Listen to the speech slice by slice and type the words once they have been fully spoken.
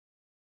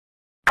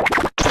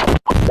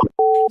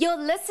You're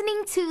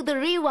listening to The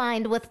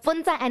Rewind with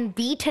Puntsa and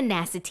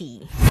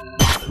BeeTenacity.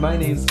 My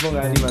name's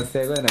Bongani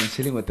Masego and I'm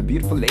chilling with the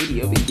beautiful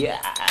lady over here.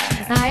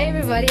 Hi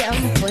everybody,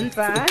 I'm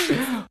Puntsa.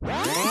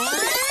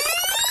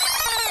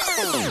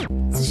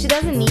 So she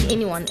doesn't need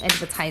anyone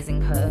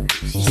advertising her.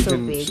 She's so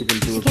big. She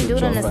can do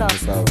it on herself.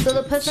 So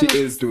the person she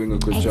is doing a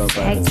good job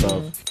by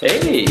herself.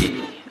 Hey,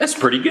 that's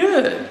pretty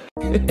good.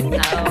 Oh,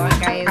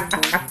 guys.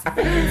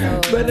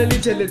 But I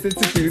literally to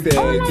do that.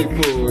 I know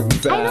they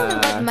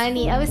got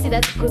money. Obviously,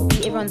 that could be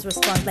everyone's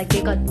response. Like,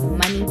 they got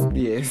money.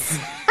 Yes.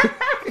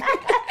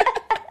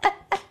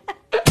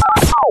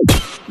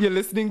 You're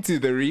listening to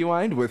The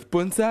Rewind with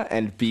Puntsa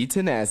and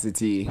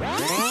BeeTenacity.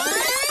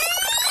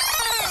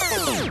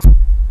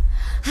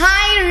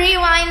 Hi,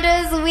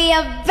 Rewinders. We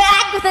are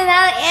back with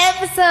another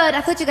episode.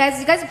 I thought you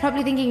guys are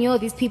probably thinking, yo,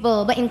 these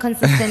people are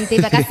inconsistent. We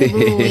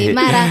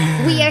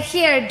are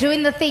here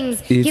doing the things,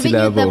 giving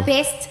you the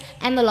best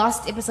and the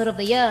last episode of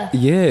the year.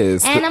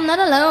 Yes. And I'm not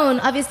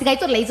alone. Obviously,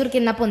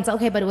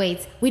 okay, but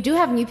wait. We do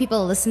have new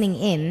people listening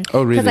in.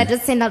 Oh, really? Because I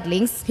just send out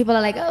links. People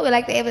are like, oh, we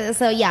like the episode.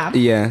 So, yeah.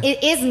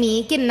 It is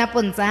me,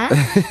 Puntsa,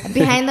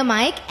 behind the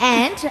mic.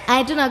 And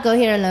I do not go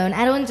here alone.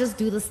 I don't just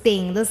do this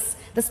thing, this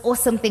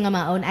awesome thing on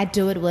my own. I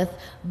do it with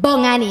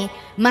Bongani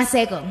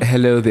Masego.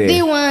 Hello there.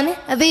 The one,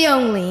 the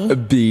only.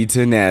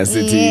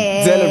 BeeTenacity.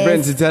 Yes.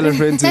 Tell a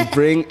friend to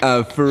bring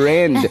a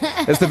friend.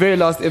 It's the very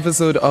last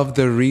episode of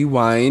The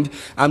Rewind.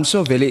 I'm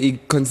sure very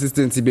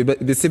consistency.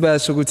 Besiba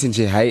shokuthi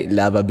nje hai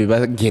laba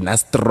beba gena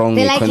strong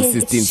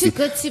consistency. It's too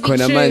good to be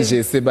Khona true.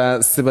 manje seba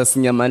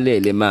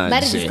sinyamalele manje.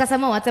 But discuss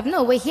on WhatsApp.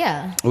 No, we're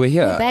here. We're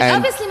here.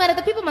 Obviously, man,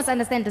 the people must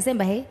understand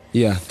December, hey?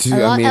 Yeah.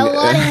 A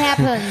lot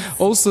happens.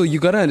 Also, you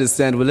gotta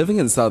understand, we're living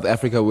in South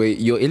Africa where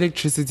your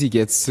electricity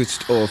gets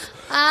switched off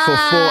for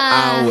 4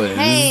 hours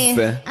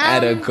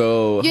at a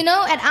go. You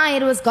know, at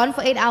it was gone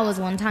for 8 hours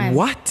one time.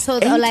 What? So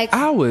 8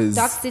 hours?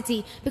 Dark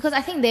City, because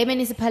I think their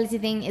municipality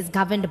thing is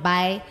governed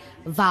by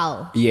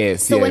Val.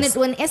 Yes. So when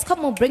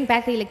Eskom will bring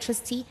back the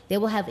electricity, they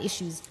will have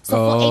issues. So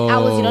for 8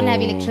 hours you don't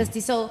have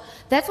electricity. So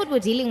that's what we're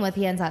dealing with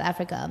here in South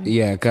Africa.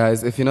 Yeah,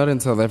 guys, if you're not in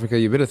South Africa,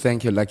 you better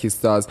thank your lucky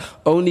stars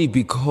only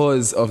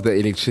because of the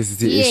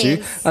electricity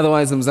issue.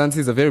 Otherwise, Mzansi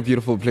is a very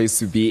beautiful place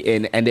to be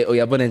in. And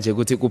uyabona nje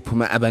ukuthi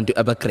kuphuma abantu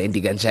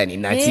abagrendi kanjani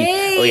nathi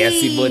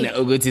uyasibona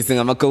ukuthi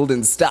singama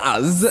golden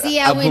stars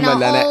aphuma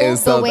lana in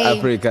South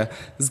Africa.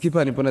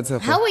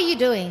 How are you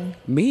doing?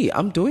 Me,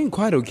 I'm doing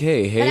quite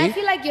okay. Hey, but I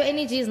feel like your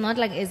energy is not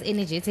like as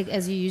energetic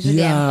as you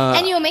usually are.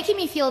 And you're making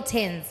me feel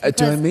tense.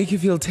 Do I make you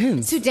feel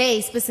tense?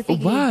 Today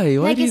specifically. Why?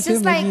 Why like, do you it's say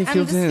just making like, you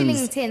feel I'm just tense?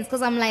 feeling tense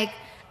because I'm like,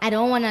 I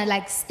don't want to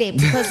like step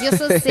because you're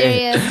so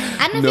serious.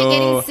 I don't know if you're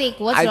getting sick.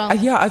 What's wrong?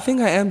 Yeah, I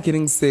think I am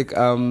getting sick.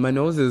 My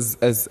nose is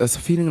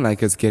feeling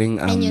like it's getting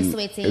and you're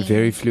sweating.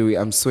 Very fluey.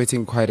 I'm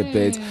sweating quite a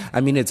bit.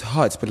 I mean, it's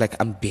hot, but like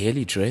I'm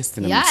barely dressed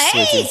and I'm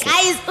sweating.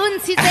 Guys,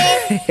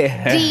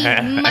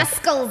 the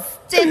muscles.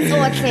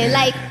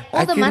 Like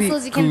all the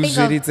muscles you can think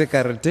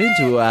of.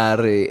 Don't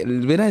worry.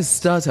 When I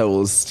start, I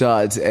will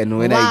start, and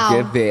when I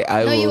get there,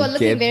 I will you are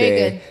looking get very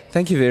there. good.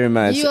 Thank you very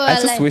much.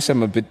 I just wish I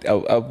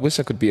wish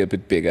I could be a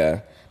bit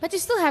bigger. But you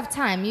still have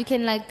time. You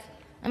can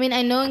I mean,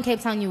 I know in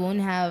Cape Town you won't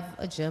have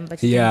a gym,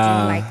 but you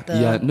can do like the...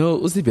 Yeah, no,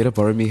 Uzi better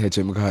borrow me her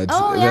gym card.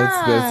 Oh,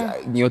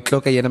 That's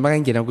nyotloka yena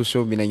makangena ku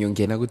show mina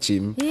nyongena ku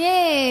gym.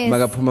 Yes.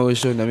 Magaphuma ku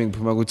show nami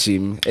ngiphuma ku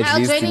gym. At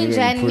least you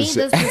can me this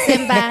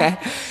December.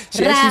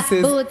 She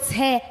actually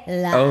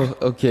says, oh,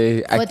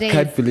 okay. I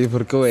can't believe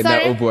her go and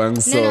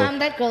obuang so. No, I'm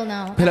that girl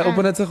now.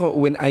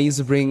 When I used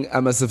to bring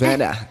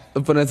Savannah,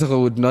 Uponatako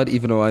would not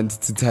even want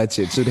to touch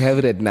it. She'd have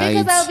it at night.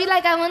 Because I'll be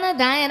like, I want to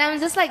diet. I'm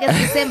just like, it's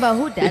December.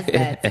 Who does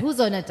that? Who's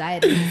on a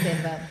diet in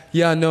December?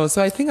 Yeah, no.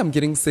 So I think I'm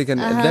getting sick, and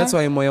that's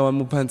why moya wa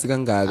muphansi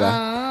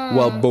kangaka.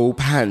 Well, bow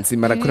phansi.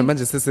 Mara khona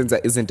manje sesenza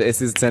izinto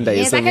esizithanda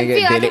yeso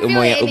ngeke vele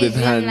umoya ube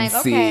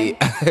phansi.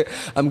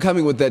 I'm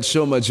coming with that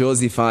Shoma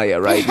Zozi fire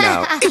right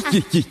now.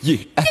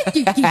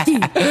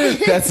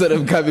 That's what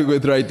I'm coming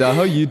with right now.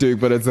 How are you doing,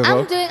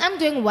 Baratsako? I'm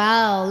doing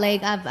well.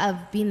 Like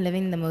I've been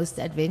living the most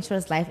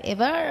adventurous life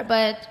ever,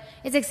 but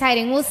it's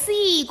exciting. We'll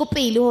see. For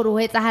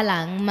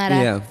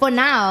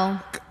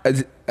now.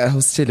 I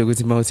was telling you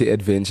about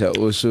adventure.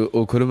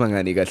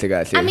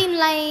 I mean,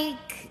 like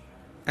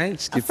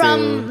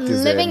from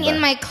living in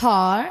my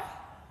car.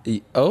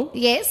 Oh?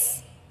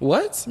 Yes.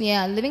 What?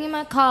 Yeah, living in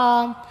my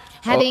car.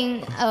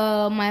 Having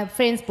my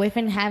friend's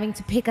boyfriend having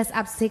to pick us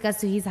up, to take us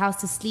to his house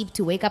to sleep,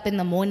 to wake up in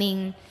the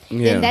morning.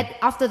 Yeah. Then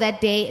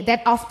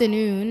that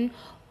afternoon,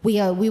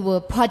 we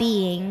were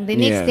partying. The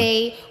next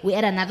day, we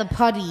had another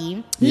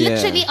party. Yeah.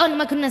 Literally, oh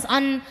my goodness,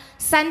 on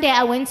Sunday,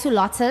 I went to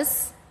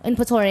Lotus in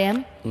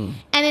Pretoria. And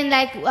then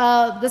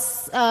a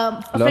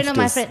friend of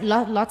my friend,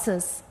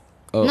 Lotus.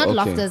 Oh, Not okay.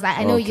 Loftus.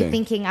 I know you're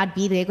thinking I'd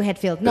be there, go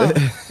Headfield. No,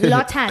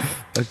 Lotus.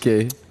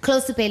 Okay.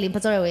 Close to Pele,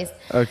 Pretoria West.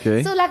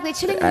 Okay. So like they're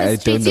chilling in the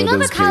streets. You know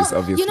the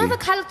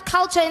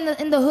culture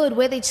in the hood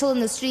where they chill in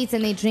the streets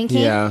and they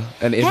drinking. Yeah,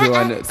 and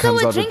everyone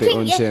comes out with their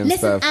own share and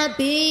listen, stuff. I've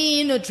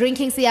been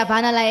drinking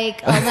Siyavana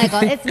like, oh my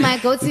god, it's my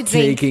go-to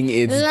drink. Taking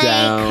it like,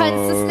 down.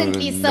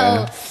 consistently.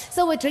 So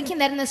So we're drinking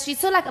that in the street.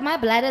 So like my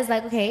bladder is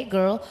like, okay,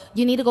 girl,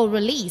 you need to go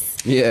release.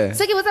 Yeah.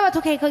 So what's about,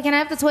 okay, can I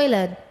have the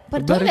toilet?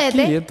 But toilet,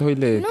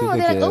 no, they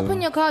like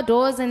open your car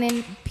doors and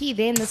then pee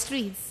there in the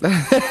streets.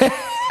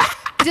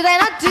 Did I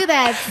not do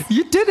that?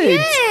 You did it.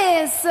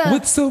 Yes.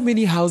 With so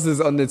many houses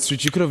on that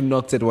street, you could have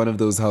knocked at one of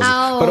those houses.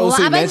 Oh, but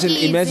also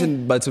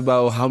imagine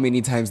Batubao, how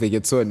many times they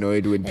get so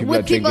annoyed when people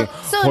are drinking.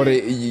 Or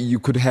you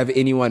could have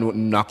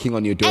anyone knocking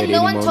on your door at any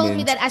moment. And no one told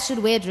me that I should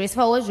wear a dress. If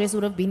I wore a dress, it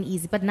would have been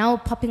easy. But now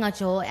popping out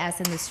your whole ass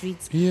in the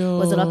streets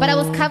was a lot. But I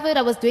was covered.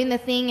 I was doing the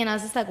thing. And I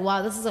was just like,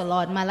 wow, this is a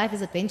lot. My life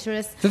is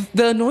adventurous.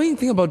 The annoying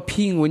thing about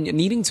peeing, when you're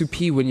needing to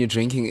pee when you're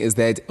drinking, is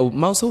that it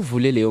doesn't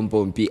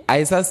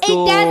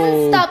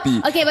stop.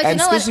 Okay, but you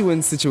know what? Especially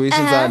when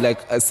situations are like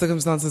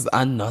circumstances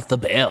are not the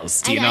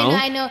best, you know?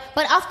 I know.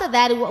 But after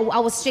that, I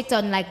was strict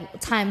on like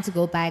time to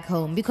go back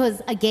home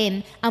because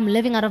again, I'm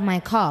living out of my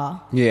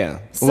car. Yeah.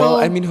 So, well,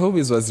 I mean, home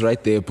was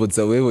right there, but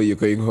so where were you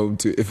going home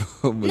to if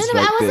home was right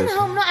there? No, I wasn't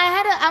home. No,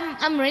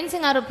 I'm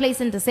renting out a place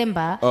in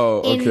December. Oh,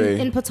 okay.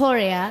 In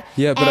Pretoria.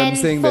 Yeah, but I'm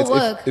saying that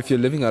work, if you're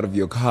living out of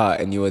your car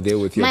and you were there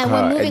with your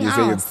car and you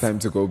say it's time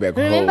to go back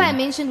home. Remember I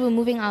mentioned we're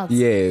moving out?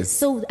 Yes.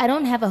 So I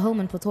don't have a home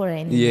in Pretoria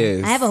anymore.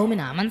 Yes. I have a home in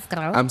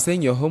Amanskraal. I'm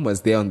saying your home was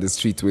there on the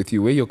street with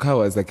you, where your car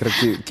was like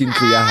King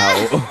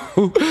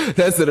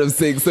That's what I'm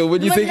saying. So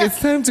when you say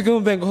it's time to go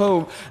back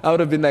home, I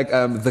would have been like,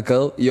 the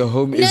girl, your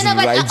home is but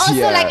right also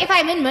here. Like if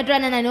I'm in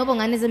Midrand and I know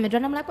Bongani is in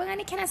Midrand, I'm like,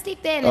 Bongani, can I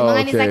sleep there? And then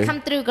Bongani is like,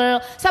 come through,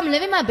 girl. So I'm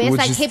living my best, Would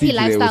like you hippie sleep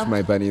lifestyle. there with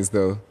my bunnies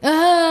though?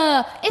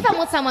 If I'm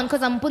with someone,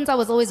 because Puntsa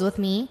was always with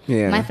me,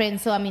 my friend.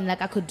 So I mean,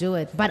 like I could do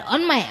it, but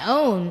on my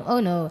own,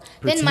 oh no.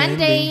 Then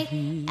Monday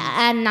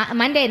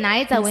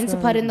night, I went to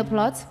party in the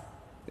plot.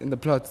 In the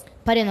plot?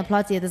 Party in the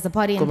plot, yeah. There's a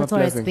party in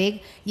Pretoria, it's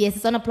big. Yes,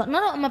 it's on a plot.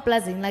 No, I'm a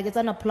plazing. Like, it's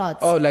on a plot.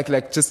 Oh,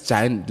 like just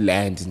giant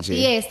land in jail.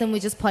 Yes, then we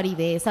just party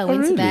there. So I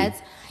went to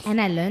that and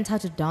I learned how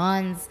to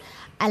dance.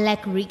 I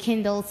like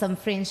rekindled some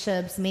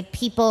friendships, met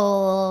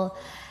people.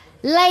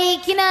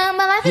 Like, my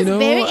life is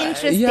very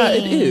interesting. Yeah,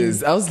 it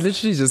is. I was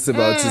literally just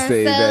about to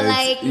say that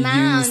like,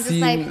 now, you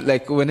seem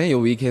like when are your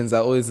weekends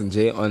are always in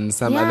jail on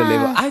some other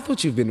level. I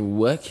thought you've been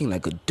working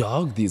like a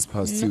dog these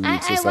past 2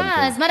 weeks or something.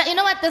 I was. But you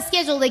know what? The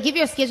schedule, they give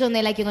you a schedule and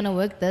they're like, you're going to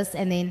work this.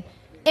 And then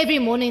every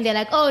morning they're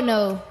like, oh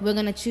no, we're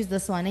going to choose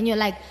this one. And you're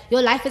like,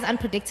 your life is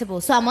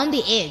unpredictable. So I'm on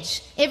the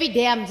edge. Every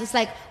day I'm just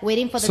like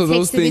waiting for the text to be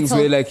told. So those things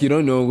where like you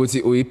don't know whether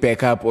you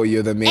back up or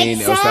you're the main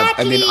or stuff.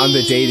 And then on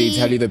the day they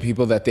tell you the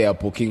people that they are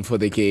booking for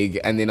the gig.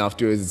 And then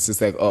afterwards it's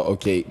just like, oh,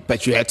 okay.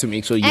 But you had to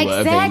make sure you were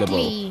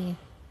available.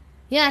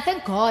 Yeah,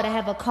 thank God I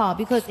have a car,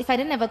 because if I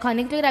didn't have a car,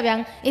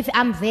 if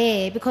I'm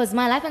there, because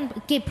my life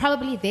is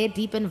probably there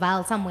deep and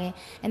vile somewhere.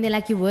 And they're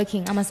like, you're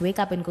working. I must wake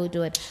up and go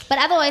do it. But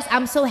otherwise,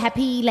 I'm so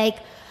happy. Like,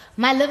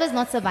 my liver's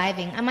not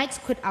surviving. I might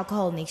quit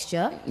alcohol next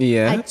year.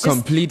 Yeah,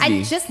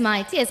 completely. I just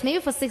might. Yes, maybe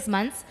for 6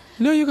 months.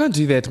 No, you can't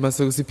do that.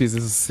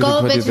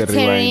 Go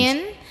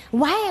vegetarian.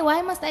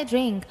 Why must I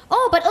drink?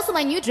 Oh, but also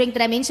my new drink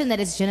that I mentioned,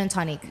 that is gin and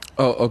tonic.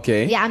 Oh,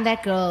 okay. Yeah, I'm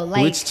that girl.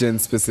 Like, which gin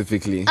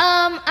specifically?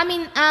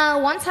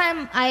 One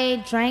time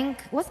I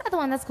drank, what's the other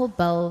one that's called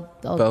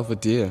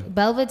Belvedere.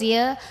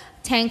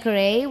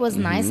 Tanqueray was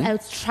nice. I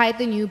tried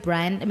the new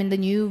brand. The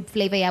new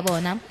flavor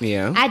yabona.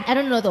 Yeah. I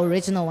don't know the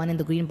original one in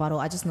the green bottle.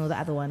 I just know the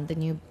other one, the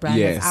new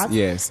brand that's out.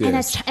 Yes. And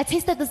I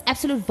tasted this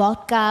absolute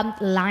vodka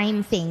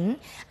lime thing.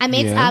 So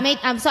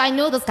I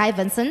know this guy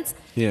Vincent.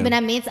 Yeah. When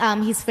I met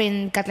his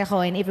friend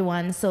Katleho and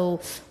everyone,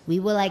 so we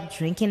were like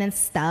drinking and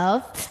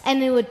stuff, and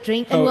we would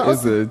drink. And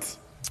it?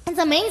 It's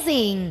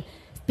amazing,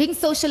 being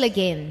social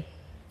again.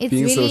 It's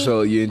being really,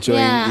 social, you enjoying.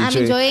 Yeah, I'm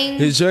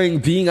enjoying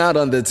being out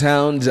on the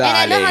town, darling.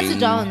 And I know how to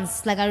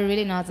dance. Like, I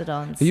really know how to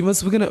dance. We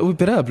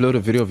better upload a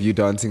video of you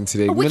dancing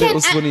today.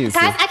 Guys,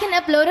 I can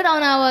upload it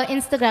on our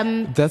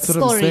Instagram. That's what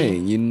story. I'm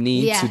saying. You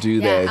need to do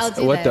that. I'll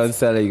do what that. Dance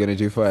style are you gonna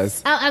do for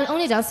us? I'll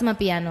only dance to my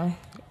piano.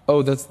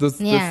 Oh, that's the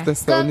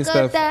only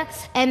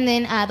stuff. And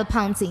then the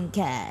pouncing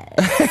cat.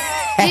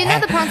 Do you know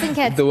the pouncing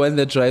cat? The one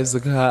that drives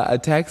a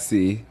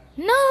taxi.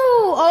 No,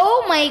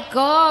 oh my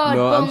God.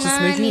 No, I'm just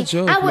making a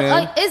joke,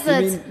 man. Is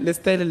it? Let's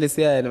tell it.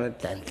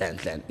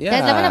 Yeah.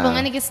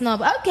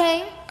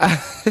 Okay.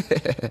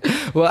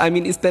 Well,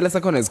 Estela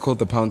Sakona is called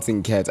the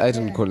pouncing cat. I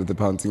didn't call it the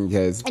pouncing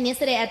cat. And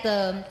yesterday at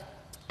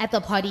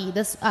the party,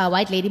 this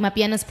white lady, my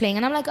piano's playing,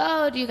 and I'm like,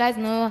 oh, do you guys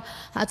know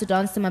how to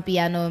dance to my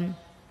piano?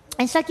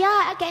 And she's like,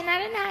 yeah, okay, I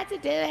don't know how to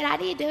do it. How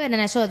do you do it? And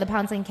I show her the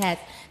pouncing cat.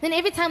 Then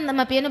every time that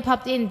my piano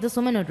popped in, this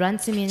woman would run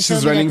to me and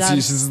she's running to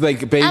you. She's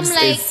like, babes,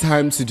 it's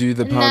time to do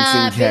the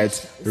pouncing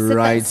cat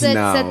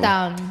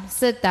now.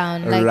 Sit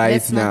down. Like,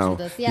 right now.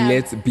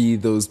 Let's be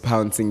those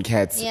pouncing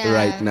cats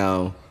right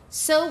now.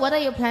 So what are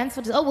your plans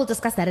for this? Oh, we'll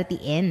discuss that at the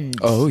end.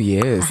 Oh,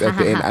 yes, at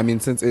the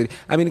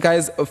end.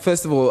 Guys,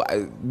 first of all,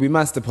 we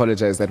must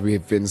apologize that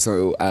we've been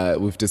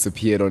we've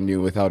disappeared on you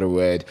without a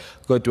word.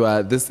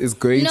 Godwa, this is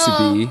going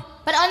to be...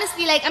 But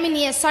honestly,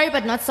 sorry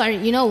but not sorry.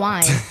 You know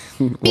why?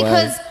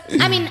 Because,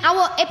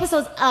 our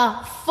episodes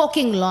are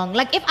fucking long.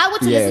 Like, if I were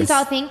to listen to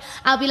our thing,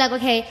 I'll be like,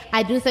 okay,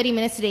 I do 30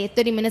 minutes today,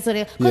 30 minutes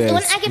today. Because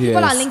when I get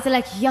people on links, they're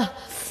like, yeah,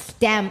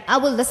 damn, I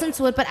will listen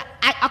to it, but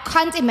I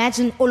can't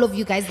imagine all of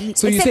you guys.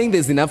 So you're saying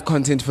there's enough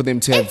content for them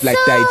to have like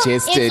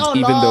digested, it's a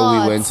even though we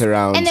lot. weren't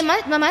around. And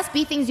there must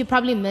be things you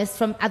probably missed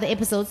from other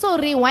episodes. So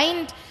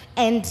rewind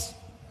and,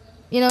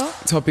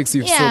 topics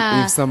you've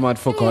somewhat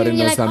forgotten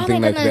you're or like, something oh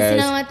my like goodness, that.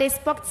 you know what, they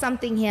sparked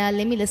something here,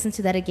 let me listen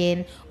to that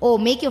again. Or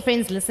make your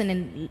friends listen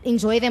and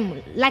enjoy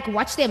them, like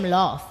watch them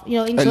laugh,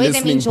 enjoy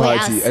them, enjoy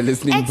us. A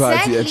listening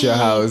party at your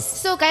house.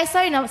 So guys,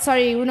 sorry,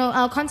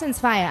 our content's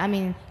fire. I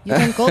mean, you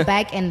can go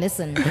back and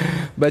listen.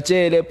 But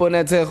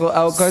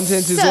our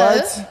content is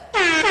what?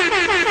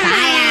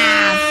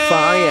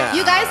 Fire.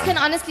 You guys can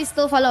honestly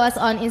still follow us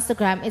on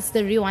Instagram. It's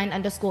the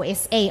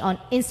rewind_SA on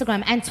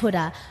Instagram and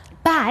Twitter.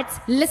 But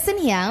listen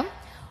here,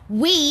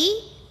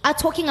 we are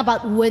talking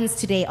about wins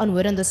today on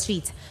Word on the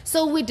Street.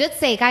 So we did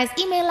say, guys,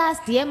 email us,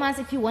 DM us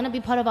if you want to be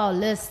part of our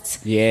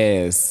list.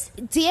 Yes.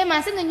 DM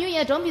us in the new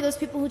year. Don't be those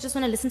people who just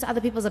want to listen to other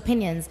people's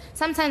opinions.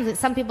 Sometimes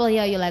some people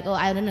here, you're like, oh,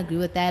 I don't agree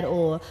with that,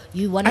 or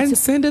you want to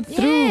send it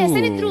through. Yeah,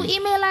 send it through.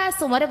 Email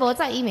us or whatever.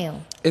 What's our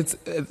email? It's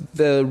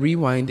the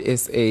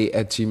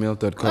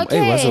rewindsa@gmail.com. Okay.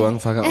 Hey, what's the one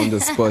fucker on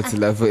the spot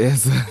level?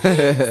 Yes.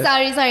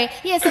 Sorry.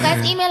 Yeah, so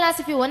guys, email us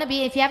if you want to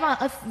be. If you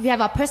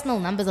have our personal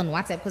numbers on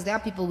WhatsApp, because there are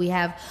people we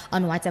have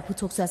on WhatsApp who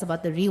talk to us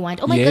about the rewind.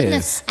 Oh my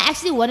goodness! I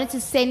actually wanted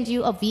to send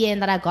you a VN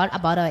that I got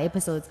about our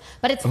episodes,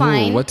 but it's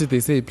fine. What did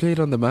they say? Play it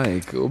on the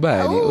mic.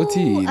 Ubani,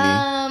 uthini?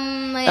 Yeah.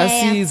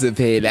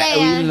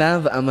 We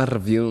love our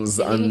reviews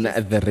on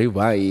the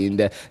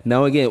rewind.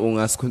 Now again,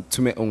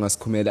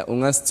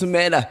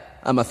 ungasithumela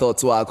ama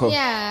thoughts wakho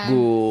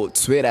go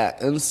Twitter,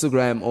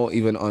 Instagram, or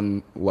even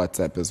on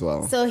WhatsApp as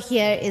well. So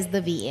here is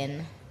the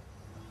VN.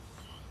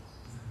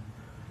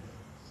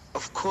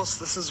 Of course,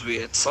 this is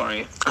weird.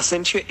 Sorry. I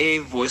sent you a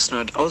voice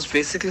note. I was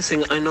basically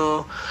saying, I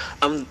know,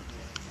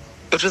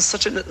 it was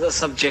such a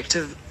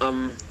subjective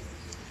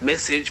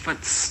message,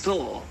 but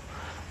still,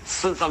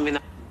 since I'm in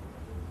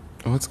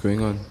What's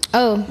going on?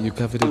 Oh, You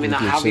covered it with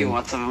I your have your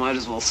chin. WhatsApp, I might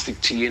as well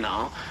speak to you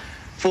now.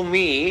 For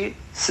me,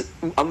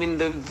 I mean,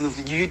 the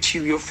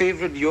YouTube,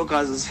 your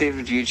guys'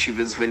 favorite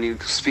YouTubers, when you're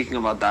speaking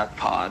about that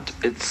part,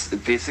 it's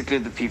basically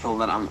the people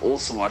that I'm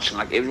also watching,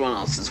 like everyone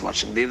else is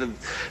watching. They're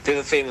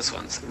the famous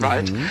ones,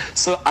 right?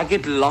 So I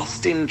get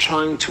lost in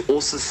trying to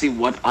also see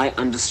what I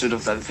understood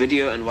of that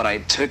video and what I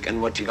took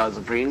and what you guys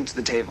are bringing to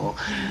the table.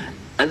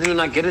 And then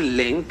when I get a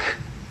link,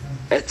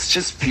 it's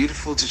just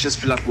beautiful to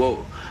just be like,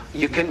 whoa.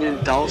 You can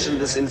indulge in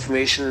this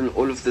information and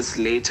all of this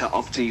later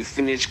after you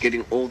finish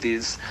getting all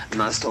these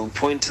nice little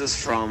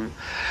pointers from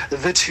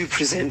the two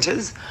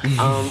presenters.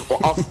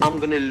 Or else I'm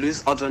going to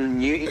lose out on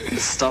new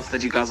stuff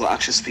that you guys are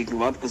actually speaking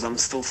about because I'm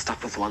still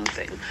stuck with one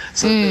thing.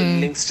 So the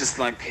link's just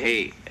like,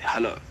 hey,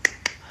 hello.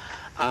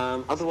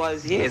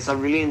 Otherwise, yes, I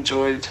really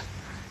enjoyed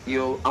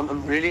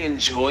I'm really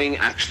enjoying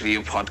actually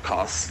your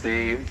podcasts.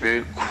 They're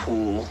very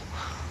cool.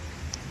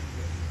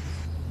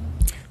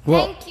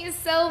 Well, thank you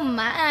so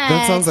much.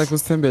 that sounds like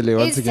Stembele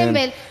once It's again.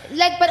 Stembele.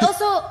 But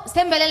also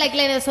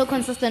Stembele is so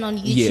consistent on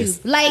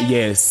YouTube.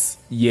 Yes.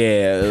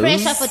 Yes.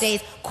 Pressure for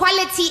days,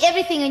 quality,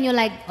 everything, and you're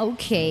like,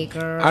 okay,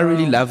 girl. I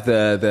really love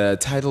the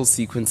title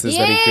sequences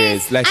that he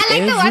creates. Like I like the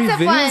every WhatsApp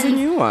video ones. is a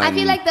new one. I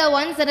feel like the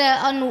ones that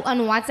are on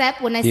WhatsApp,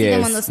 when I see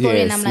them on the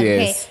story, and I'm like,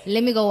 okay,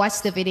 let me go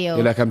watch the video.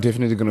 You're like, I'm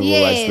definitely gonna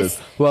go watch this.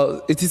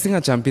 Well, it is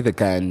a jumpy the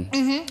can.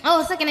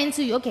 Oh, second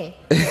into you. Okay.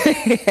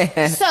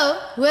 So,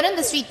 Word on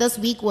the Street this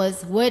week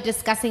we're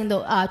discussing the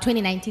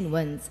 2019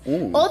 wins.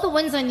 All the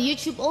wins on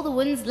YouTube, all the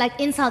wins like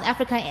in South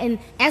Africa and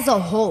as a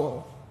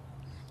whole.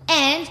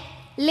 And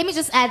let me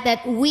just add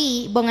that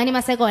we, Bongani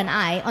Maseko and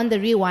I, on the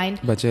Rewind,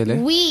 Bachele.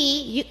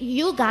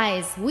 you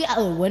guys, we are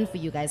a win for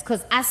you guys,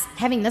 because us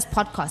having this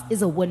podcast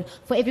is a win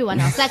for everyone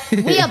else. Like,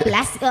 we are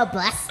blessing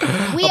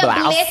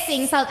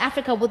South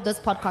Africa with this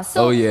podcast.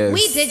 So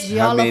we did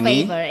y'all a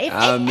favor. If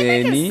I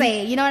can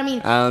say, you know what I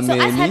mean? So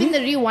us having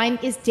the Rewind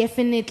is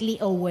definitely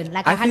a win,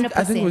 like 100%.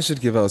 I think we should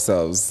give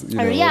ourselves,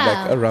 like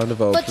a round of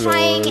applause. For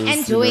trying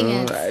and doing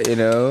it. You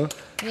know?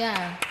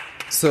 Yeah.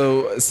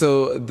 So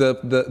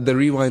the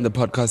Rewind, the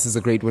podcast, is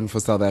a great one for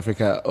South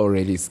Africa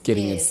already,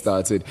 getting it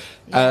started.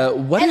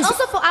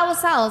 Also for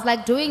ourselves,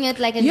 like doing it,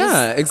 like, and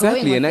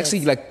exactly, and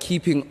actually like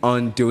keeping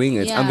on doing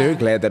it. I'm very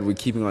glad that we're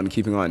keeping on.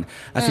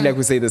 I feel like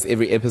we say this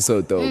every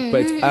episode though.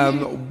 But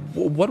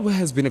what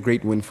has been a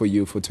great win for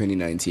you for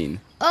 2019?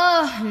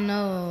 Oh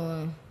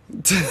no.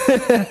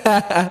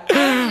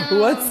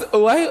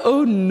 Why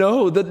oh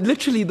no? That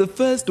literally the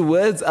first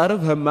words out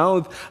of her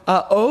mouth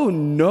are oh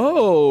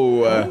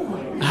no.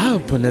 I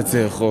don't think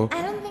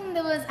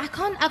there was, I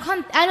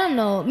don't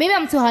know, maybe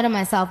I'm too hard on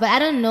myself, but I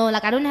don't know,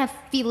 like I don't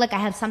feel like I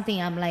have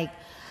something I'm like,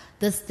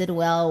 this did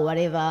well,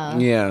 whatever.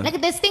 Like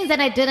there's things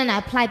that I did and I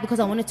applied because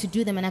I wanted to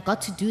do them and I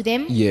got to do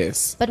them.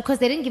 Yes. But because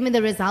they didn't give me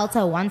the results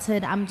I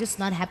wanted, I'm just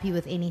not happy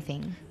with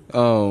anything.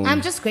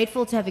 I'm just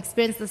grateful to have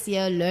experienced this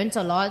year, learned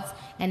a lot,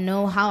 and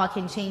know how I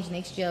can change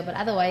next year. But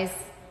otherwise,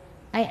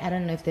 I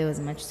don't know if there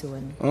was much to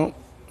win.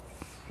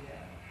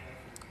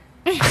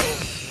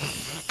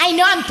 I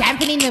know I'm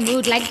dampening the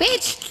mood. Like,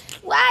 bitch,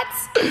 What?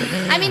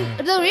 I mean,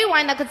 the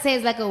rewind I could say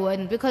is like a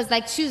win because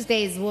like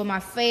Tuesdays were my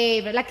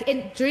favorite.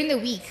 Like during the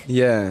week.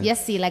 Yeah.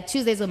 Yes, see, like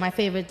Tuesdays were my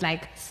favorite.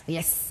 Like,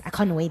 yes, I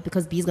can't wait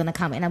because B's gonna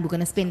come and we're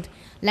gonna spend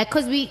like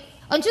because we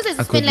on Tuesdays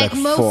we spend like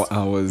most 4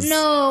 hours.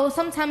 No,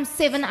 sometimes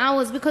 7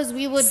 hours because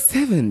we would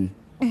 7.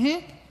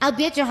 I'll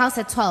be at your house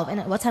at 12. And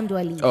at what time do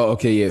I leave? Oh,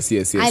 okay, yes.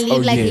 I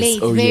leave late,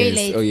 very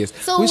late. Oh, yes.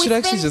 So we should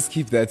actually just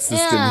keep that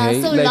system,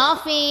 hey? So like,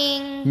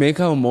 laughing. Make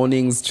our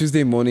mornings,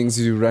 Tuesday mornings,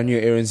 you run your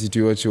errands, you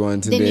do what you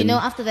want. And then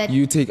after that.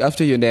 You take,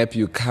 after your nap,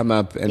 you come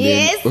up and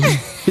yes. then.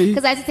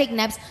 Because I had to take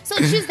naps. So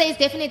Tuesdays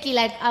definitely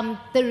like,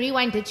 the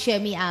rewind did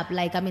cheer me up.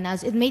 Like, I mean,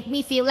 it made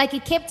me feel like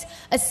it kept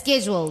a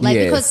schedule. Like,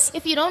 because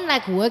if you don't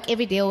like work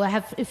every day or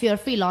if you're a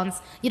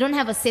freelance, you don't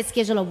have a set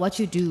schedule of what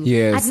you do.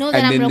 Yes. I know that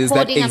and I'm then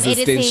recording, there's that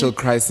existential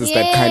crisis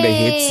that kind of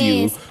hits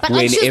you. But when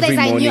on Tuesdays every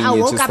I morning knew I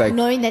woke up like,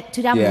 knowing that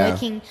today I'm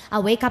working. I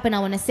wake up and I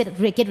want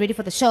to get ready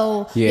for the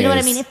show. You know what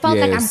I mean? It felt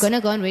like I'm going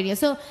to go on radio.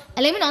 So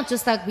let me not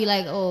just like be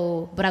like,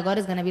 oh, but I God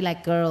is going to be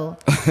like, girl.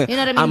 You know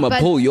what I mean? I'm going to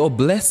pull your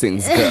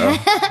blessings, girl.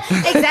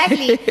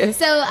 Exactly.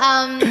 So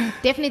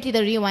definitely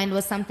the rewind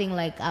was something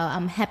like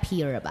I'm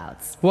happier about.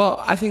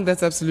 Well, I think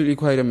that's absolutely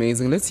quite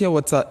amazing. Let's hear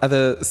what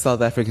other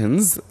South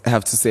Africans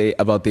have to say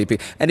about their pick.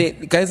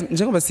 And guys,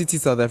 njengoba city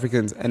South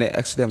Africans, and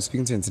actually I'm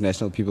speaking to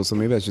international people, so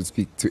maybe I should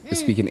speak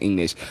in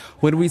English.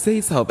 When we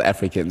say South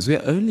Africans,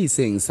 we're only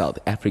saying South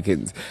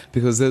Africans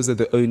because those are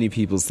the only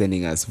people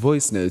sending us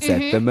voice notes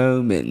at the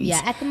moment.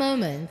 Yeah, at the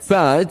moment.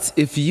 But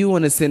if you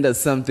want to send us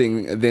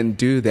something, then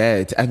do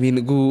that. I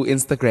mean, go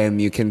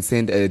Instagram, you can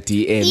send a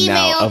DM Email,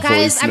 now, a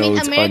guys. voice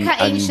note America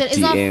on ain't shit. It's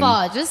DM.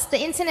 not far. Just the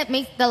internet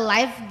makes the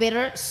life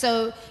better.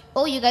 So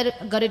all you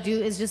gotta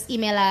do is just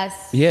email us.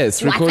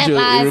 Yes,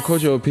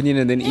 record your opinion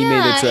and then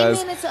email it to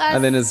us,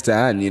 and then it's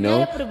done, you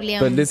know. No problem.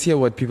 But let's hear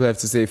what people have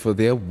to say for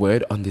their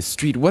word on the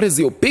street. What is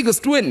your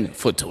biggest win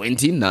for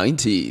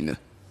 2019?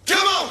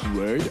 Come on!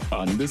 Word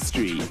on the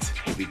street.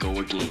 Here we go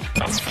again.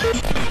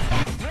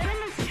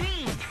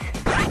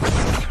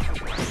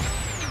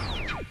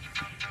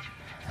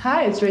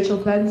 Hi, it's Rachel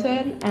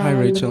Clanton, and Hi,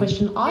 Rachel. the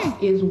question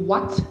asked is,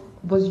 what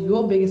was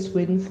your biggest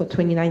win for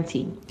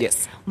 2019?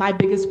 Yes. My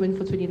biggest win for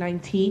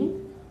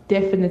 2019,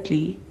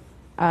 definitely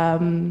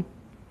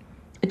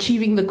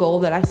achieving the goal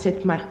that I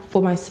set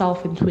for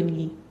myself in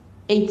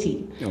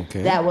 2018.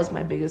 Okay. That was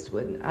my biggest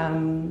win.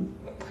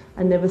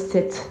 I never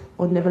set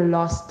or never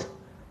lost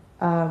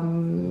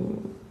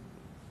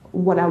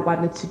what I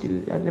wanted to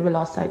do. I never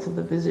lost sight of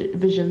the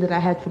vision that I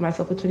had for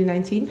myself for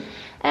 2019.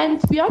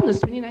 And to be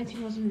honest,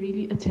 2019 wasn't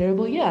really a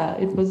terrible year.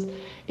 It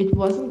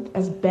wasn't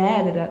as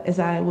bad as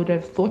I would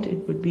have thought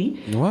it would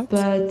be. What?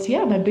 But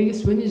yeah, my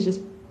biggest win is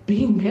just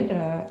being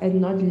better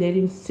and not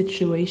letting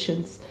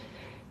situations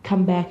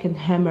come back and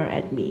hammer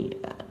at me.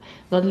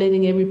 Not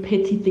letting every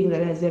petty thing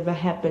that has ever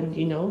happened,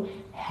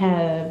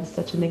 have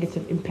such a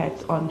negative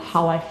impact on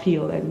how I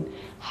feel and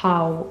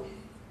how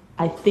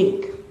I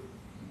think.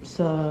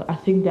 So I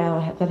think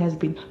that has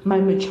been, my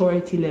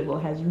maturity level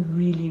has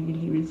really,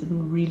 really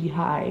risen really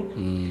high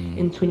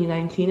in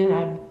 2019, and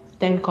I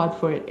thank God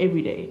for it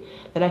every day.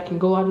 That I can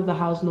go out of the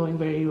house knowing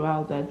very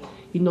well that,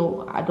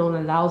 I don't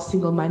allow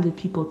single-minded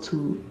people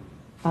to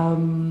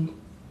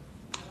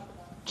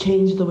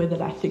change the way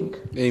that I think.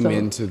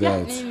 Amen to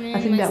that. Amen,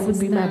 I think that would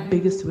be my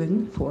biggest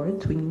win for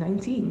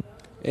 2019.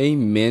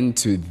 Amen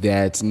to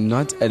that.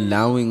 Not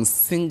allowing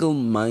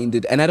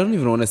single-minded, and I don't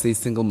even want to say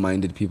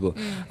single-minded people.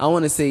 I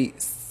want to say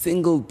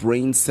single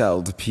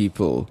brain-celled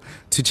people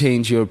to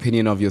change your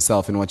opinion of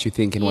yourself and what you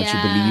think and what you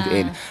believe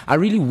in. I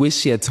really wish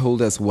she had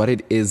told us what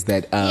it is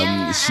that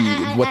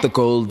what the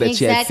goal that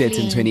she had set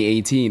in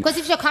 2018. Because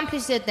if she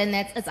accomplished it, then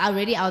it's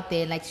already out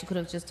there. Like she could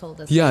have just told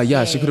us.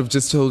 Yeah, she could have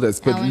just told us.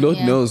 But Lord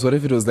knows, what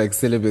if it was like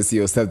celibacy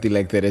or something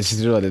like that, and she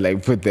didn't want to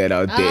like put that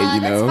out there,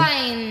 That's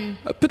fine.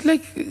 But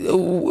like,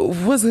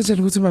 what's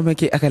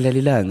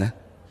that?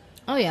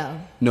 Oh yeah.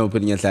 No,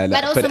 but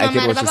But also, I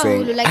get what you're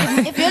saying.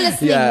 Like, if you're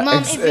listening,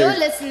 Mom, if you're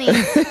listening,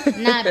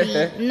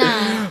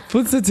 nah.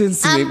 Puntsa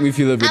tends to make me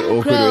feel a bit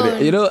awkward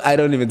with it. I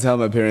don't even tell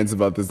my parents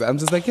about this. I'm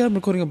just like, I'm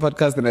recording a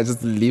podcast, and I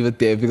just leave it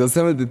there because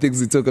some of the things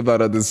we talk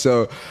about on this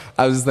show,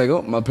 I was just like,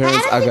 oh, my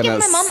parents are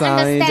gonna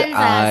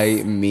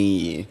side-eye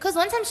me. Because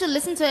one time she'll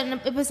listen to an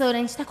episode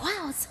and she's like,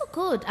 wow, it's so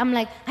good. I'm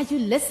like, are you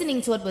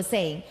listening to what we're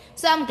saying?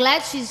 So I'm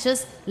glad she's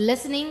just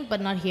listening but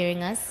not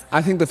hearing us.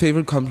 I think the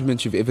favorite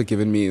compliment you've ever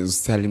given me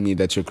is telling me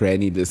that your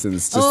granny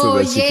listens just so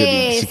that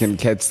she can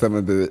catch some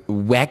of the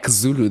whack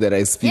Zulu that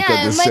I speak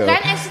on the show. Yeah, my gran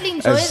actually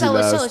enjoys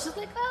our show. She's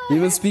like, you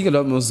will speak a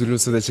lot more Zulu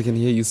so that she can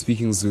hear you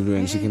speaking Zulu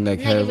and she can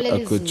have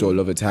a good jolt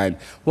over time.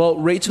 Well,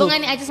 Rachel...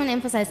 Bongani, I just want to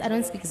emphasize, I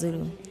don't speak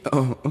Zulu.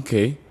 Oh,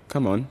 okay.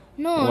 Come on.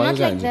 No, not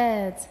like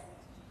that.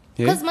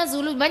 Because my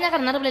Zulu, banya ka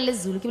rena re bolele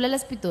Zulu, ke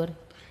bolela Pitori.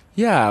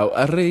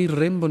 Yeah,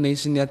 Rainbow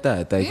Nation ya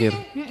tata. I get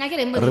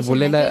Rainbow Nation.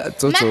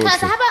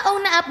 Makasa, how about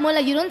owner up mola?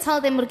 You don't tell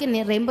them we're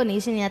getting Rainbow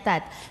Nation ya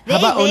tata. How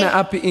about owner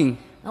up in?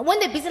 When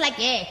they're busy like,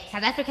 yeah,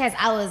 South Africa has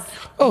ours.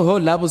 Oh,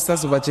 labo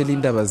sasu bacheli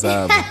indaba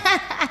zabo.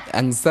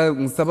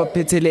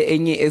 Ngisabaphethele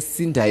enye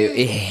esindayo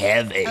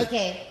heavy.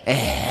 Okay.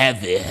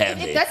 Heavy.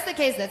 If that's the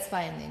case, that's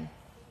fine then.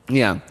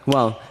 Yeah,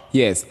 well,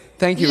 yes.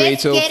 Thank you,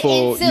 Let's Rachel, get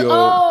for into-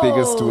 your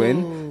biggest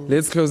win.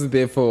 Let's close it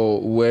there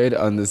for Word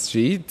on the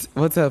Street.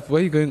 What's up?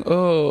 Where are you going?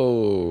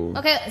 Oh.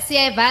 Okay,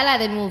 Vala,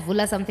 then we'll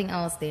vula something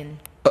else then.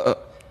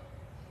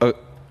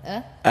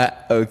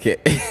 Okay.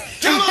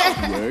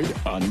 Word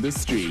on the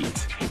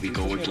street. Here we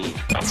go again.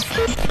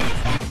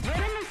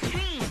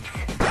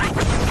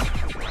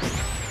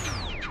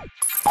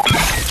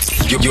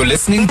 You're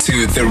listening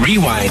to The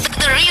Rewind.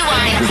 The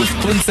Rewind. With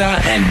Puntsa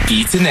and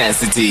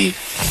BeeTenacity.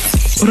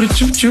 I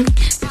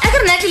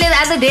couldn't actually the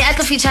other day I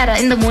could feature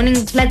in the morning,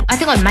 like I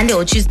think on Monday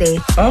or Tuesday.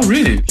 Oh,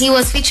 really? He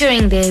was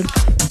featuring there.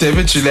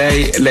 David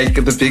July, like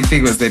the big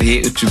thing was that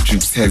he Chup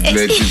Chups has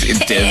legends in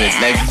David.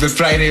 Like the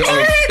Friday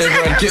off,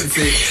 everyone can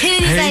say.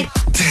 He's like,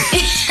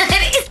 it's so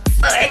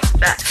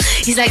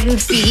extra. He's like,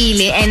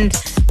 Mfile and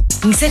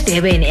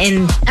Msedeben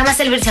and I'm a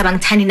celebrity abang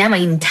Tani Nama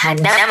in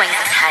Tani.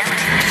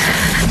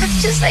 I'm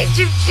just like,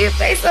 Chup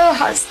like so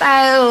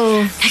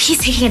hostile. Like he's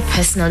taking it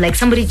personal. Like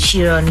somebody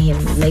cheated on him.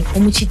 Like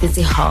Omuchi did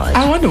it hard.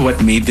 I wonder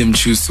what made them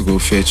choose to go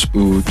fetch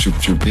Chup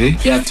Chup, eh?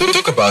 Yeah,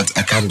 talk about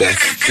a comeback.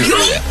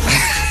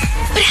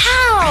 But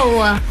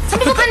how? Some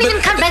people can't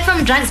even come back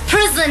from drugs,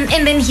 prison,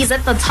 and then he's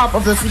at the top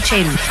of the food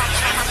chain.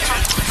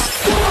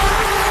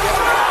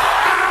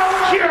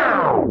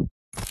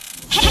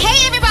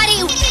 Hey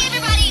everybody!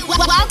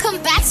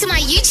 Welcome back to my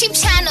YouTube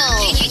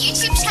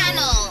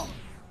channel.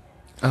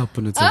 Oh,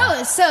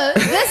 so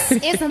this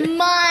is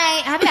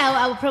my. I mean,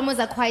 our promos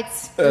are quite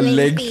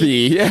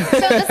lengthy. So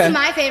this is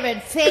my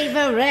favorite,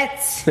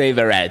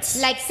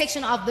 like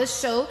section of this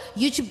show,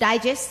 YouTube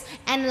Digest.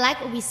 And like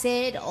we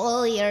said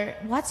earlier,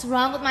 what's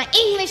wrong with my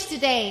English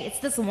today? It's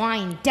this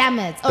wine. Damn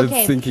it. Okay,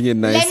 It's sinking in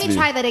nicely. Let me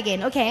try that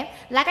again. Okay,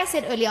 like I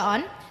said earlier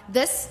on,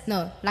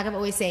 like I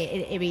always say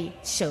in every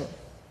show,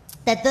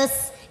 that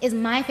this is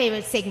my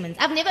favorite segment.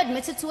 I've never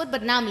admitted to it,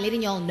 but now I'm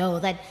letting y'all know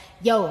that,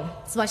 yo,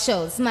 it's my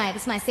show. It's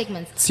my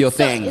segment. It's your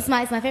thing. It's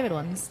my favorite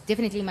one. It's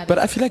definitely my. But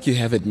I feel like you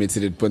have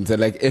admitted it, Punta.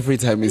 Like every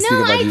time we speak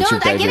No, about I YouTube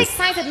don't. I get Digest,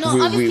 excited. No,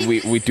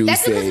 obviously. we do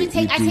that's say.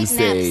 because I take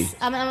say. naps.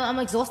 I'm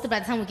exhausted by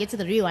the time we get to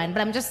the rewind.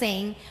 But I'm just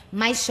saying,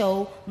 my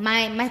show,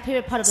 my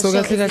favorite part of the So show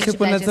is kahle YouTube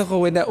kahle Digest.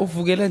 wena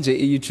uvukela nje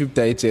YouTube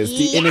Digest.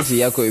 The Yes. energy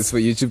yako is for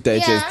YouTube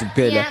Digest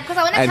kuphela. yeah, 'cause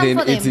I wanna And come then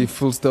for them. it's a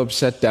full stop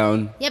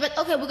shutdown. Yeah, but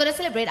okay, we're gonna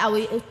celebrate.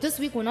 This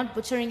week we're not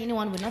butchering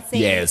anyone. We're not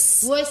saying.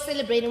 Yes. We're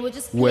celebrating. We're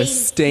just. We're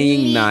staying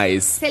really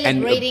nice.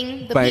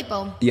 Celebrating the by,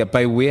 people. Yeah,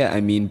 by where I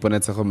mean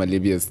Bonatsago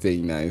Malibia is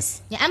staying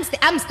nice. Yeah,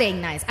 I'm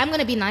staying nice. I'm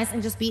gonna be nice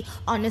and just be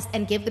honest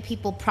and give the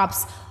people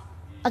props.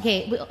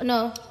 Okay,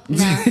 no.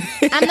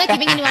 I'm not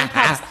giving anyone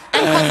props.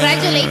 I'm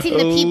congratulating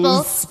the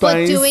people for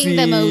doing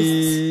the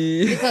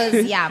most.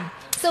 Because yeah,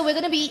 so we're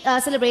gonna be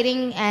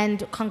celebrating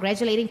and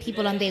congratulating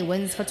people on their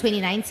wins for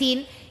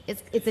 2019.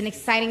 It's an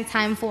exciting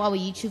time for our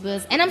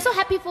YouTubers, and I'm so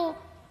happy for.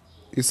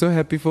 You're so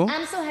happy for?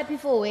 I'm so happy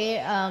for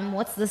where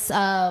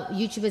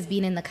YouTubers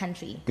been in the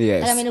country.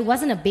 Yes. Like, I mean, it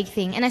wasn't a big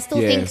thing, and I still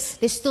think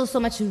there's still so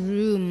much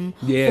room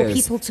for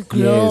people to grow.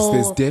 Yes,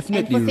 there's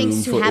definitely and for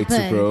things room to for it to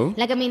happen. grow.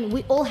 Like, I mean,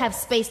 we all have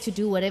space to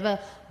do whatever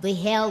the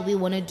hell we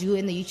want to do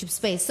in the YouTube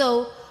space.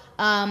 So,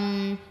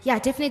 yeah,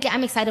 definitely,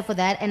 I'm excited for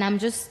that, and I'm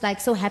just like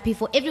so happy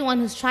for everyone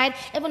who's tried,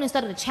 everyone who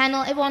started a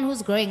channel, everyone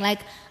who's growing. Like,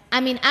 I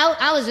mean,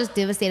 I was just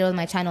devastated with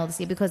my channel this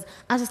year because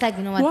I was just like,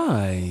 you know what?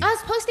 Why? I was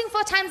posting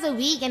 4 times a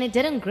week and it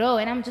didn't grow,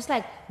 and I'm just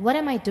like, what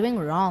am I doing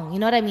wrong? You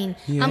know what I mean?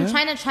 Yeah. I'm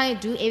trying to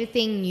do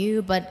everything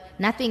new, but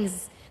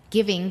nothing's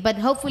giving. But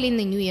hopefully in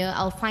the new year,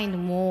 I'll find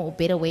more or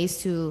better ways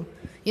to,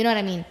 you know what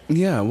I mean?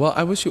 Yeah, well,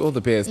 I wish you all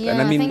the best. Yeah,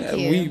 and I mean, thank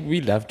you.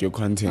 we loved your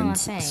content. Oh,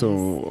 thanks.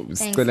 So,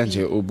 Thanks, sicela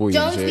nje Pete. ubuye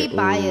Don't nje be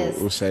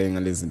biased. ushaye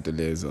ngalezinto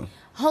lezo.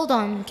 Hold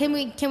on, can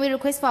we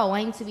request for our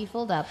wine to be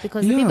filled up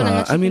because the people are Yeah,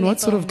 not I mean, checking what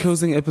their sort of phones.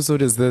 closing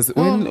episode is this?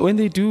 When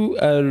they do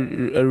a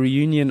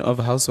reunion of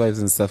housewives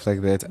and stuff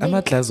like that,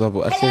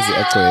 amatlazwabo ahlezi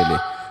agcwele.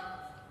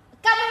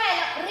 Come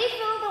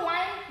refill the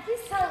wine.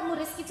 Please tell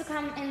Muriski to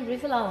come and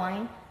refill our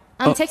wine.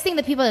 I'm texting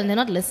the people and they're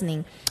not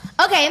listening.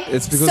 Okay,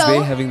 It's because so,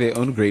 they're having their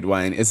own great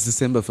wine. It's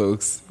December,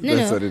 folks.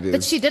 That's what it is.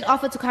 But she did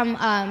offer to come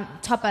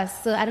top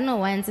us, so I don't know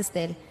why I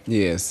insisted.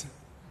 Yes.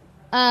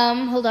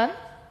 Hold on.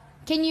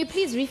 Can you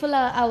please refill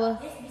our...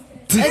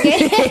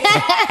 Okay.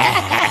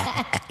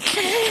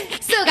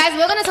 So, guys,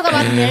 we're going to talk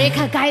about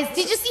America. Guys,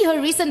 did you see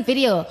her recent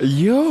video?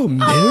 Yo,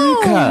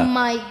 Oh, America.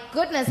 my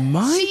goodness.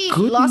 My she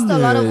lost a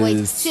lot of weight.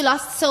 goodness. She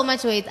lost so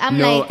much weight. I'm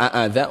No,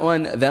 like... that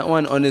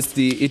one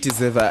honestly, it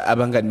is ever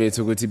abangani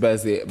bethu ukuthi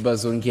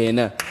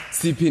bazongena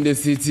siphinde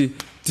sithi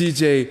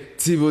DJ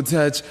Tibo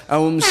Touch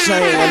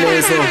awumshaye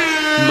ngaleso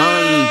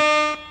man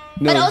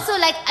But also,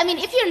 like, I mean,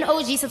 if you're an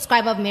OG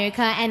subscriber of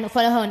America and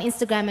follow her on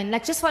Instagram and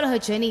like just follow her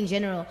journey in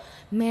general,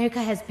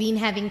 America has been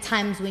having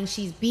times when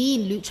she's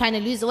been trying to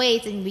lose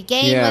weight and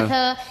regain with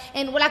her,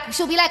 and like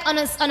she'll be like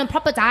on a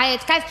proper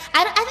diet. Guys,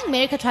 I think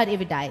America tried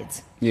every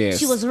diet. Yes.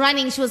 She was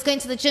running, she was going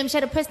to the gym, she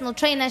had a personal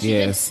trainer, she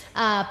did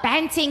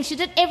banting, she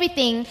did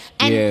everything,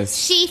 and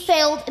she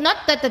failed. Not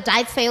that the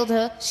diet failed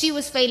her, she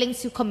was failing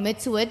to commit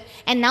to it,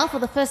 and now for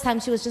the first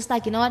time she was just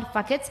like, you know what,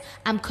 fuck it,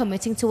 I'm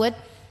committing to it.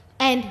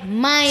 And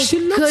my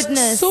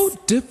goodness, so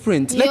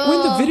different. Like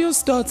when the video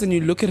starts and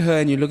you look at her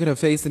and you look at her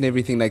face and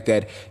everything like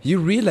that, you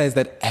realize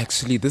that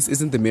actually this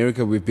isn't the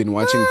America we've been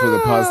watching for the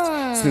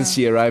past since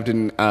she arrived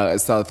in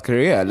South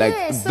Korea. Like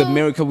the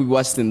America we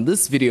watched in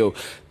this video.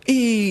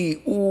 Her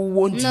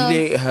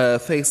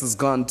face has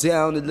gone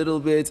down a little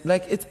bit.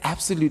 Like, it's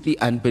absolutely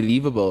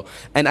unbelievable.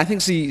 And I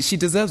think she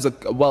deserves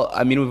well,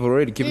 I mean, we've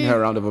already given her a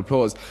round of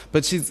applause,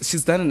 but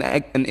she's done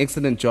an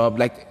excellent job.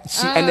 Like,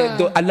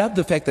 I love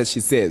the fact that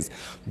she says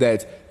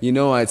that, you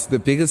know what, the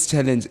biggest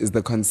challenge is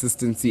the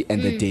consistency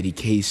and the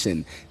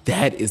dedication.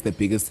 That is the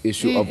biggest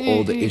issue of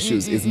all the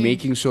issues, is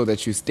making sure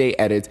that you stay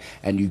at it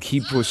and you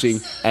keep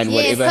pushing, and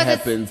whatever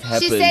happens,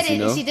 she said you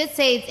know? She did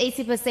say it's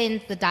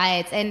 80% the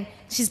diet, and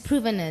she's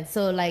proven it.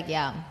 So, like,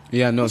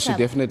 she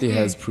definitely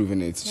has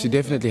proven it. She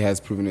definitely has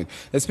proven it,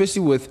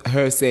 especially with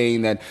her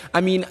saying that.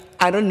 I mean,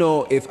 I don't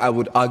know if I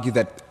would argue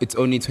that it's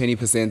only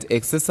 20%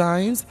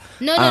 exercise.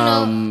 No.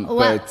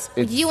 But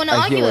Do you want to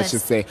argue I hear what it?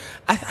 she's saying.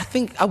 I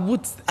think I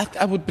would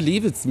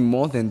believe it's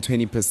more than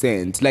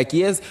 20%. Like,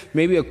 yes,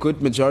 maybe a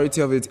good majority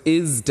of it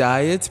is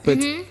diet, but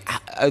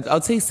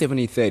I'd say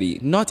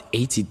 70-30, not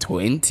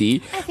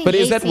 80-20. But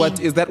is that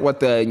what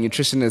the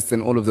nutritionists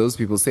and all of those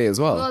people say as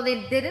well? Well,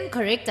 they didn't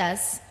correct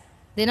us.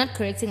 They're not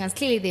correcting us.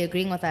 Clearly, they're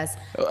agreeing with us.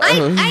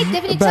 I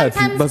definitely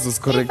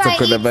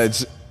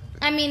sometimes.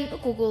 I mean,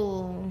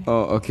 Google.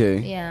 Oh, okay.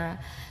 Yeah.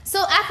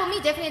 So for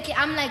me, definitely,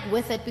 I'm like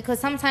with it, because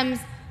sometimes,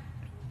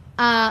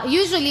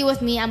 usually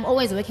with me, I'm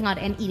always working out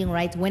and eating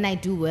right when I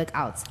do work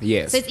out.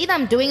 Yes. So it's either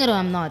I'm doing it or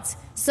I'm not.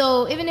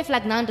 So even if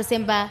like now in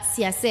December,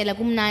 siyasela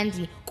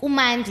kumnandi,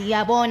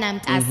 yabona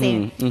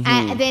mtase,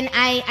 then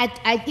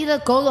I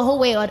either go the whole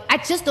way, or I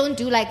just don't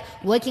do like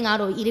working out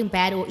or eating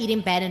bad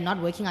and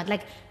not working out.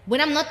 Like, when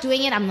I'm not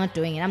doing it, I'm not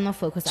doing it. I'm not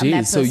focused. I'm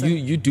that person. So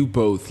you do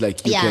both.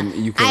 Like you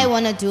can. I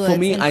want to do it. For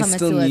me, I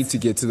still need to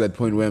get to that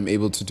point where I'm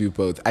able to do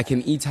both. I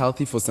can eat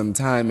healthy for some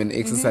time and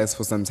exercise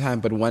for some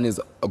time, but one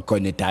is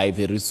gonna die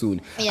very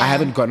soon. I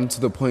haven't gotten to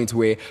the point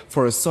where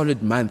for a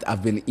solid month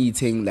I've been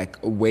eating, like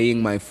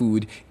weighing my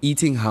food,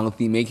 eating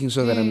healthy, making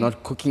sure that I'm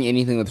not cooking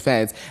anything with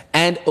fats,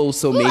 and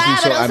also making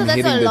sure I'm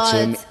hitting the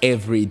gym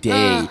every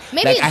day.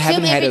 Maybe like I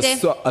haven't had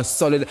a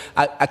solid.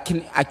 I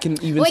can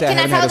even say I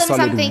haven't had a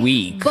solid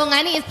week.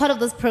 Bongani is part of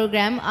this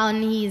program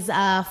on his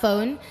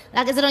phone.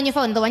 Like, is it on your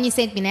phone? The one you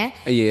sent me, ne?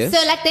 Yes.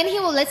 So, like, then he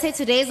will, let's say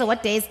today's or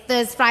what day is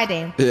Thursday,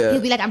 Friday. Yeah.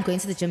 He'll be like, I'm going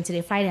to the gym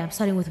today. Friday, I'm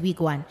starting with week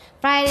 1.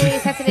 Friday,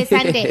 Saturday,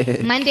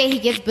 Sunday. Monday, he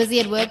gets busy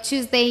at work.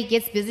 Tuesday, he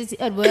gets busy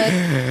at work.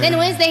 Then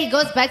Wednesday, he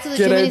goes back to the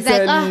gym and he's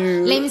like,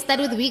 let me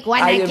start with week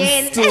 1 again. I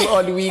am still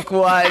on week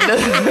 1.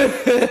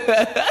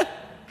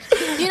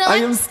 You know I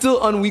am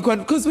still on week 1,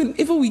 because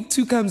whenever week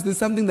 2 comes, there's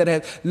something that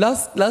I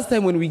last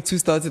time when week 2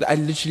 started, I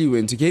literally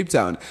went to Cape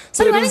Town.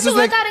 So but why didn't you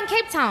work out in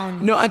Cape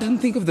Town? No, I didn't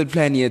think of the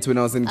plan yet when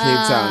I was in Cape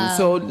Town.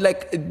 So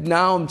like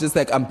now I'm just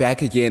like, I'm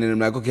back again, and I'm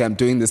like, okay, I'm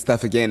doing this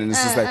stuff again, and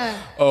it's just like,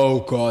 oh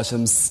gosh,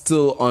 I'm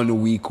still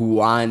on week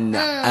 1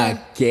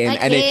 again.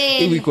 And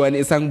then in week 1,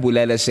 it's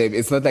angbulela shape.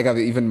 It's not like I've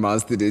even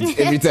mastered it.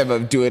 Every time I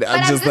do it,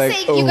 I'm just like,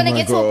 saying, oh you're gonna my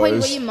get to a point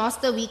gosh. where you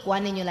master week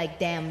 1 and you're like,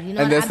 damn, you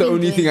know. And that's the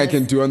only thing I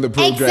can do on the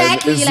program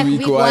is like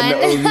week 1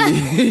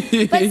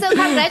 only. But so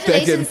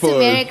congratulations to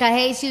America.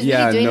 Hey, she's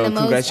really doing the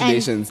most.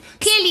 Congratulations. And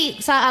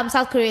clearly,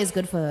 South Korea is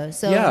good for her.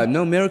 So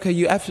America,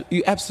 you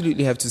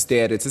absolutely have to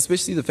stay at it.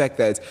 Especially the fact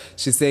that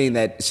she's saying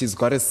that she's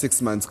got a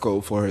 6-month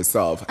goal for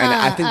herself, and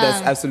I think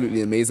that's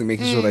absolutely amazing.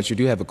 Making sure that you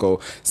do have a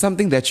goal,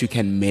 something that you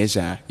can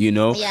measure. You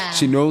know,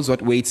 she knows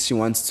what weights she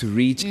wants to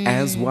reach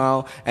as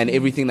well, and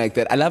everything like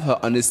that. I love her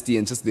honesty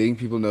and just letting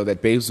people know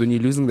that, babes, when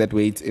you're losing that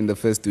weight in the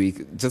first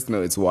week, just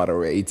know it's water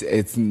weight.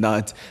 It's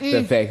not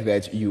the fact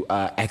that you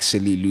are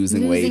actually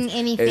losing weight.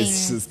 Anything.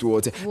 It's just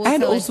water.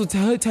 And also to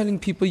her telling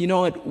people, you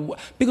know what,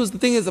 because the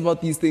thing is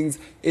about these things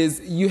is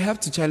you have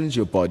to challenge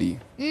your body.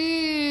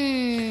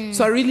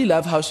 So I really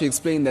love how she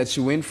explained that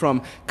she went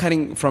from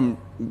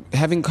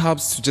having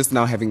carbs to just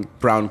now having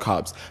brown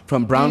carbs,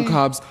 from brown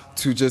carbs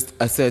to just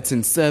a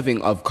certain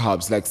serving of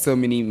carbs, like so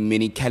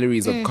many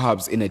calories of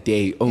carbs in a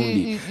day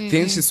only.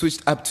 Then she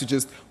switched up to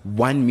just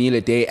 1 meal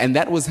a day, and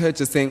that was her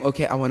just saying,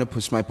 okay, I want to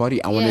push my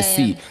body. I want to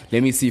see.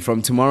 Let me see.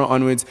 From tomorrow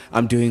onwards,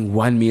 I'm doing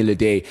 1 meal a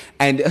day.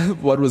 And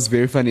what was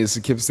very funny is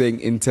she kept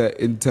saying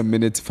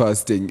intermittent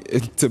fasting.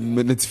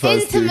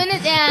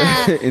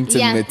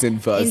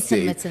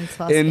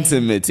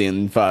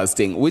 Intermittent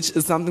fasting, which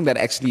is something that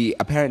actually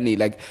apparently,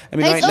 like, I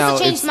mean, it's right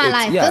also now changed my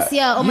life this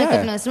year. Oh my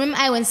goodness! Remember,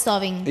 I went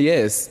starving.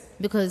 Yes.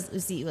 because you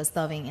see, you were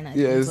starving and I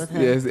Yes, was with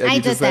her. yes. And I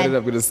you did decided that.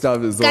 I'm going to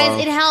starve as Guys, well.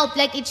 it helped.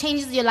 Like, it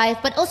changes your life.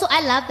 But also,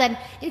 I love that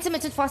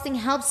intermittent fasting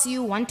helps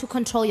you want to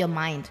control your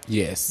mind.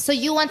 Yes. So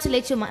you want to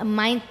let your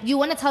mind, you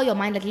want to tell your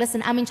mind, like,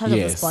 listen, I'm in charge of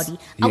this Yes. body.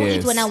 I will eat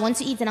Yes. when I want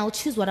to eat and I will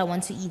choose what I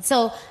want to eat.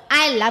 So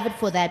I love it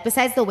for that.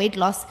 Besides the weight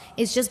loss,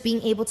 it's just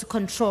being able to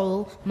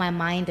control my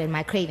mind and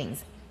my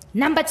cravings.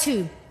 Number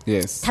 2.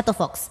 Yes. Tato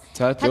Fox.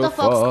 Tato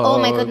Fox. Oh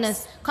my Fox.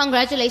 goodness.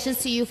 Congratulations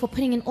to you for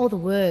putting in all the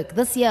work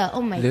this year.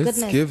 Oh my Let's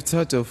goodness. give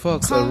Tato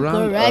Fox a round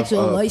of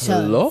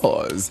Congratulations.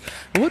 applause.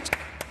 What?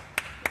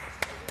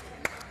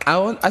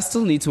 I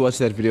still need to watch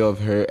that video of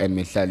her and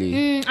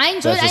Mihlali. I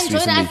enjoyed That just it. I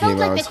recently felt came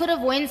like out. they could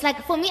have went.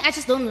 Like, for me, I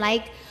just don't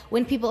like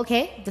when people,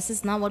 okay, this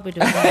is not what we're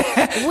doing.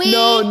 We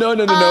No.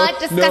 are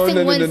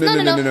discussing wins.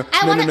 No.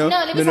 I want to, no,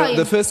 let me tell you.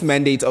 The first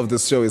mandate of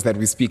this show is that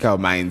we speak our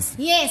minds.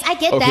 Yes, I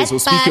get Okay, that. so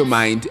speak but your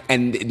mind,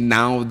 and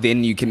now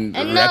then you can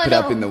wrap it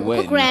up in the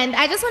win. Grand.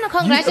 I just want to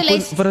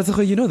congratulate. But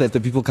Atoko, you know that the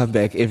people come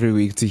back every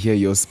week to hear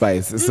your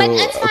spice. So But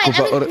it's fine.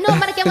 I mean, no,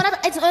 but again,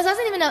 it wasn't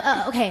even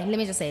okay, let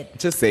me just say it.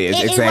 Just say it,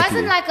 It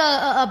exactly. wasn't like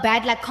a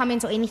bad like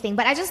comment or anything,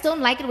 but I just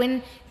don't like it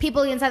when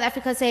people in South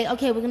Africa say,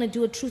 okay, we're going to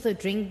do a truth or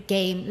drink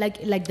game, like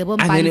the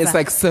And then it's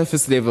like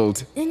surface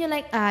leveled. and you're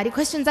like, the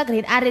questions are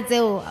great.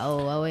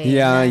 Wait.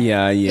 Yeah.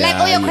 Like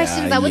all your yeah,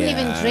 questions, I wouldn't yeah.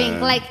 even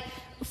drink. Like,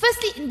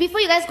 firstly, before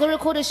you guys go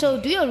record a show,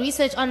 do your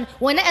research on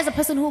when, as a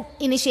person who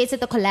initiated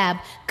the collab,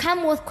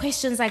 come with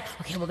questions like,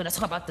 okay, we're gonna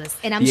talk about this,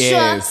 and I'm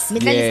Yes, sure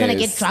Mitlali is gonna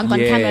get yes, drunk on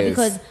camera yes.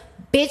 because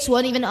bitch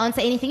won't even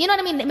answer anything. You know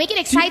what I mean? Make it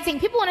exciting.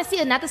 People want to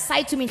see another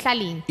side to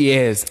Mitlali.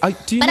 Yes.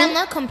 Do you But know? I'm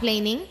not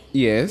complaining.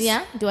 Yes.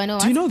 Yeah. Do I know?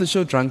 Do you what? know the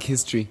show Drunk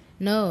History?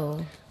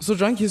 No. So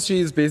Drunk History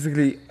is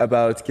basically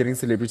about getting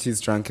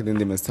celebrities drunk and then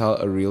they must tell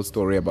a real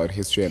story about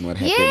history and what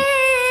happened. Yes.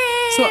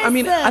 So I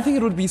mean, I think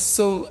it would be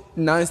so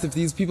nice if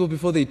these people,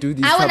 before they do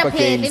these I type wanna of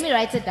play it. games, Let me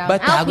write it down.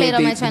 But I'll play it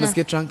on my they channel. must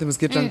get drunk, they must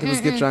get drunk, they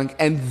must get drunk,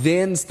 and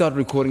then start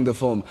recording the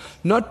film.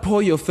 Not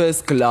pour your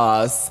first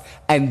glass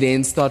and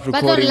then start But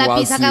recording don't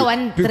whilst lapis, I got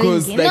one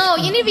because drink. No,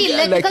 you need to be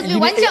lit because we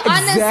want your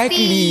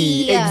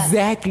honesty.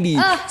 Exactly.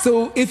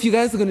 So if you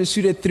guys are gonna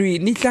shoot at 3,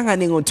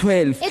 nihlangane on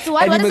 12, It's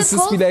what? and What you is must it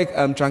just be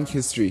called? like Drunk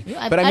History.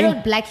 I But I mean,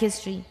 wrote Black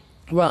History.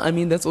 well, I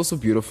mean, that's also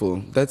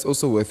beautiful. That's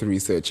also worth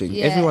researching.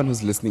 Yeah. Everyone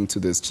who's listening to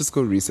this, just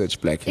go research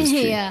Black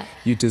history. Yeah.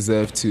 You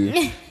deserve to.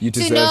 You To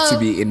deserve know to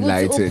be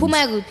enlightened.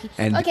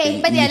 And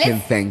okay, but you yeah, can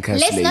thank us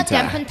let's later. not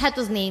dampen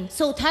Tato's name.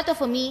 So Tato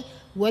for me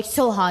worked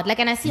so hard. Like,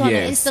 and I see her on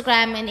Yes.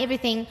 Instagram and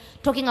everything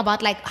talking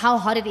about like how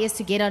hard it is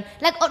to get on.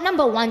 Like,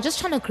 number one, just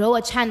trying to grow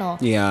a channel.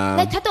 Yeah.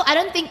 Like Tato, I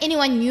don't think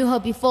anyone knew her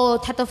before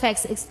Tato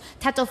Fox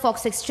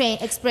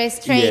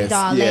Express Trade,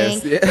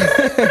 darling.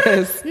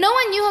 Yes. No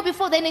one knew her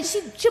before then, and she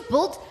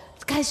built.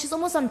 Guys, she's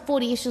almost on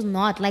 40. If she's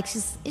not, like,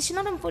 is she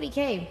not on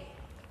 40K?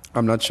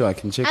 I'm not sure. I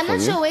can check I'm for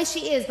not you. sure where she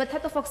is, but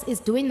Tato Fox is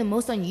doing the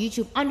most on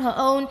YouTube on her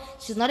own.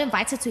 She's not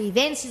invited to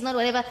events. She's not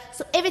whatever.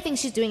 So everything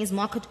she's doing is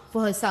market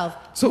for herself.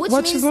 So which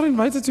what? means, She's not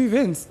invited to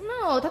events.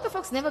 No, Tato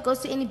Fox never goes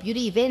to any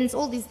beauty events.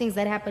 All these things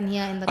that happen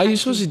here in the Are country. you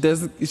sure she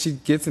does? She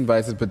gets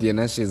invited, but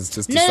Diana, she's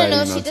just No.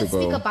 deciding She not to did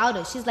speak go. about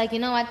it. She's like, you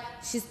know what?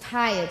 She's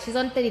tired. She's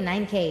on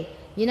 39K.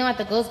 You know what?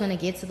 The girl's gonna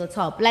get to the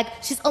top. Like,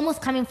 she's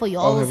almost coming for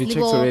y'all. Oh, have you checked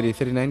already?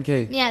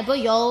 39K. Yeah, but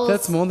y'all.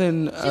 That's more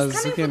than She's coming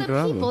Zuki for and the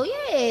Gramu. people,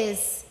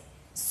 yes.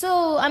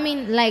 So, I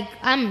mean, like,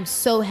 I'm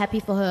so happy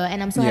for her,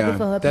 and I'm so happy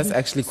for her. That's being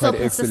actually so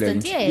quite persistent,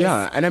 excellent. Yes.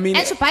 Yeah, and I mean,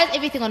 and she buys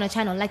everything on her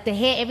channel, like the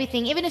hair,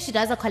 everything. Even if she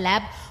does a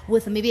collab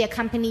with maybe a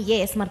company,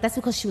 yes, but that's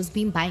because she was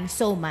being buying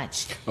so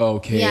much.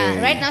 Okay.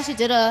 Yeah, right now she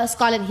did a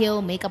Scarlet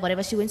Hill makeup,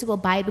 whatever. She went to go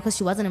buy it because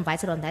she wasn't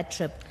invited on that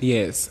trip.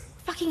 Yes.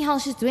 Fucking hell,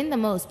 she's doing the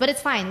most, but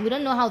it's fine. We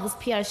don't know how this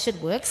PR shit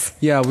works.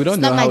 Yeah, we don't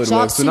It's know not how my it job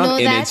works. to We're not know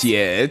in that. it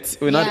yet.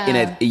 We're not in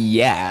Yeah. it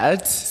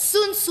yet.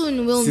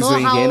 Soon we'll know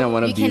Sizoingena how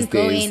one of we can these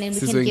go days. in and we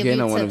can give you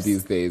Sizoingena one of tips.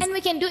 these days. And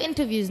we can do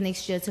interviews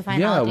next year to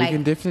find Yeah, out we like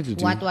can definitely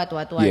do. what.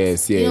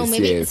 Yes, You know, yes,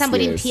 maybe yes,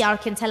 somebody yes. in PR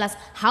can tell us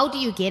how do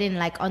you get in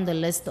like on the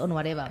list on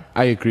whatever.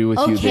 I agree with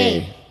you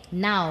there. Okay,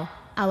 now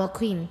our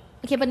queen.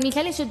 Okay, but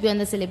Mitlali should be on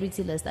the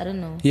celebrity list. I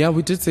don't know. Yeah,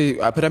 we did say,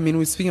 but I mean,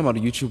 we're speaking about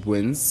YouTube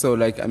wins. So,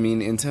 like, I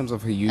mean, in terms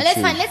of her YouTube. That's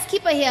fine. Let's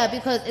keep her here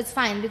because it's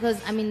fine. Because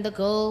I mean, the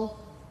girl.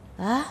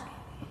 I'm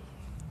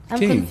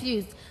King.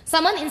 confused. So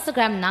I'm on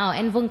Instagram now,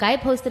 and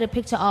Vungai posted a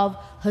picture of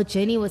her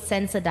journey with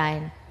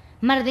Sensodyne.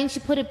 But then she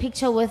put a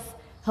picture with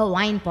her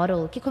wine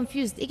bottle. Get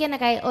confused. Again,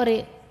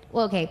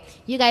 well, okay,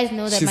 you guys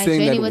know that She's my saying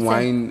journey that with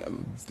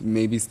wine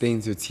maybe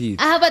stains your teeth.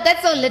 but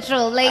that's so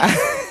literal. Like,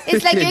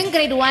 it's like you're in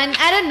grade 1.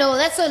 I don't know.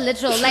 That's so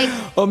literal. Like,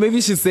 Or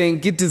maybe she's saying,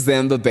 get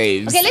December,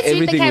 babes. okay, let's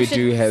Everything read the we caption.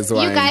 do has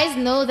wine. You guys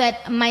know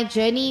that my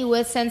journey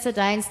with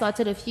Sensodyne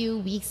started a few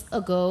weeks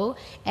ago,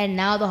 and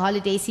now the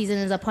holiday season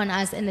is upon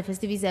us and the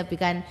festivities have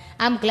begun.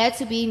 I'm glad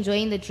to be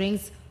enjoying my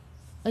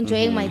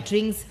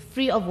drinks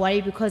free of worry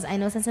because I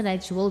know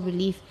Sensodyne Jewel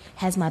Relief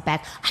has my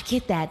back. I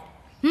get that.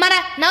 Mara,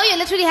 now you're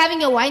literally having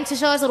your wine to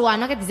show us or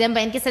not December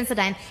and get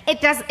Sensodyne.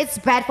 It's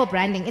bad for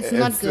branding. It's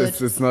not good.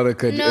 It's not a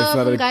good. No, it's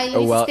not guy, you a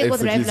need to well stick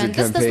with executed Revlon.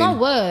 This campaign. does not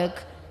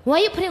work. Why are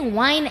you putting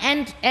wine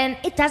and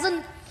it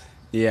doesn't?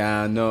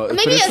 Yeah, no, but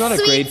Maybe it's a not a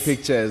great sweet-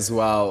 picture as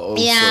well.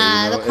 Also,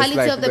 Yeah, you know? the quality it's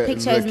like of the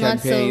picture is the not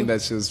so- campaign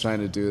that she was trying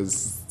to do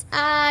is.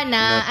 Nah,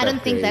 Not I don't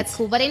that think great. that's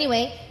cool. But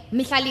anyway,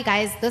 Mihlali,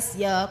 guys, this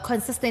year,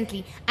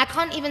 consistently, I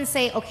can't even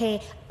say,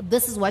 okay,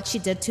 this is what she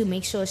did to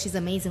make sure she's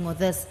amazing or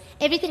this.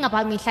 Everything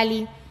about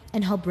Mihlali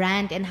and her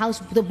brand and how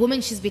the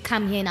woman she's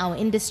become here in our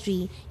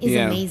industry is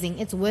Yeah. amazing.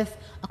 It's worth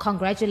a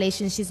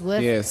congratulations. She's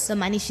worth Yes. the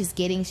money she's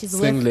getting. She's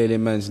worth... Sengilele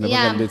manje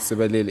Yeah. nabahambe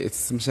sibalele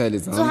it's Mshali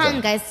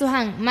Suhang, guys,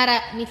 Suhang. Mara,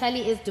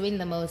 Mihlali is doing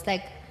the most.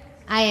 Like,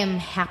 I am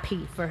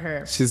happy for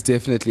her. She's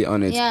definitely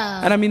on it.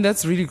 Yeah. And I mean,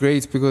 that's really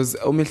great because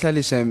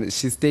Umihlali Shem,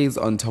 she stays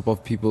on top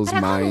of people's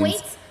But I can't minds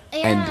wait.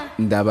 Yeah.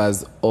 and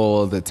ndabas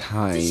all the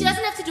time. She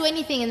doesn't have to do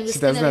anything. And we're She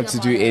doesn't have to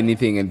do anything.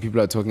 anything and people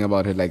are talking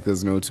about her like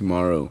there's no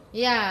tomorrow.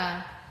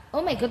 Yeah.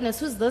 Oh my goodness,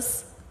 who's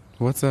this?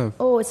 What's up?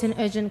 Oh, it's an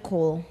urgent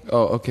call.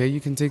 Oh, okay, you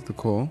can take the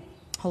call.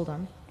 Hold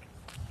on.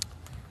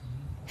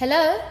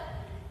 Hello?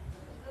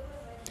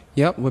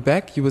 Yeah, we're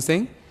back. You were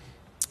saying?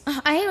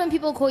 I hate when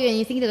people call you and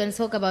you think they're going to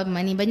talk about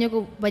money.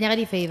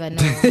 Banyagadi favor. No,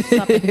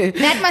 stop it.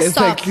 That must It's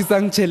stop. like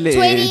Kisang Chele.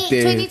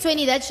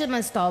 2020, that shit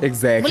must stop.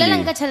 Exactly.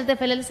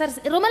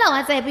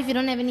 Romela WhatsApp if you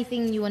don't have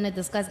anything you want to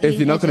discuss. If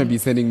you're not going to be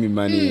sending me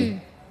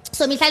money.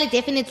 So Mihlali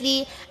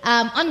definitely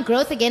on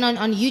growth again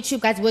on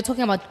YouTube, guys. We're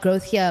talking about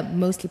growth here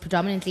mostly,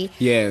 predominantly.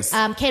 Yes.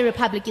 K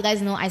Republic, you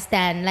guys know I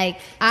stand. Like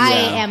I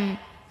Yeah. am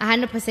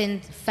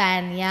 100%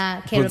 fan.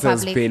 Yeah, K Puntsa's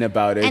Republic. been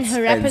about it and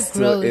her rapid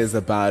still growth is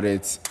about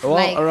it. Well,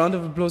 Like- a round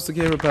of applause to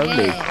K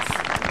Republic.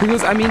 Yes.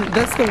 Because I mean,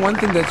 that's the one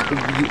thing that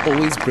you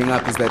always bring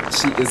up is that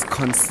she is Yo,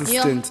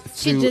 consistent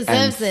she through and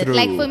deserves it. through.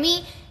 Like for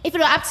me, if it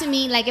were up to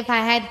me, like if I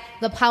had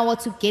the power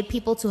to get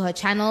people to her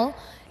channel,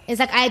 it's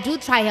like I do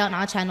try her on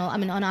our channel, I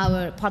mean on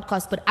our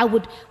podcast, but I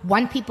would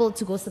want people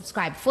to go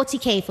subscribe.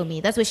 40K for me.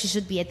 That's where she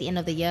should be at the end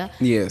of the year.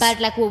 Yes. But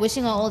like we're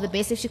wishing her all the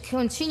best. If she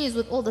continues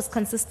with all this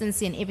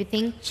consistency and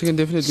everything, She can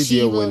definitely she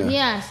be a will- winner.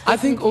 yeah, I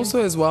think definitely.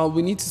 also as well,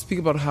 we need to speak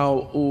about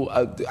how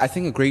I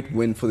think a great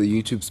win for the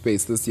YouTube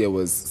space this year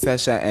was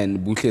Sasha and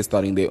Buhle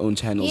starting their own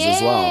channels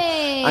as well.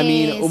 I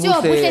mean, Yes. Yo,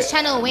 Buhle's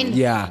channel win.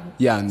 Yeah,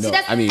 no. She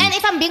doesn't- I mean, and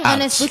if I'm being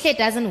honest, ouch. Buhle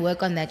doesn't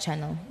work on that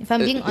channel. If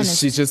I'm being honest.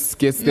 She just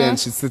gets there No. and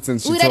she sits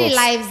and she We already talks.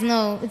 lives,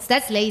 no.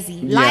 That's lazy.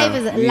 Yeah, Live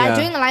is yeah.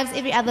 doing lives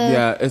every other.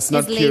 Yeah, it's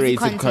not is lazy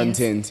curated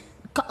content.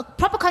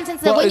 Proper content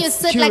is that Well, when you it's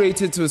sit like.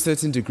 curated to a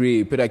certain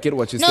degree, but I get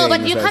what you're No, saying.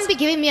 but you is can't that- be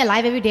giving me a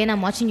live every day and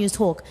I'm watching you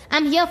talk.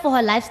 I'm here for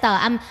her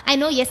lifestyle. I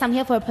know, yes, I'm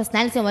here for her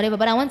personality and whatever,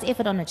 but I want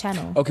effort on her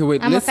channel. Okay,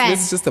 wait. I'm Let's a fan.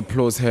 just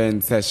applause her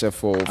and Sasha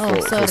for Oh,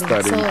 sorry,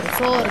 starting.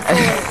 sorry.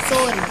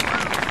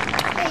 Hey,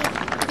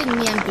 even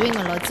me, I'm doing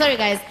a lot. Sorry,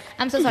 guys.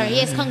 I'm so sorry.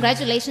 Yes,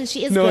 congratulations.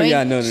 She is No, growing.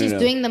 yeah, no, She's no.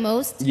 doing the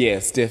most.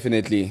 Yes,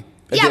 definitely.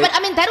 Yeah, but I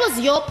mean, that was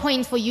your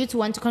point for you to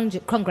want to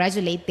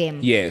congratulate them.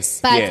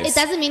 Yes, But yes. it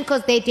doesn't mean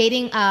because they're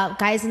dating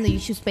guys in the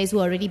YouTube space who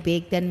are already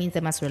big, that means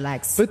they must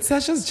relax. But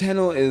Sasha's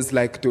channel is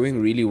like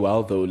doing really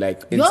well though,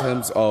 like in Yo.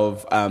 terms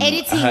of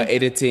Editing. her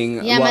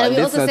editing. Yeah, well, but we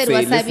let's also not said say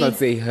let's Wasabi. not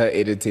say her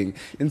editing.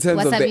 In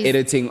terms of Wasabi's- the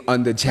editing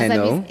on the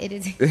channel. Wasabi's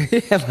editing.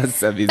 Yeah,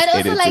 Wasabi's But also,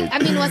 editing. like, I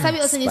mean,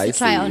 Wasabi also needs to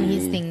try on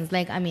his Spicy. things.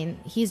 Like, I mean,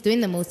 he's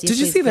doing the most. Did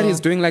you yes, see that so- he's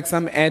doing like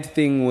some ad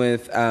thing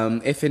with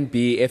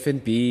F&B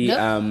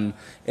Nope.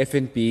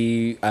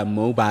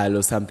 mobile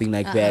or something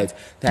like that?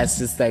 That's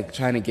just like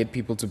trying to get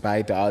people to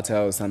buy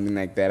data or something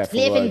like that. I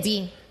forgot.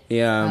 F&B.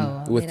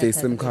 Yeah, Oh, with maybe their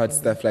that's SIM what card it is.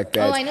 stuff like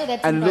that. Oh, I know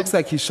that And SIM it looks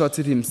card. like he shot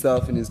it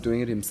himself and is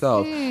doing it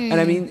himself. And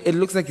I mean, it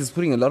looks like he's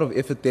putting a lot of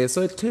effort there.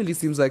 So it clearly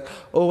seems like,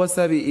 oh,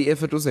 wasabi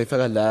effort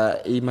uzayifaka la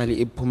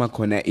imali iphuma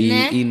khona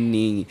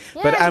iningi.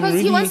 Yeah, But I'm because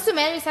really he wants to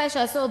marry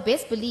Sasha, so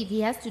best believe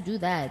he has to do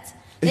that.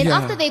 Then Yeah.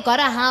 after they got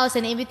a house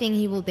and everything,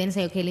 he will then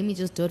say, okay, let me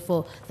just do it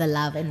for the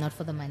love and not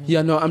for the money.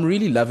 yeah, no, I'm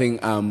really loving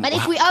But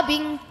if we are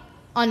being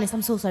honest,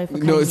 I'm so sorry for No,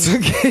 cutting it's you.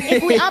 okay.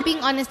 If we are being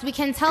honest, we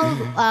can tell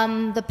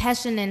the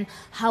passion and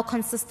how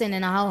consistent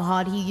and how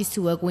hard he used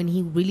to work when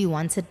he really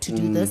wanted to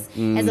do this,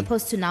 as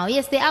opposed to now.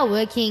 Yes, they are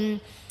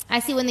working. I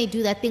see when they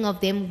do that thing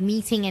of them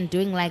meeting and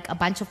doing like a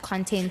bunch of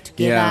content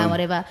together Yeah. and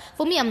whatever.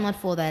 For me, I'm not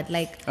for that.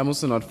 Like, I'm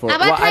also not for Ah, it.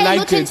 but Well, I try like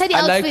looking it. to the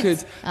I like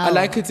outfits. it. I Oh.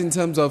 like it in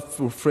terms of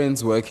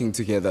friends working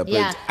together. But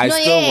Yeah. I No,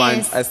 still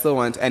yes.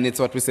 want, and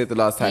it's what we said the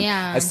last time.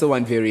 Yeah. I still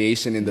want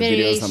variation in the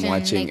videos I'm Variation,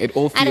 watching. like, It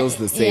all I don't- feels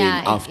the same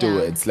yeah,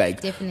 afterwards. yeah,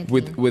 like definitely.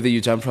 with whether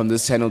you jump from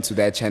this channel to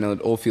that channel,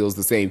 it all feels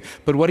the same.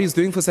 But what he's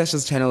doing for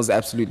Sasha's channel is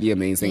absolutely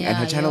amazing, and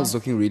her Yeah, channel yeah. is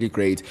looking really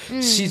great.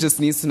 She just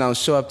needs to now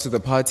show up to the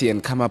party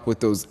and come up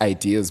with those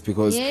ideas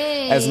because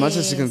as much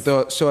as she can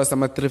show us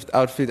some thrift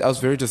outfit, I was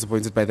very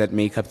disappointed by that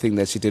makeup thing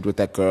that she did with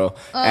that girl,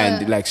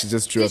 and like she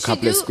just drew a did she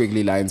couple of do-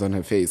 squiggly lines on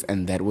her face,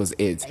 and that was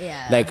it.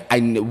 Yeah. Like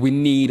we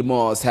need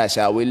more,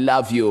 Sasha. We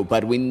love you,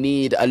 but we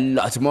need a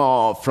lot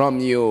more from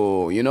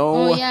you. You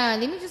know? oh yeah,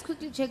 let me just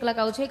quickly check. Like,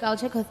 I'll check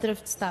her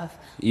thrift stuff.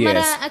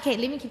 Yes. But, okay,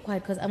 let me keep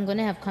quiet because I'm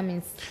gonna have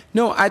comments.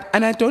 No, I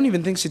don't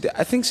even think she did.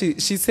 I think she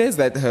says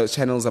that her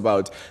channel's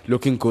about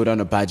looking good on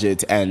a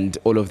budget and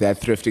all of that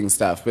thrifting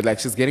stuff. But like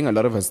she's getting a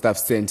lot of her stuff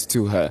sent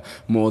to her, her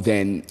more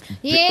than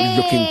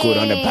looking good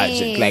on a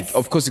budget. Like,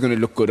 of course, you're going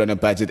to look good on a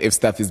budget if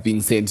stuff is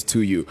being sent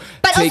to you.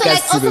 But Take also, us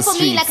like, to also the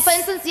for me, like, streets. for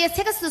instance, yes,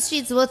 take us to the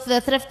streets with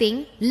the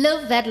thrifting.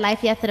 Live that life,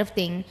 yeah,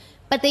 thrifting.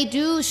 But they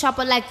do shop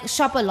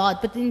a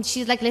lot. But then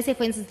she's like, let's say,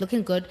 for instance,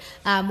 looking good,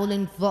 will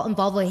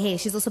involve her hair.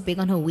 She's also big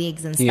on her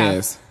wigs and stuff.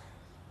 Yes.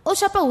 Oh,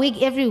 shop a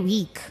wig every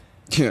week.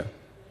 Yeah.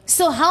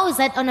 So how is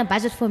that on a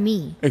budget for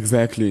me?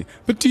 Exactly.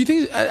 But do you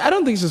think... I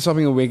don't think she's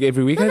shopping a wig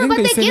every week. I think but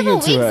they're they sending give her it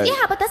wigs. to her.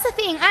 Yeah, but that's the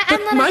thing. I'm But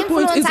not my an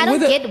point is influencer. I don't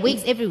whether- get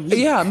wigs every week.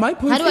 Yeah, my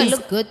point How do I is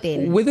look good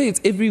then? whether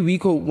it's every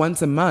week or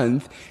once a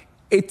month,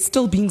 it's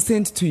still being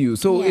sent to you.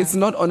 So Yeah. it's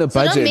not on a So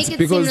don't budget. make it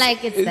because seem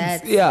like it's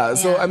that. Yeah,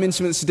 so Yeah. I mean,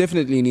 she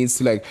definitely needs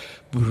to like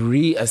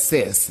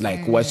reassess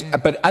like what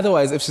but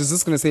otherwise if she's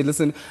just going to say,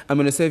 listen, I'm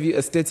going to serve you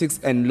aesthetics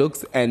and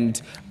looks and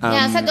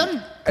so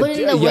don't put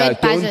in the word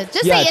budget.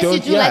 Just say yes, you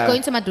do like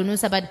going to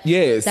Madunusa, but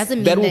yes, doesn't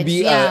mean that will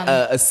be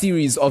yeah. a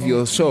series of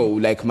your show,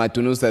 like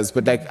Matunusas,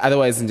 but like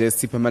otherwise, just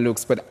Sipama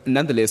looks. But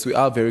nonetheless, we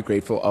are very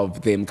grateful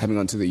of them coming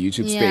onto the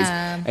YouTube space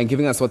and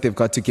giving us what they've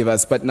got to give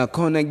us. But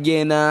Nakona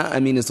Gena, I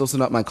mean, it's also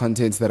not my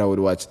content that I would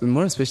watch,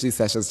 more especially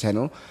Sasha's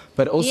channel.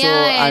 But also,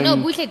 no,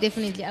 Butle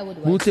definitely I would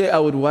watch. Butle, I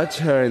would watch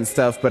her and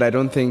stuff, but I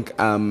don't think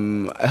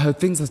her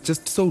things are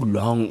just so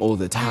long all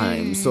the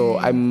time. So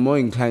I'm more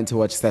inclined to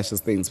watch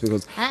Sasha's things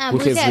because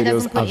Butle's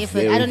videos are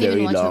very, I don't even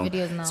very watch long. her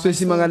videos now.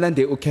 Especially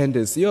Mangalande or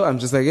Candace. Yo, I'm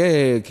just like,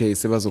 hey, okay,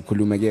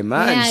 Sebazokuluma again,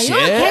 man. Yeah, you're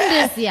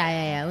Candace.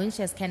 Yeah. When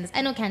she has Candace.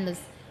 I know Candace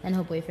and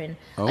her boyfriend.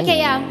 Okay,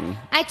 yeah.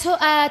 I told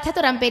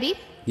Tato Rampedi.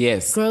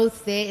 Yes.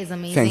 Growth there is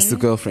amazing. Thanks to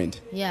girlfriend.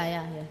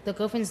 Yeah. The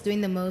girlfriend's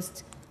doing the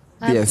most.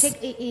 Yes. Take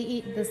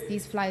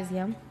these flies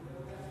here.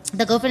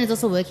 The girlfriend is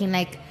also working.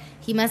 Like,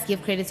 he must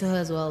give credit to her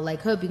as well.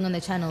 Like, her being on the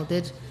channel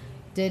did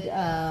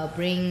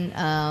bring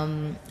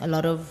a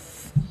lot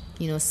of,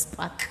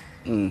 spark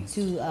to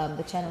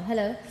the channel.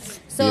 Hello.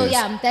 So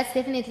Yes. that's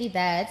definitely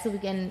that. So we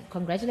can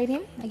congratulate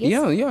him, I guess.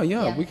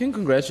 Yeah. We can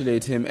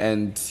congratulate him,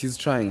 and he's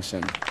trying,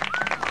 Shem.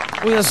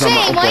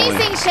 Shame. Why are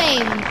you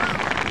saying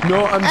shame?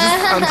 No,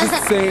 I'm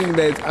just saying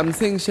that. I'm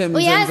saying Shem.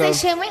 in terms of-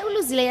 Shame. Why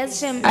uluzile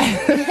shame?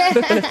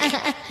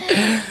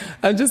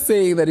 I'm just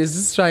saying that he's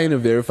just trying to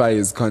verify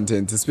his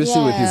content,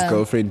 especially with his Yeah.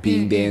 girlfriend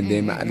being there and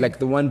them. Like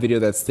the one video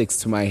that sticks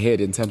to my head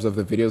in terms of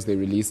the videos they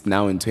released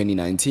now in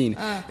 2019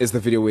 is the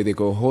video where they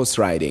go horse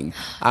riding.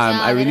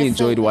 I really that is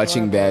enjoyed so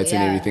watching adorable, that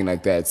and yeah. everything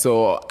like that.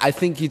 So I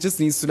think he just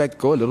needs to like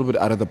go a little bit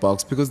out of the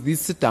box because these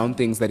sit down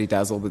things that he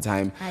does all the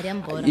time. I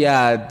am bored.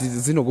 Yeah,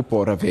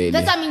 zinokupora vele.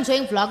 That's why I'm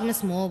enjoying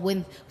Vlogmas more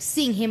when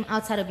seeing him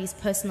outside of his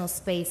personal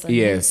space and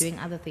Yes. him doing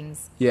other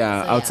things.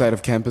 Yeah, So, outside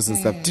of campus and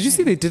stuff. Did you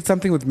see they did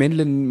something with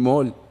Menlyn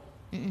Mall?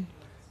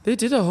 They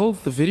did a whole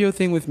video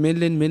thing with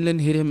Menlyn. Menlyn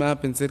hit him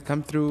up and said,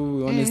 "Come through.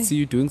 We want to see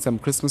you doing some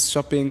Christmas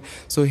shopping."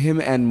 So him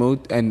and Mo,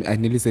 and I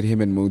nearly said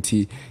him and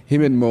Moti,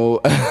 him and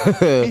Mo,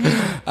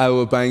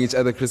 were buying each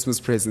other Christmas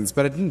presents.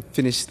 But I didn't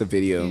finish the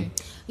video.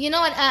 You know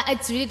what?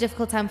 It's a really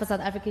difficult time for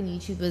South African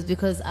YouTubers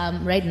because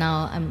right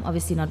now I'm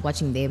obviously not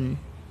watching them.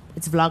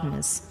 It's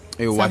Vlogmas.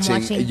 You're So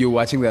I'm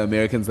watching the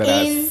Americans that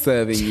are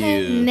serving you.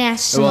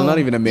 International Well, not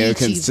even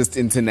Americans, YouTube. just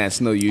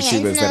international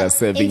YouTubers that are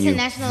serving you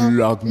international,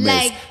 Vlogmas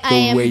like,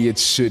 the way it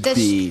should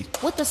be.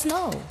 With the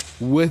snow.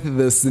 With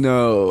the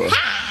snow.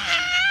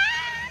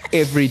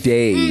 Every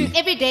day.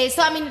 Every day.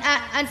 So, I mean,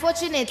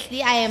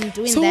 unfortunately, I am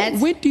doing So that.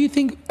 when do you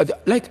think,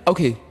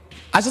 okay,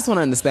 I just want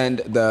to understand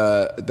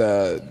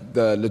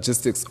the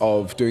logistics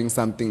of doing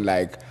something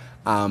like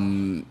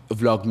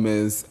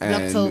Vlogmas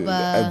and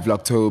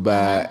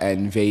Vlogtober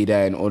and Veda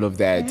and all of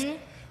that.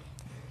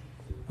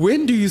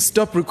 When do you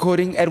stop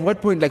recording? At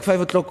what point? Like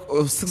 5 o'clock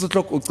or 6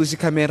 o'clock, ucisha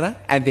camera,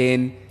 and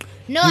then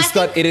No, you I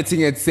start think-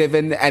 editing at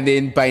 7, and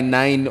then by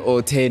 9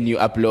 or 10 you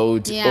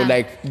upload, Yeah. or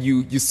like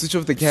you switch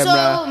off the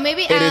camera, So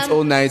maybe, edit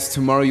all night.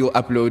 Tomorrow you'll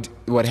upload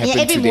what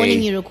happened every today.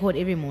 morning you record,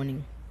 every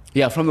morning.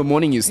 Yeah, from the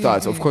morning you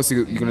start. Of course,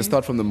 you're going to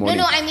start from the morning.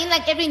 No, I mean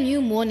like every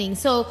new morning.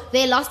 So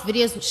their last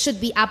videos should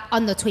be up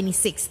on the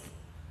 26th.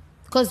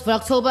 Because for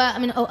October,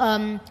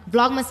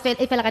 Vlogmas fell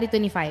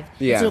 25.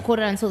 Yeah. It's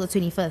recorded until the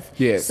 25th.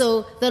 Yes.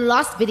 So the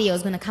last video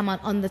is going to come out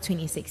on the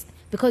 26th.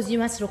 Because you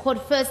must record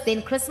first,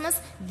 then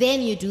Christmas,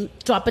 then you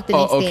drop it the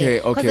next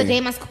day. Because the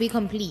day must be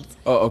complete.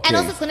 Oh, okay. And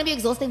also it's going to be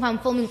exhausting if I'm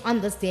filming on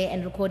this day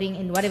and recording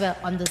and whatever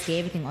on this day,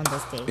 everything on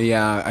this day.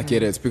 Yeah, I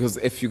get it. Because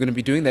if you're going to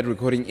be doing that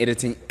recording,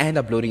 editing, and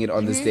uploading it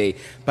on this day,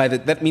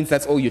 that means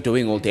that's all you're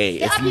doing all day.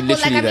 There It's are people,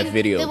 literally that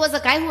video. There was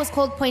a guy who was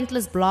called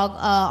Pointless Blog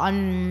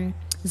on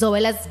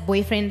Zoella's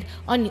boyfriend.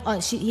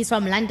 He's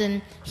from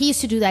London. He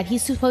used to do that. He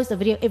used to post a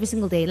video every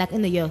single day, like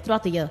in the year,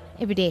 throughout the year,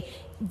 every day.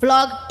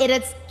 Vlog,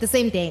 edits the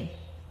same day.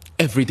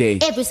 Every day.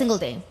 Every single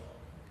day.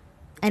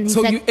 And he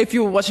So said, if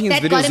you're watching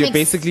his that got videos, him you're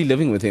basically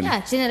living with him.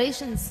 yeah,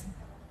 generations.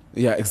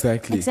 Yeah,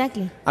 exactly.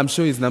 Exactly. I'm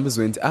sure his numbers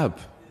went up.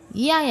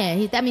 Yeah.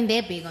 They're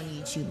big on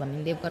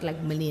YouTube. They've got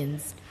like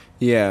millions.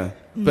 Yeah.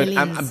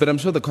 Millions. But I'm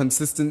sure the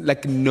consistent,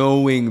 like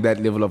knowing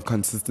that level of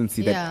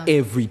consistency that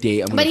every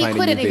day I'm But going to he find a new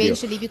couldn't video.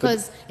 eventually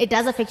because it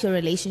does affect your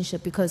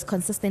relationship because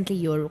consistently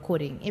you're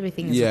recording.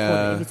 Everything is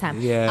recorded every time.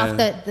 Yeah.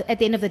 At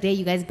the end of the day,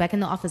 you guys back in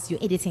the office,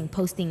 you're editing,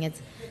 posting it.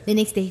 The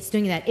next day, he's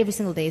doing that every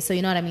single day. So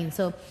you know what I mean?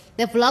 So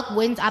the vlog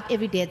went up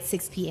every day at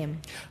 6 p.m.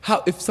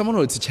 How, if someone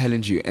were to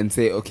challenge you and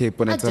say, okay, I'll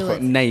do Bonata,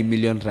 it. 9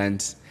 million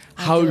rand,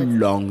 how do it.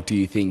 long do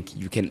you think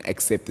you can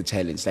accept the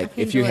challenge? Like,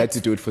 can if you do had it.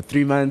 to do it for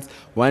 3 months,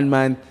 1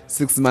 month,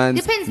 6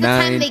 months, Depends the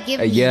 9, time they give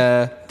a me.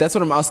 year. That's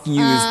what I'm asking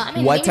you is I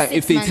mean, what maybe time, 6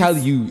 if they months. tell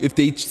you, if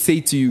they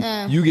say to you,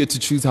 you get to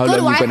choose how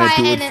Good long you're going to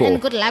Wi-Fi do it for.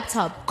 and good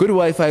laptop. Good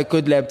Wi-Fi,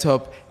 good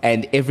laptop,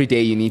 and every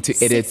day you need to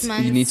 6 edit,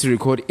 months. you need to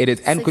record,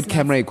 edit, and 6 good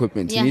camera months.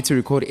 equipment. Yeah. You need to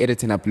record,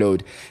 edit, and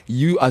upload.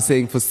 You are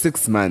saying for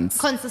 6 months.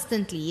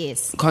 Consistently,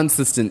 yes.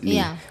 Consistently.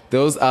 Yeah.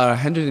 Those are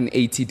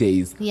 180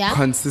 days. Yeah.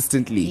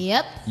 Consistently.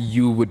 Yep.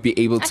 You would be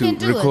able I to can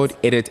do record,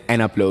 it. edit,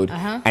 and upload.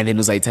 And then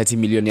uzayithatha 30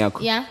 million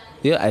yakho. Yeah.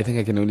 Yeah, I think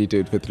I can only do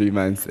it for 3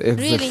 months.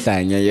 It's Really? a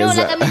thing, No, yes.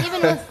 like I mean,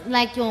 even with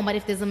like but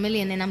if there's a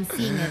million and I'm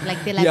seeing it,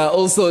 like they're like, yeah,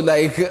 also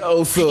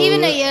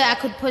even a year I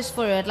could push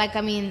for it. Like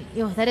I mean,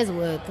 that is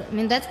work. I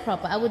mean, that's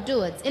proper. I would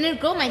do it, and it'll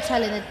grow my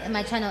channel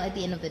at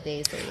the end of the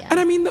day. So yeah. And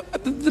I mean,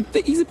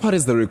 the easy part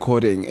is the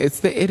recording.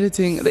 It's the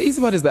editing. The easy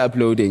part is the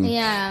uploading.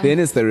 Yeah. Then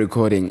it's the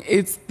recording.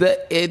 It's the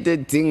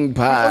editing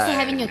part. Also,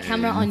 having your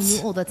camera on you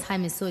all the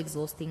time is so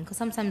exhausting because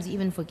sometimes you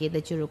even forget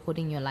that you're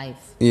recording your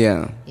life.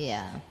 Yeah.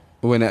 Yeah.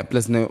 When a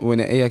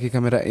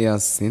camera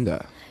is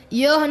Cinda.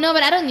 No,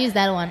 but I don't use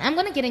that one. I'm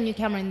gonna get a new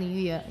camera in the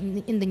new year.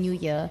 In the new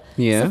year.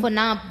 Yeah. So for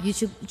now,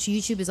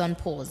 YouTube is on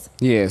pause.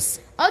 Yes.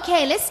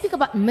 Okay, let's speak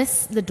about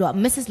Mrs.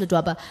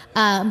 Ledwaba,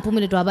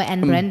 Mpumi Ledwaba,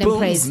 and Brandon Mpumi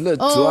Praise. Ledwaba.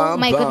 Oh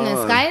my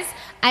goodness, guys!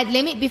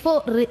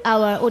 Before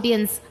our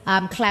audience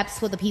claps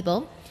for the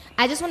people,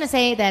 I just want to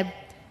say that.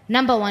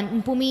 Number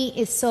one, Mpumi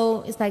is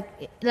like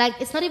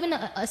it's not even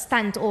a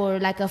stunt or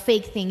like a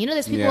fake thing. You know,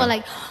 there's people who are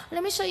like,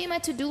 let me show you my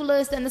to-do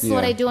list and this is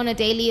what I do on a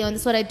daily and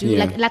this is what I do.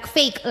 Yeah. Like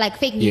fake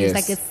news. Yes.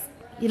 Like it's,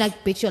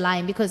 bitch, you're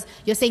lying because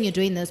you're saying you're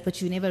doing this,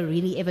 but you're never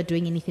really ever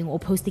doing anything or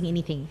posting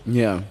anything.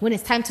 Yeah. When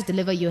it's time to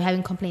deliver, you're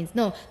having complaints.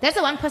 No, that's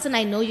the one person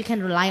I know you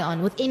can rely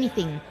on with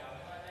anything.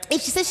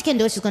 If she says she can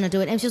do it, she's going to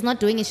do it. And if she's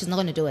not doing it, she's not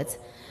going to do it.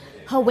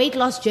 Her weight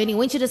loss journey,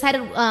 when she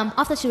decided,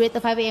 after she read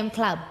the 5 a.m.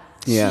 club,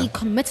 she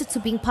committed to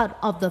being part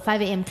of the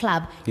 5 a.m.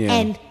 club,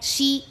 and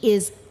she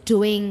is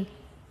doing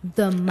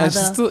the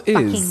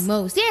motherfucking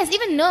most. Yes,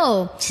 even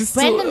no.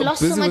 Brandon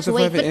lost so much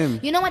weight.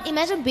 But you know what?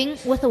 Imagine being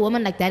with a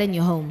woman like that in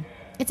your home.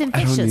 It's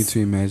infectious. I don't need to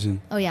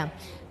imagine. Oh yeah,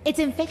 it's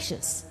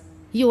infectious.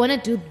 You want to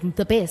do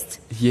the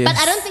best. Yes. But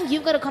I don't think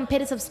you've got a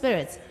competitive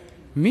spirit.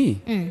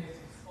 Me?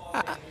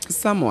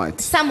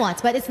 Somewhat,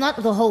 but it's not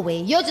the whole way.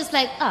 You're just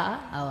like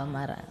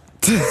Amara.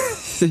 I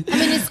mean,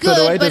 it's good,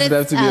 but why but does it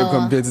have to be a our.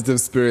 competitive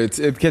spirit?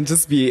 It can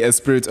just be a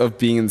spirit of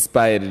being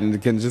inspired, and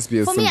it can just be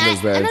as For simple me,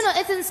 as that. I don't know.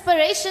 It's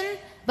inspiration,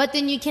 but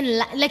then you can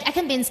I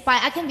can be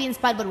inspired. I can be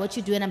inspired by what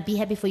you do, and I'm be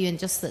happy for you, and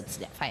just sit.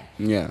 Yeah, fine.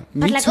 Yeah,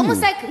 But me like too.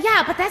 almost like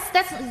but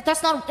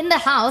that's not in the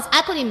house.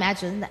 I could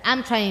imagine.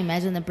 I'm trying to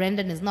imagine that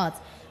Brendan is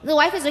not. The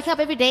wife is waking up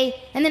every day,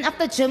 and then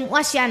after gym,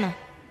 washiana.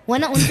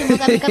 Brandon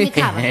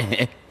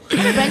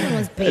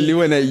was big.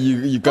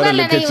 You gotta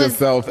look at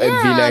yourself and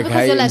be like,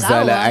 because you're "Hi, like,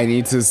 Mzala, "Oh." I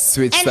need to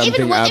switch And something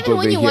even up over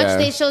when you here." watch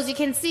their shows, you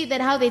can see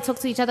that how they talk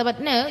to each other. But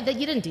no,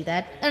 you didn't do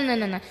that.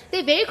 No.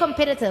 They're very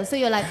competitive. So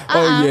you're like,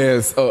 Oh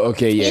yes. Oh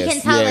okay. Yes. You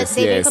can tell yes. that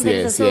they're very Yes.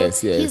 competitive. Yes.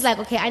 So Yes. he's like,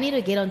 okay, I need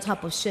to get on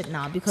top of shit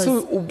now because.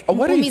 So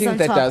what do you Mpumi's think on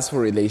that top. does for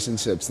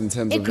relationships in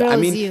terms It of? I grows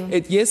mean, you.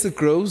 it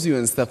grows you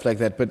and stuff like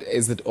that. But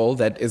is it all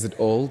that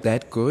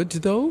good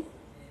though?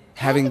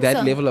 Having think that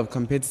so. level of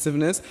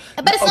competitiveness.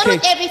 But it's not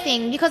with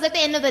everything because at the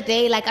end of the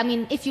day, like I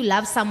mean, if you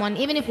love someone,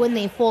 even if when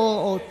they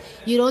fall, or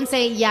you don't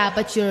say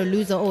but you're a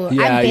loser or I'm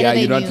better than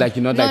you. You're not like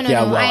no,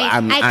 well, I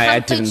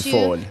comfort didn't you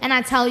fall. and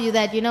I tell you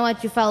that you know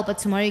what you fell, but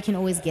tomorrow you can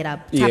always get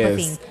up, type Yes. of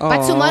thing.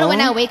 But tomorrow when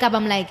I wake up,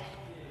 I'm like,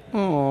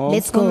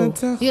 let's go.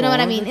 You know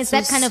what I mean? It's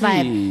that kind of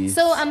vibe.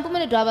 So I'm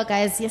Mpumi Ledwaba,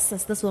 guys. Yes,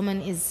 this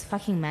woman is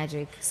fucking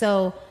magic.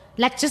 So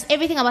like just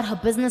everything about her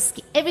business,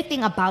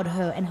 everything about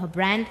her and her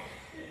brand.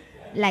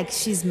 Like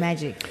she's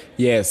magic.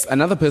 Yes,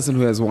 another person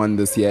who has won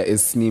this year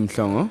is Sneem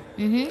Mhlongo.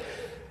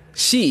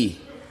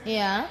 She,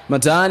 my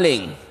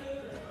darling,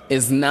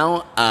 is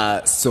now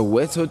a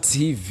Soweto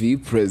TV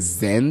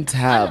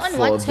presenter On for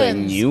what the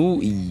terms? new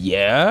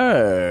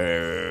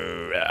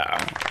year.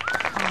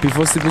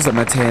 Before Sibuza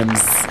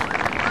terms.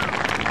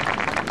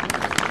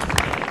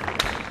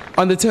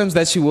 On the terms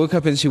that she woke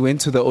up and she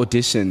went to the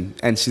audition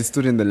and she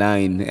stood in the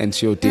line and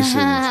she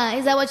auditioned.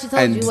 Is that what she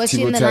told And you? Was she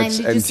Tibo in the line? Touch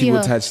Did and you see Tibo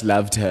her? Touch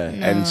loved her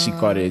and she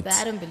got it.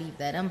 I don't believe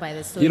that. I don't buy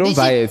this story. You don't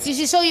buy it. Did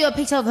she show you a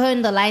picture of her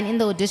in the line, in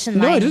the audition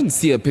No, line? I didn't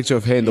see a picture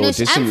of her in the No,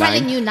 audition I'm line.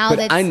 telling you now but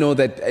that- I know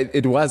that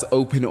it was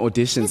open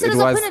auditions. Yes, it was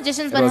open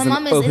auditions, but her an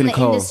mom is in open the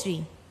call.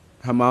 industry.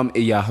 Her mom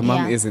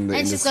is in the and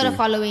industry. she's got a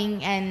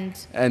following,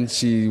 and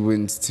she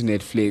went to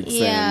Netflix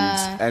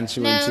and she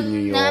went to New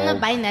York. No, I'm not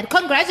buying that.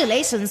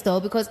 Congratulations though,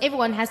 because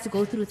everyone has to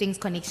go through things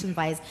connection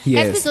wise.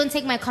 Yes. Guys, please don't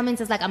take my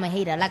comments as like I'm a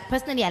hater. Like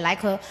personally, I like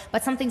her,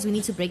 but some things we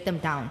need to break them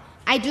down.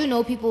 I do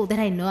know people that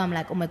I know. I'm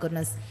like, oh my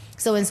goodness,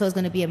 so and so is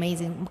going to be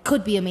amazing.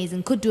 Could be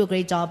amazing. Could do a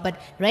great job. But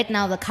right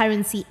now, the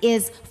currency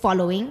is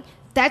following.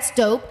 That's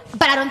dope,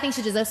 but I don't think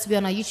she deserves to be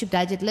on our YouTube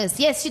Digit list.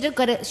 Yes,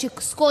 she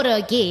scored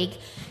a gig,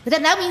 but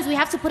then that means we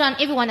have to put on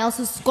everyone else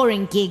who's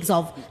scoring gigs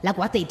of like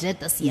what they did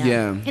this year.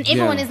 Yeah, and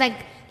everyone is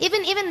like,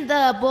 even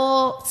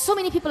so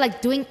many people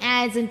like doing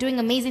ads and doing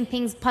amazing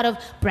things, part of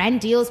brand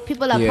deals.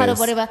 People are part of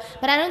whatever,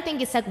 but I don't think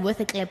it's like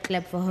worth a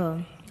clap for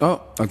her. Oh,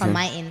 okay. From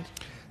my end.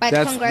 But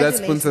that's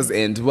congratulations. Puntsa's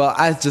end. Well,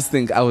 I just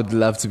think I would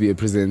love to be a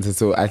presenter,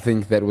 so I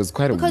think that was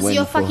quite a win for her. Because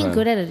you're fucking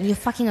good at it. You're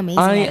fucking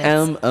amazing at it. I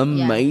am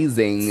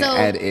amazing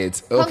at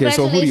it. Okay,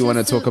 so who do you want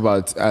to talk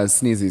about,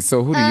 Sneezy?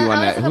 So who do you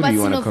want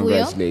to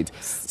congratulate?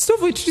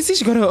 Stop, wait, did you see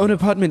she got her own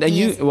apartment? And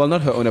you, well,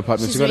 not her own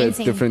apartment. She got a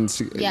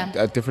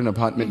different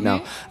apartment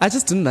now. I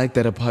just didn't like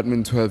that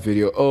apartment tour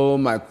video. Oh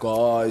my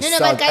gosh,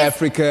 South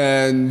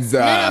Africans. No,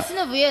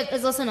 Sinovuyo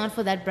is also not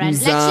for that brand.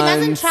 Like she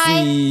doesn't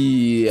try.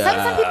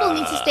 Some people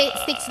need to stick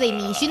to their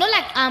niche. You know,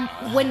 like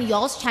when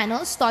y'all's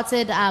channel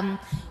started,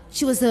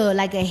 she was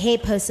a hair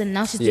person.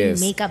 Now she's doing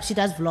makeup. She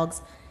does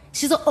vlogs.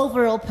 She's an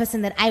overall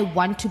person that I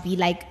want to be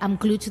like. I'm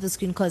glued to the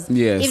screen because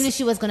even if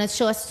she was gonna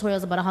show us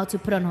tutorials about how to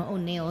put on her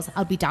own nails,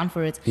 I'll be down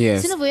for it.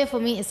 Yes. Sinovuyo for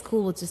me is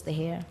cool with just the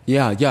hair.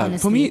 Yeah.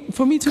 Honestly.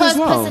 For me too as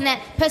well.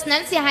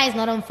 Personality high is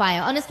not on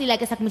fire. Honestly,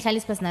 like it's like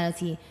Michali's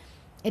personality.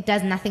 It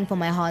does nothing for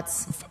my heart.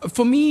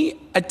 For me,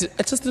 I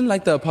just didn't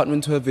like the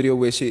apartment tour video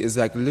where she is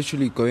like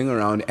literally going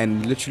around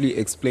and literally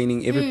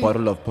explaining every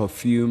bottle of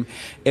perfume,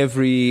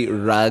 every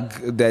rug,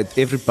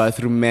 every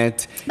bathroom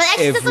mat. But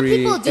actually, that's what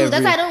people do.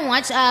 That's why I don't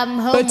watch Home,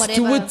 whatever.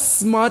 Do it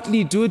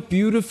smartly, do it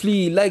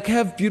beautifully, like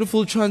have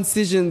beautiful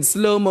transitions,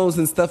 slow-mos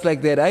and stuff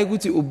like that. I go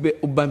to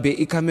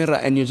ubambe camera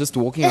and you're just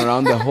walking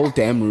around the whole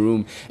damn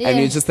room and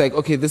you're just like,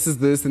 okay, this is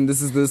this and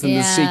this is this and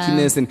this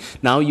shakiness, and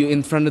now you're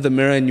in front of the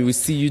mirror and you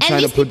see you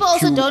trying to put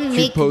don't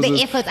make the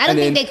effort. I don't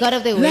think they got out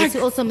of their way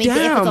to also make the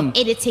effort of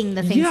editing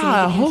the thing.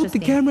 Yeah, hold the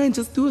camera and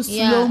just do a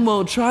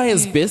slow-mo. Try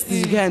as best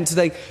as you can to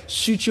like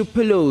shoot your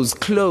pillows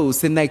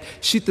close and like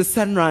shoot the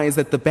sunrise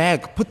at the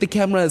back. Put the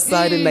camera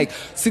aside and like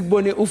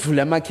sigbone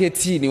ufula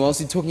maketini whilst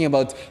you're talking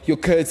about your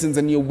curtains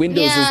and your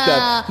windows and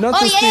stuff. Not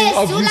this thing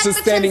of you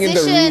just standing in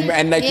the room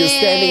and like you're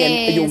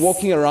standing and you're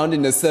walking around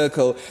in a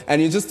circle and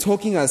you're just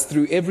talking us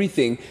through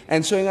everything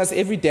and showing us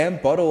every damn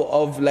bottle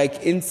of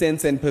like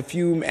incense and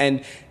perfume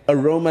and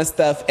aroma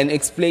stuff and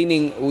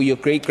explaining your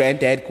great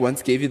granddad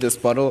once gave you this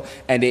bottle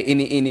and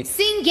in it.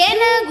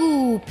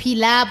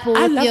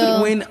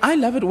 I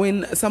love it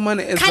when someone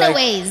is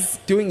cutaways.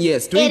 Like doing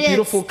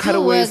beautiful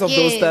cutaways of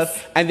those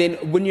stuff, and then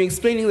when you're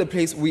explaining the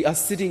place, we are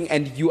sitting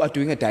and you are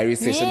doing a diary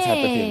session type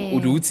of thing.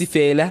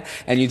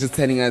 And you're just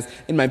telling us,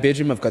 in my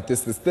bedroom I've got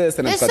this, and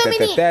I've got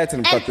that,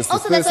 and I've got this,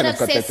 and I've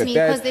got that.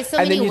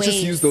 And then you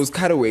just use those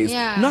cutaways.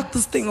 Not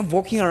this thing of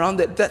walking around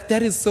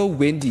that is so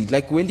Wendy.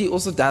 Like Wendy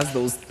also does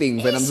those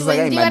things, and I'm just like,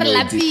 hey, man,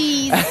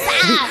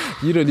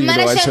 you don't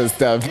even watch her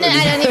stuff. No,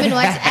 I don't even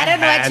watch. I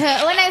don't watch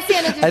her. When I see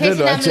a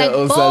notification, I'm like,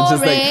 also. boring. I'm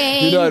just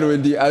like, you know what,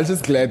 Wendy? I'm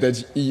just glad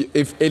that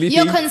if anything,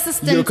 you're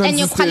consistent and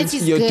your quality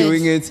is you're good.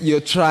 doing it,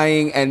 you're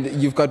trying, and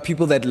you've got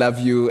people that love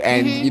you,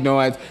 and you know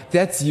what?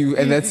 That's you,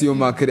 and that's your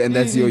market, and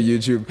that's your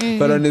YouTube.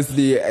 But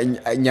honestly, I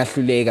can't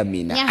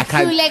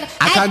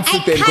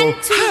sit there and go,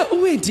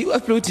 Wendy, you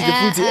uploaded the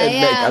footage,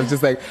 and like I'm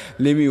just like,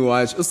 let me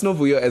watch.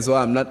 Usnovuyo as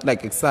well. I'm not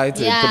like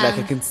excited, but like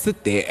I can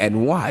sit there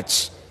and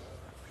watch.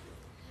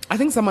 I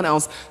think someone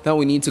else that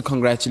we need to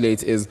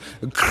congratulate is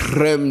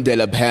Creme de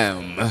la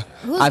Pam.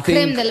 Who's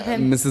Creme de la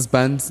Pam? Mrs.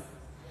 Buns.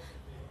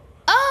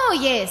 Oh,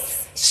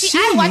 yes.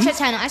 I watch her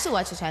channel. I should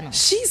watch her channel.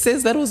 She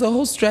says that was a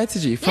whole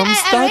strategy from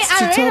start to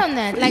top. I read on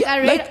that. Like, I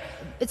read,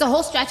 it's a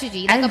whole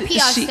strategy, like a PR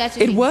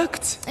strategy. It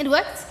worked. It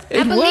worked.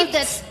 I believe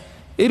that.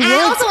 It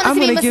worked. I'm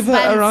going to give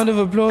her a round of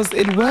applause.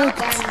 It worked.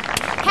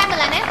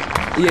 Pamela, ne?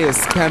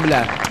 Yes,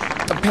 Pamela.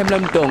 Pamela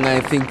Mdong, I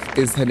think,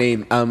 is her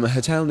name.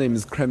 Her channel name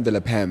is Creme de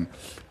la Pam.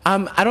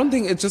 I don't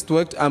think it just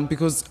worked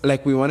because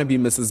like we want to be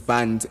Mrs.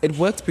 Band. It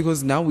worked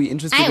because now we're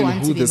interested in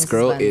who this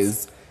girl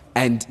is.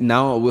 And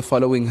now we're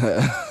following her.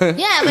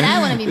 Yeah, but I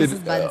want to be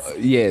Mrs. Buns.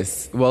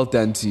 Yes, well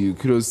done to you.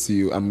 Kudos to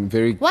you. I'm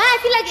very... Well, I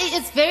feel like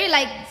it's very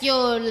like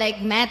you're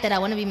like mad that I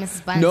want to be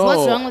Mrs. Buns. No,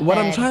 what's wrong with what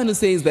that? I'm trying to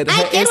say is that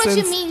I get essence,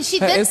 what you mean. She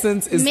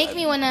did make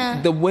me want to...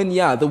 The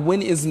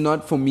win is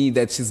not for me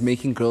that she's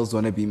making girls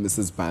want to be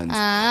Mrs. Buns.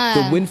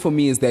 The win for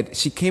me is that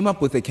she came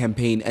up with a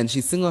campaign and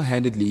she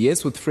single-handedly,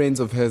 yes, with friends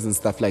of hers and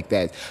stuff like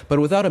that, but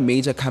without a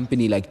major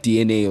company like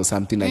DNA or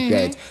something like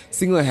that,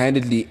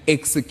 single-handedly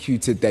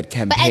executed that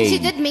campaign. But and she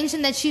did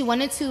mention that she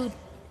wanted to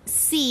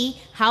see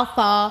how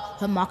far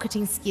her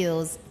marketing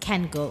skills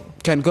can go.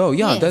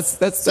 Yeah. Yes.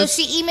 That's so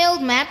she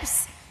emailed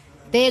Maps.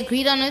 They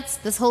agreed on it.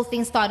 This whole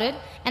thing started,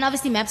 and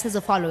obviously Maps has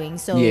a following.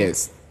 So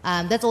yes,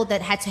 that's all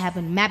that had to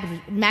happen.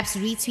 Maps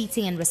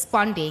retweeting and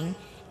responding,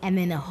 and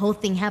then a whole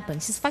thing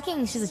happened. She's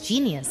a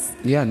genius.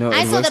 Yeah, no,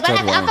 I it saw works that, but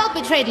quite well. I felt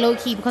betrayed low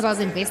key because I was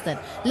invested.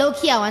 Low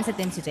key, I wanted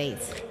them to date.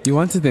 You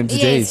wanted them to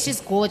Yes, date?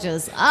 she's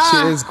gorgeous. She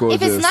is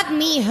gorgeous. If it's not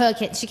me,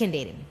 she can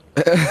date him.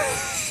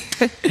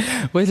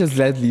 Why does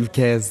lad leave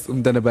cares?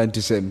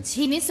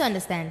 He needs to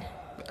understand.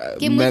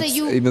 He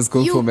must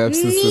go for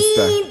Maps'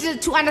 sister. You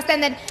need to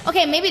understand that.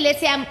 Okay, maybe let's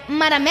say I'm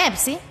Mara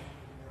Maps. See?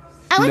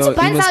 I went to No, he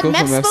Puntsa. must go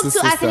Maps for Maps' spoke to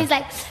us, sister. and he's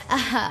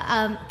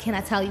like, "Can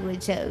I tell you a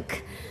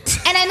joke?"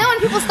 And I know when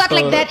people start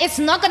like that, it's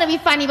not gonna be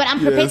funny, but I'm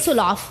prepared to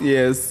laugh.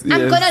 Yes,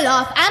 I'm gonna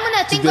laugh. I'm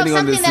gonna think Depending of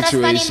on the something that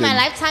was funny in situation. my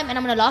lifetime, and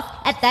I'm gonna laugh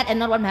at that and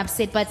not what Maps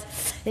said. But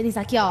then he's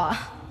like, "Yo,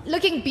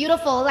 looking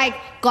beautiful, like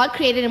God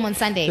created him on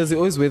Sunday." Does he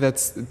always wear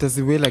that? Does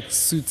he wear like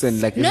suits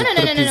and like? No.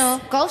 No.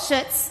 Golf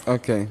shirts.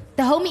 Okay.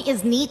 The homie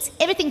is neat.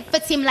 Everything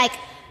fits him like.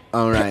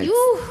 All right.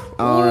 Ooh,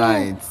 All ooh.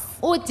 right.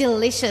 Oh,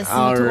 delicious.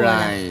 All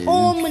right.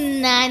 Oh,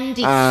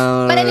 Munandi.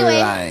 All But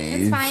anyway, right.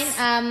 it's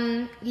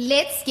fine.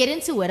 Let's get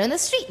into Word on the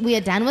Street. We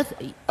are done with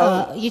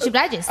YouTube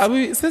Digest. Are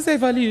we? Since I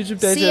value YouTube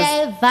Digest.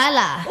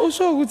 Siyayivala. Oh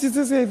sure, ukuthi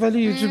since I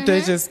value YouTube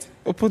Digest.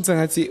 Uphunza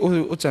ngathi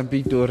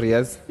ujumping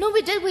Dorias. No,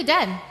 we're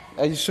done.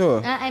 Are you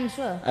sure? I'm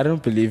sure. I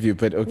don't believe you,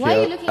 but okay. Why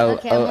are you looking?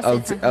 Okay, I must say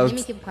something. Let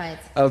me keep quiet.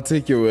 I'll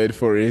take your word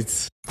for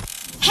it.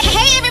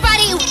 Hey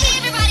everybody!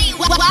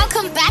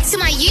 Welcome back to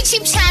my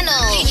YouTube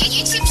channel.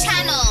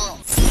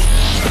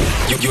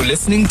 You're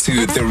listening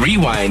to The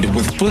Rewind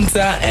with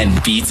Puntsa and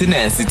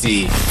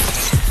BeeTenacity.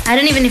 I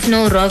don't even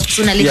know Rob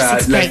journalistic. Yeah,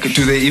 like,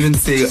 do they even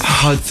say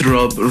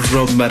heartthrob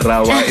Rob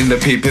Marawa in the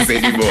papers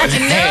anymore?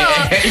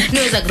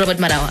 No, it's like Robert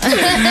Marawa.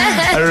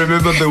 I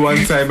remember the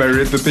one time I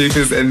read the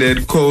papers and they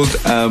had called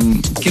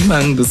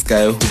Kimang, this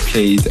guy who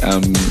played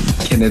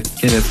Kenneth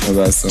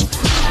Mabaso.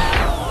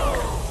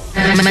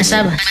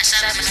 Mashaba.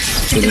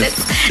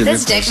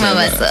 That's Jack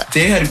Mabasa.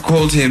 They had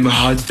called him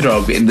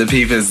heartthrob in the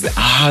papers.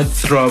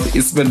 Heartthrob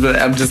is, but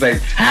I'm just like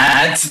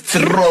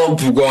heartthrob.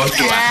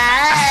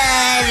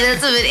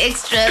 That's a bit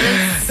extra.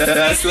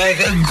 That's like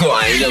a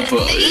guida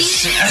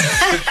push.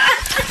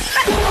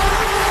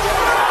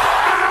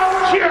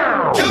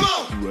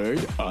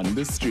 Word on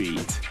the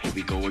street. Here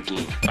we go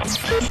again.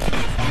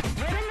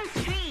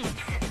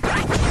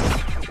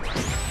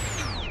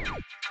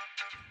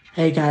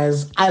 Hey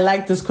guys, I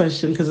like this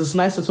question because it's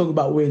nice to talk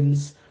about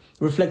wins,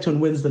 reflect on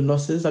wins than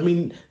losses. I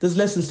mean, there's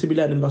lessons to be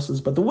learned in losses,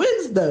 but the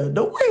wins though,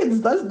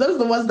 those are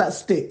the ones that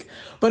stick.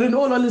 But in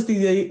all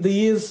honesty, the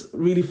year's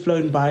really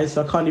flown by,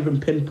 so I can't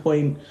even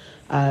pinpoint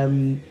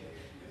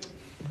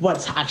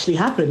what's actually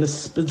happened.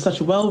 It's been such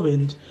a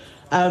whirlwind.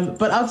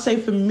 But I'd say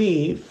for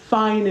me,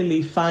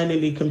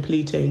 finally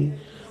completing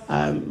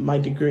my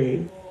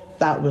degree,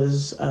 that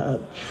was,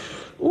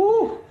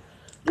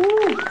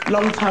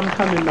 long time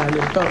coming, man.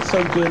 It felt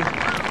so good.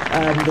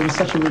 There was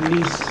such a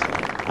release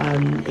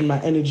in my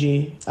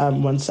energy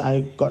once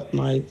I got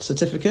my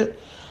certificate.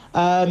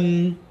 A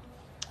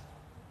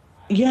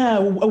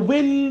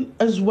win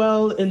as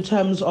well in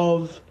terms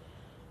of,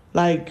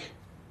 like,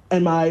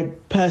 in my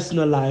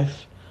personal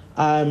life.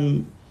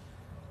 There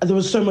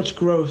was so much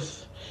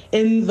growth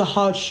in the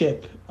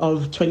hardship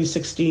of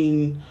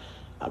 2016,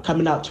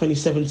 coming out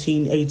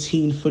 2017,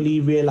 18, fully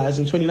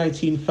realizing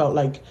 2019 felt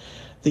like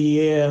the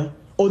year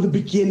or the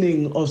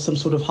beginning of some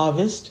sort of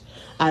harvest.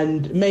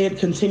 And may it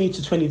continue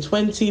to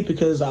 2020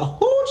 because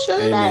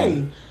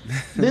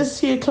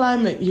this year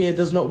climate year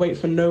does not wait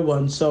for no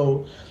one.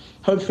 So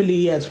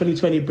hopefully,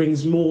 2020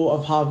 brings more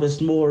of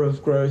harvest, more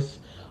of growth.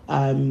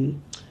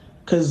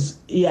 Because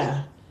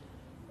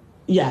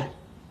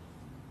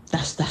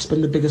that's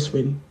been the biggest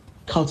win.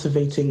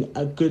 Cultivating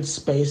a good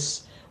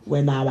space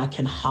where now I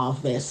can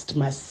harvest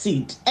my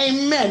seed.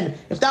 Amen.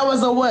 If that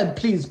was a word,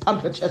 please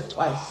pump your chest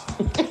twice.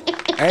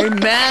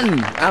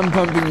 Amen. I'm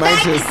pumping my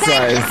chest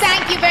twice.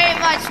 Thank you very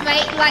much,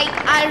 mate. Like,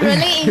 I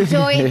really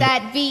enjoyed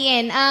that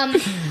being.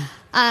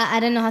 I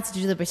don't know how to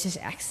do the British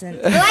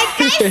accent. Like,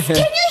 guys, can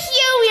you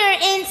hear we're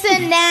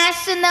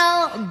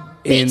international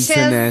bitches?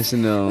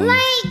 International.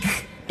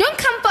 Like, don't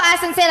come for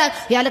us and say like,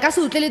 yeah, look, I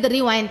should clearly the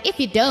rewind. If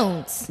you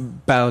don't,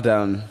 Bow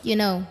down. you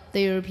know,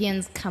 the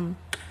Europeans come.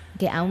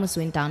 Okay, I almost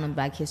went down on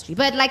Black History.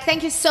 But, like,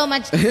 thank you so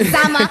much,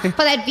 Zama,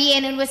 for that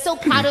VN. And we're so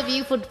proud of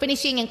you for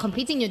finishing and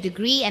completing your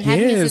degree and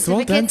having your Yes, well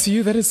certificate. done to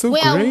you. That is so we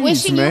great, are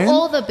wishing man. you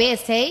all the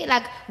best, hey?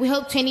 Like, we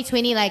hope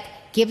 2020, like,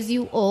 gives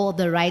you all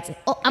the right...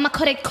 Oh, I'm a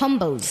correct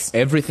combos.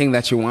 Everything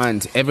that you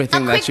want.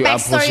 Everything that you A are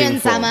quick backstory pushing on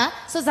for. Zama.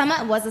 So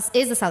Zama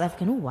is a South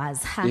African. Who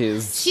was?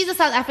 Yes. She's a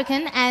South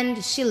African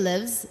and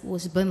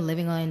she's been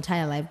living her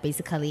entire life,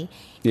 basically,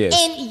 Yes.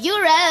 in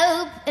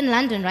Europe, in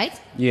London, right?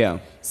 Yeah.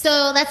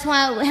 So that's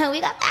why we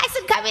got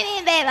accent coming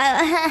in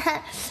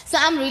there. So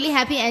I'm really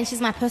happy and she's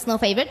my personal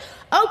favorite.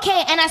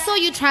 Okay, and I saw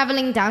you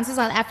traveling down to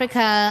South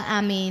Africa. I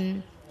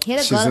mean,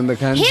 hit a She's girl. in the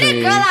country. Hit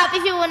a girl up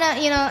if you wanna,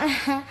 you know,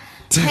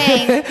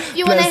 hang. If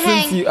you wanna Plus,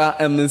 hang. since you are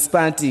a Miss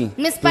Patty.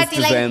 Miss this Patty,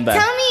 like, December.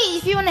 tell me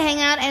if you want to hang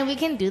out and we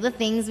can do the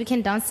things. We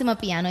can dance to my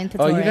piano in Oh,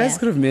 Pretoria. you guys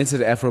could have met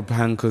at Afro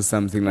Punk or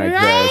something like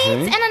right? that.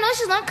 Eh? And I know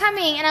she's not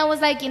coming. And I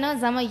was like, you know,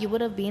 Zama, you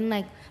would have been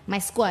like my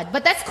squad.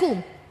 But that's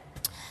cool.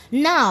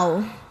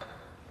 Now,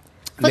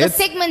 For the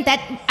segment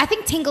that I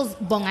think tingles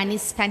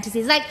Bongani's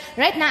fantasies. Like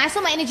right now, I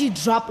saw my energy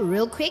drop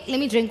real quick. Let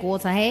me drink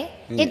water, hey?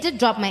 It did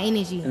drop my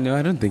energy. No,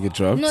 I don't think it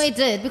dropped. No, it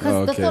did.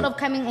 Because the thought of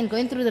coming and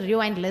going through the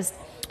rewind list,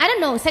 I don't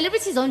know.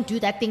 Celebrities don't do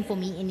that thing for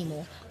me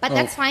anymore. But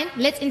that's fine.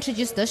 Let's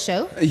introduce the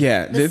show.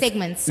 Yeah. The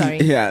segment, sorry.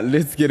 Yeah,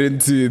 let's get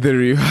into the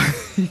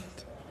rewind.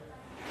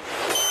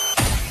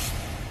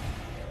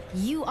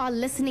 You are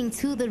listening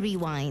to The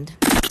Rewind.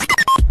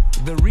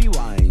 The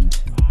rewind.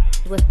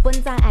 With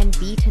Puntsa and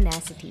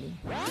BeeTenacity.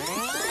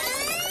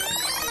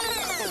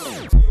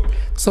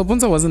 So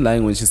Puntsa wasn't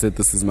lying when she said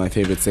this is my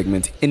favorite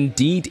segment.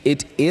 Indeed,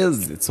 it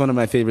is. It's one of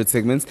my favorite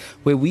segments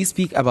where we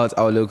speak about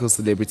our local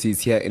celebrities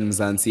here in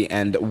Mzansi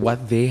and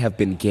what they have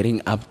been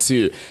getting up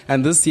to.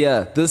 And this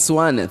year, this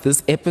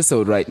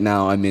episode right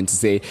now, I meant to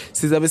say,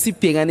 sizabe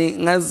sibhekane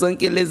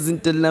ngazonke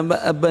lezinto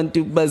lamba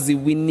abantu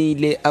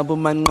baziwinile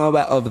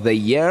abomanqoba of the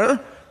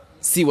year.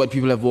 See what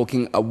people have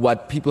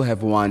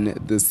won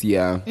this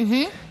year.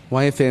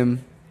 YFM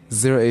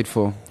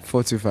 084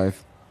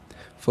 425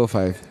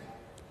 45.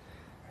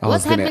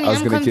 What's happening?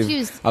 I'm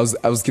confused. I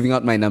was giving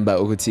out my number,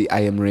 Oguti. I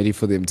am ready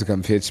for them to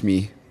come fetch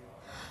me.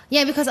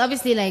 Yeah, because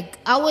obviously, like,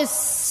 our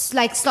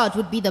slot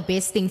would be the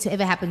best thing to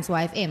ever happen to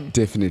YFM.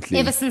 Definitely.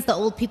 Ever since the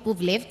old people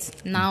have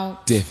left,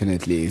 now.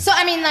 Definitely. So,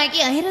 I mean, like,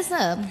 yeah, hit us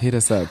up. Hit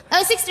us up.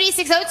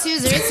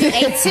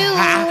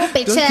 063-602-0282,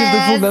 bitches. Don't give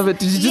the full number.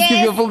 Did you just give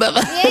your full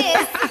number?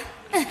 Yes.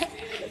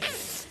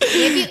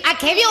 I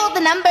gave you all the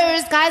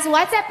numbers, guys.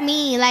 WhatsApp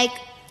me, like,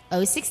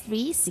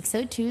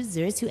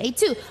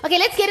 063-602-0282. Okay,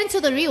 let's get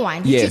into the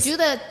rewind. Did you do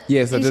the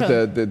Yes, intro?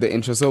 I did the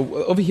intro. So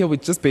over here, we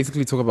just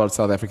basically talk about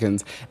South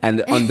Africans.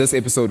 And on this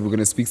episode, we're going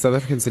to speak South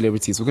African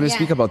celebrities. We're going to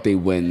speak about their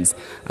wins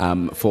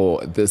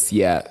for this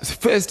year.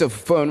 First and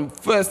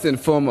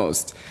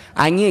foremost,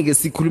 angeke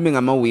sikhulume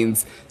ngama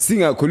wins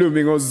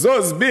singakhulumi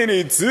ngoZozi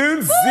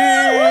BeeTenacity.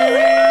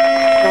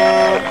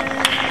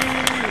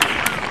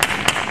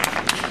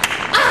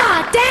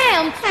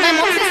 Damn! My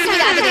mom says to me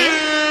the other day.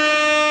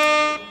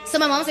 So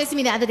my mom says to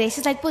me the other day,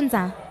 she's like,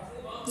 Puntsa,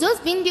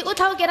 Zozi Bini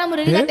utawukera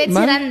muriri ka 30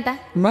 randa.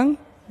 Mang?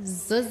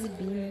 Zozi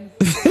Bini.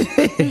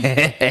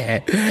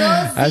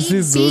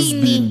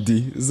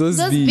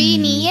 Zozi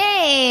Bini,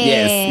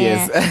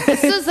 yes.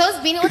 So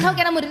Zozi Bini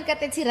utawukera muriri ka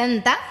 30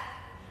 randa.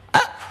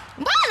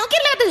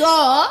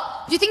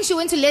 Do you think she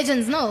went to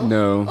Legends?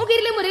 No.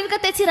 Okay, muriri ka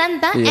 30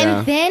 randa.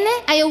 And then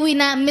I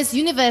win Miss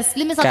Universe,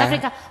 Miss South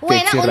Africa.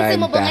 Wena unse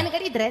mo bongani ka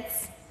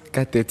di-dreads.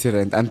 Got 30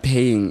 rand. I'm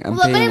paying a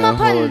whole.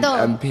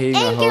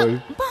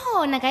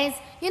 Guys,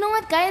 you know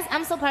what, guys?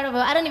 I'm so proud of her.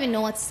 I don't even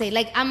know what to say.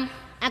 Like, I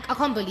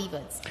can't believe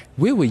it.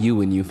 Where were you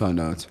when you found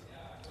out?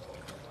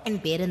 In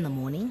bed in the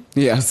morning.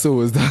 Yeah, so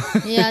was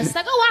that. Yeah, it's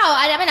like, oh wow.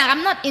 I mean,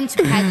 I'm not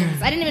into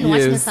pageants. I didn't even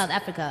watch Miss South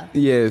Africa.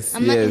 Yes,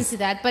 I'm not into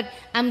that, but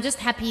I'm just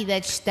happy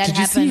that happened. Did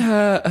you see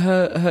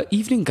her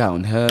evening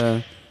gown?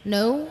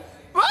 No.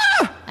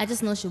 I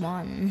just know she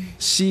won.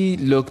 She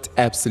looked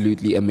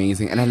absolutely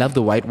amazing. And I love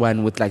the white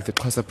one with like the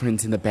Xhosa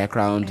print in the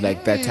background,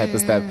 like that type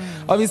of stuff.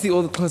 Obviously,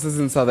 all the Xhosas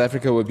in South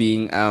Africa were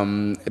being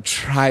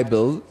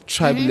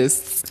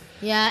tribalists.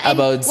 Yeah.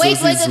 About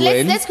wait,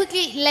 win. let's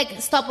quickly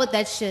like stop with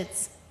that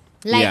shit.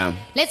 Like,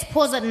 let's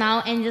pause it now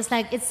and just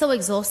like, it's so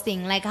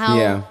exhausting. Like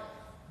how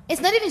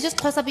it's not even just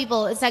Xhosa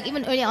people. It's like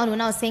even earlier on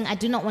when I was saying I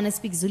do not want to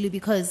speak Zulu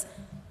because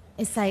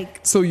it's like.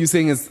 So you're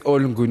saying it's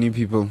all Nguni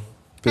people?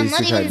 Basically. I'm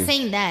not even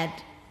saying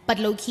that. But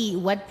low-key,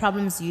 what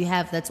problems do you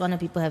have? That's one of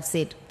people have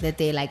said that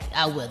they're like,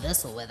 we're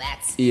this or we're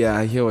that. Yeah,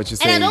 I hear what you're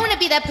saying. And I don't want to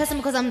be that person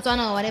because I'm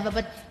Tswana or whatever,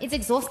 but it's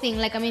exhausting.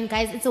 Like, I mean,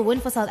 guys, it's a win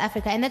for South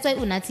Africa. And that's why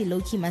Unati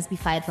low-key must be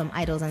fired from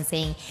Idols and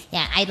saying,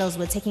 Idols,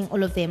 we're taking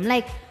all of them.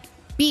 Like,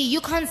 B, you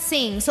can't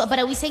sing. So, but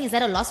are we saying, is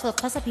that a loss for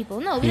Xhosa people?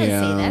 No, we don't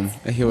say that.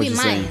 I hear what you're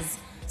saying.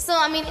 So,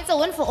 I mean, it's a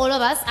win for all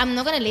of us. I'm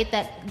not going to let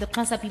the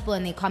Xhosa people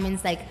and their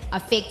comments, like,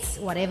 affect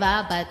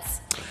whatever, but...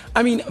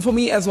 I mean, for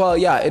me as well,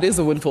 yeah, it is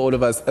a win for all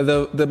of us.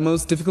 The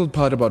most difficult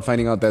part about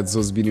finding out that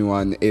Zozi Bini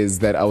won is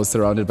that I was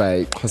surrounded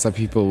by Xhosa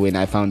people when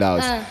I found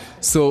out.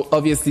 So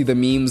obviously the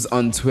memes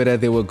on Twitter,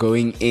 they were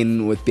going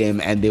in with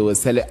them and they were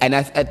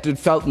it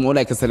felt more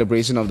like a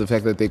celebration of the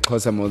fact that they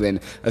Xhosa more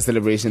than a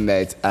celebration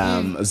that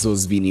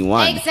Zozi Bini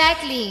won.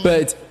 Exactly.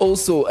 But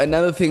also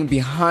another thing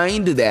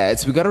behind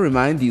that, we got to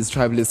remind these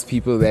tribalist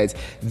people that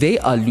they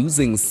are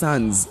losing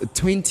sons,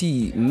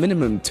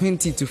 minimum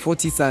 20 to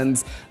 40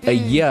 sons a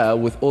year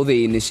with all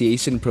the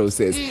initiation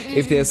process.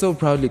 If they're so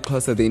proudly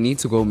Xhosa, they need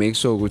to go make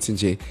sure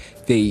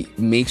they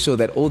make sure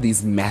that all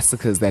these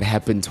massacres that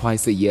happen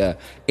twice a year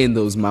in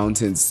those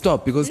mountains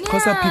stop, because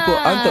Xhosa people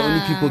aren't the only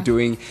people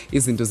doing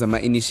izinto zama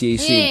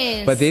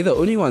initiation, but they're the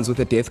only ones with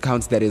a death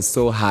count that is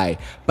so high.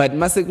 But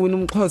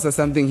Xhosa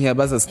something here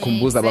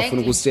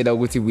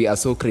exactly. We are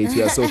so great,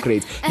 we are so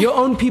great. Your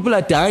own people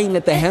are dying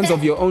at the hands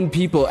of your own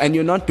people and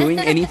you're not doing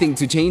anything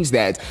to change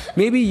that.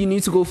 Maybe you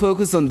need to go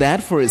focus on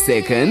that for a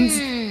second.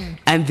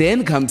 And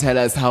then come tell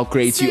us how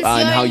great you are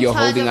and how you're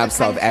holding up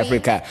South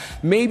Africa.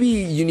 Maybe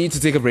you need to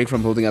take a break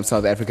from holding up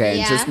South Africa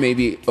and just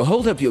maybe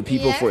hold up your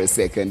people for a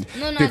second.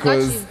 No,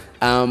 because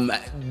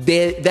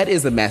that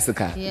is a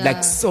massacre. Yeah.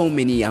 Like so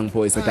many young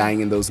boys are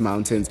dying in those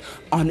mountains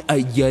on a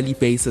yearly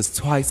basis,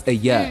 twice a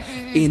year,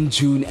 in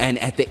June and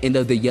at the end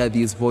of the year.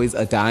 These boys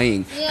are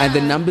dying, and the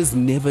Yeah. numbers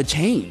never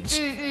change.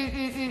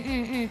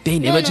 They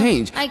never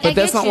change. I But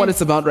that's get not you. what it's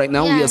about right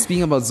now. We Yeah. are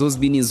speaking about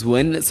Zozi's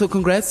win. So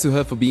congrats to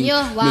her for being Yo,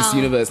 wow. Miss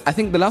Universe. I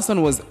think the last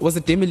one was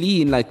it Demi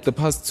Lee in like the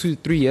past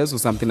 2-3 years or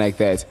something like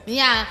that.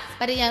 Yeah,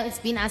 but it's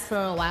been us for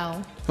a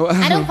while.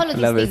 I don't follow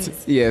these Love things. it.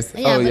 Yes.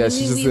 Yeah, Oh but yeah,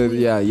 she just said we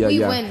yeah.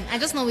 win. I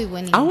just know we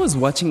win. I was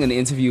watching an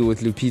interview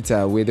with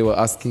Lupita where they were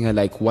asking her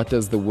like, what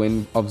does the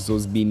win of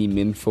Zozibini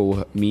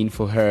mean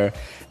for her?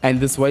 And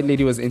this white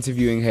lady was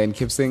interviewing her and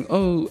kept saying,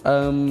 "Oh,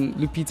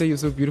 Lupita, you're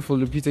so beautiful.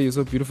 Lupita, you're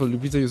so beautiful.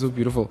 Lupita, you're so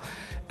beautiful."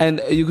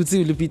 And you could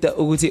see Lupita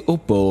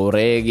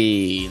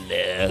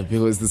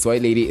because this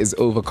white lady is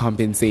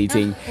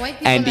overcompensating. White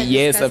people And are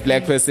yes, a disgusting.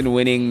 black person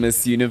winning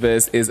Miss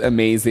Universe is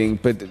amazing,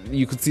 but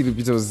you could see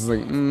Lupita was just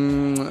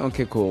like,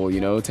 okay, cool,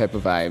 type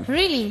of vibe.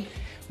 Really?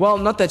 Well,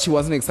 not that she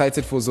wasn't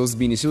excited for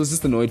Zozibini. She was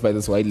just annoyed by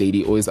this white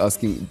lady always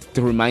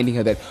reminding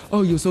her that,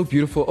 oh, you're so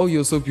beautiful. Oh,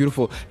 you're so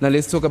beautiful. Now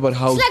let's talk about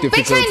how She's like, "Bitch,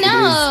 difficult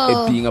I know."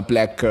 it is being a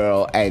black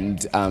girl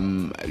and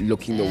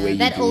looking the way you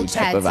that do old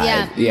type chat, of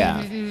vibe.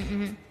 yeah.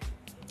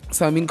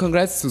 So,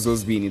 congrats to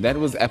Zozibini. That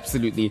was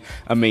absolutely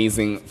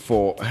amazing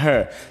for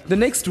her. The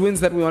next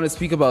wins that we want to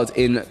speak about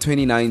in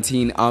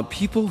 2019 are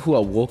people who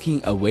are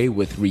walking away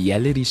with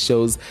reality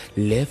shows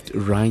left,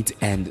 right,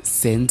 and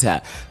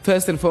center.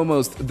 First and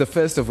foremost, the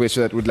first of which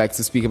that we'd like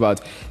to speak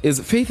about is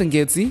Faith and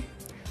Getzi.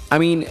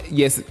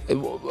 Yes.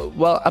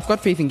 Well, I've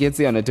got Faith and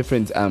Getzi on a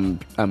different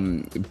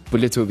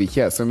bullet over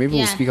here, so maybe we'll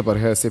Yeah. speak about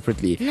her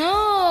separately.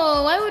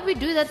 No, why would we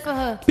do that for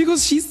her?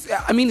 Because she's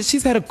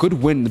had a good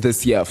win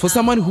this year for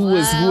someone who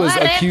was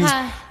accused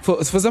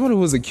for someone who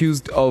was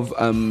accused of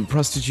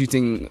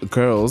prostituting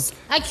girls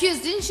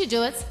Accused, didn't she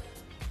do it?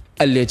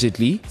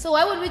 allegedly. So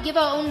why would we give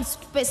our own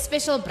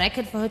special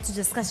bracket for her to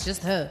discuss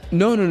just her?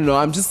 No.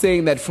 I'm just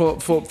saying that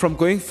from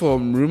going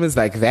from rumors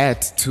like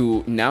that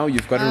to now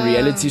you've got a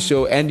reality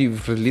show and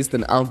you've released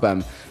an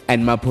album.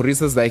 And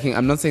Mapurisa's liking.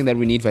 I'm not saying that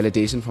we need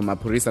validation from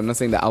Mapurisa. I'm not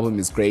saying the album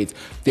is great.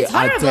 It's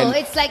horrible.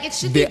 It's like it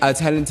should be. There are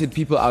talented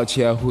people out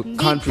here who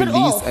can't put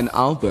release off. an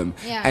album.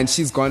 Yeah. And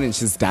she's gone and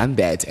she's done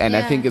that. And I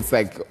Yeah. think it's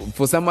like,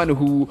 for someone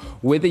who,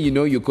 whether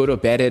you're good or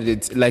bad at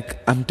it, like,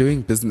 I'm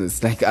doing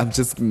business. Like, I'm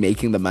just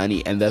making the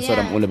money. And that's what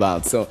I'm Yeah. all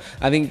about. So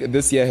I think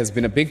this year has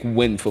been a big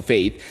win for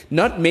Faith.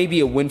 Not maybe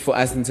a win for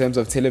us in terms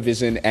of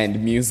television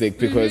and music,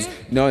 because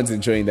no one's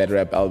enjoying that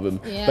rap album.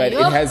 Yeah, But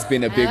yup. it has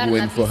been a big I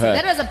win for her.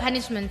 That was a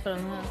punishment from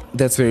her.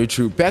 That's very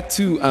true. Back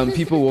to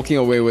people walking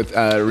away with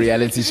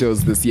reality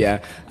shows this year.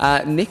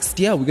 Next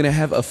year, we're going to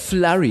have a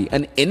flurry,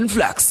 an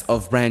influx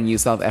of brand new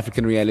South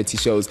African reality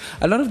shows.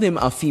 A lot of them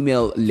are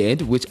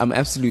female-led, which I'm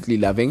absolutely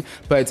loving.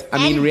 But,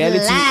 And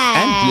reality black.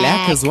 and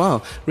black as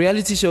well.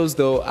 Reality shows,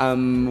 though,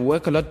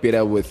 work a lot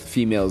better with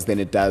females than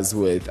it does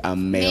with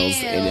males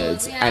in it.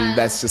 Males, yeah. And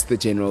that's just the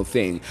general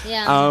thing.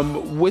 Yeah.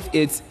 With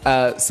it,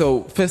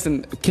 so first,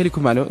 Kelly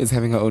Kumalo is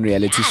having her own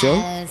reality show.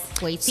 Yes,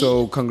 wait.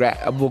 So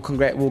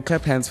we'll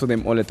clap hands for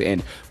them all at the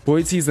end.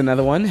 Boiti is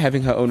another one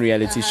having her own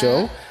reality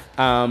show.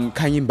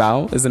 Kanye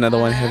Bao is another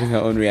one having her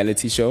own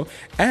reality show.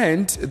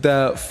 And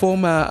the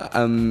former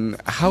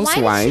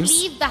housewives, why did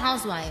she leave the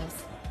housewives?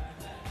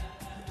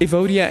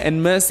 Evodia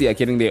and Mercy, are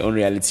getting their own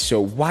reality show.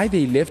 Why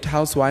they left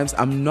Housewives,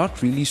 I'm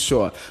not really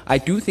sure. I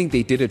do think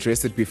they did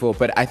address it before,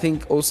 but I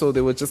think also they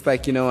were just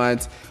like, you know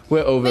what,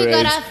 we're over We it.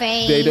 got our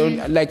fame. They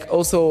don't like.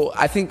 Also,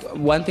 I think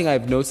one thing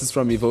I've noticed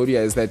from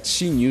Evodia is that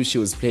she knew she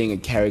was playing a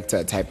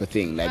character type of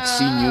thing. Like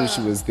she knew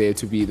she was there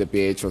to be the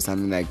bitch or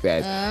something like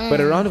that. But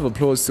a round of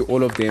applause to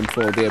all of them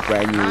for their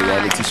brand new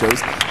reality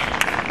shows.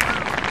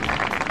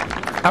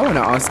 I want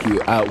to ask you,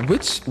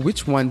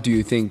 which one do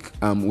you think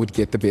would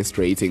get the best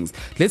ratings?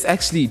 Let's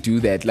actually do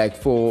that. Like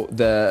for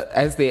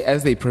as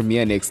they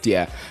premiere next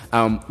year,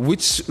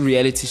 which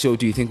reality show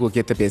do you think will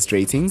get the best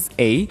ratings?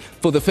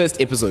 For the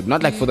first episode,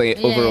 not like for the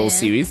overall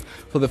series.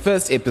 For the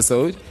first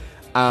episode,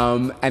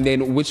 and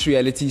then which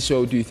reality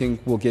show do you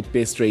think will get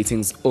best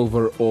ratings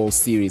overall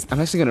series? I'm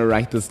actually gonna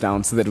write this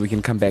down so that we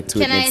can come back to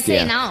it next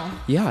year. Can I say now?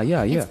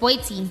 Yeah. It's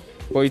Boiti.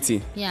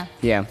 Boiti.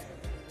 Yeah.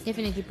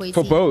 Definitely Boiti.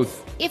 For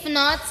both. If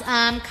not,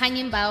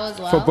 Kanye Bao as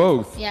well. For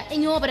both. Yeah.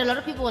 And but a lot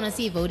of people want to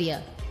see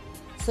Vodia.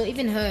 So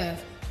even her.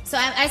 So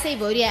I say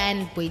Vodia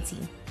and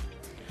Boiti.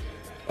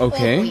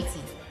 Okay. Or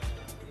Boiti.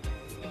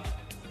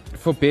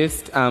 For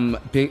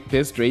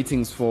best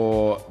ratings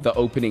for the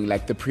opening,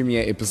 like the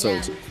premiere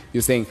episode, Yeah.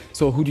 you're saying,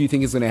 so who do you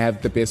think is going to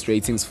have the best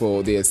ratings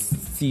for their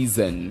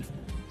season?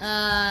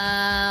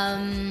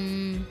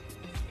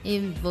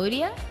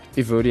 Vodia?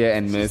 Evodia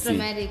and She's Mercy.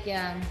 dramatic,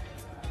 yeah.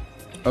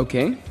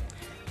 Okay.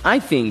 I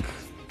think,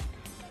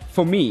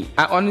 for me,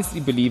 I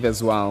honestly believe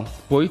as well,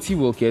 Boiti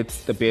will get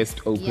the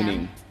best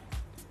opening. Yeah.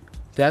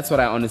 That's what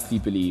I honestly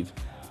believe.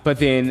 But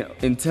then,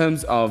 in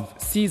terms of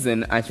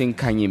season, I think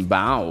Kanye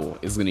Bao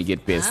is going to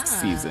get best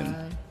season.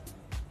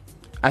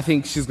 I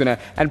think she's gonna,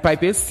 and by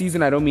best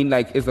season, I don't mean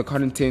like is the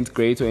content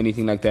great or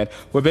anything like that.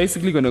 We're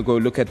basically gonna go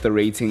look at the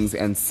ratings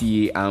and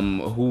see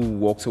who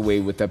walks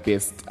away with the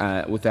best,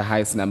 with the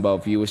highest number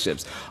of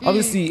viewerships.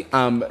 Obviously,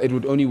 it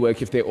would only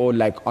work if they're all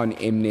like on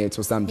Mnet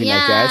or something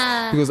like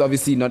that, because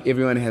obviously not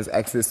everyone has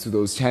access to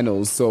those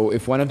channels. So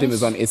if one of them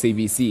is on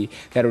SABC,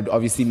 that would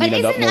obviously mean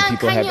a lot more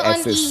people have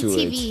access to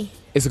it.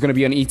 Is it going to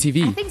be on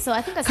ETV? I think so.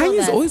 I think I saw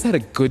Kanye's that. always had a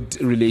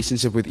good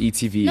relationship with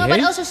ETV. No, hey? but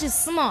also she's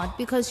smart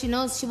because she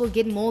knows she will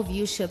get more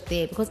viewership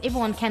there because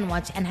everyone can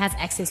watch and has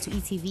access to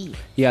ETV.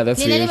 Yeah,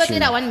 that's very true.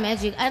 That one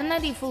magic. I don't know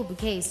the full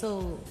bouquet,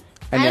 so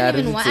And I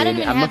don't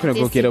even I'm not going to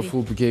go get a TV.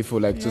 full bouquet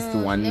for like just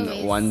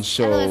one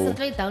show. Otherwise,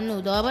 it's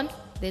download,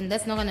 then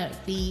that's not going to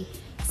be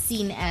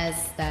seen as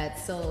that.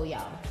 So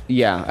yeah.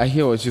 Yeah, I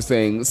hear what you're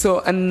saying. So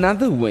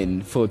another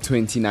win for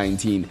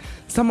 2019.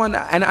 Someone,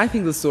 and I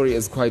think the story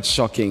is quite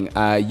shocking.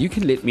 You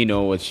can let me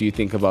know what you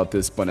think about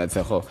this,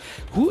 Bonatseho.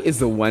 Who is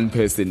the one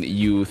person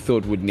you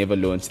thought would never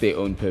launch their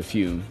own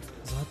perfume?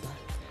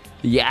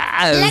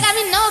 Yes. Like, I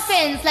mean, no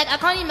offense. Like, I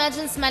can't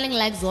imagine smelling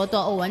like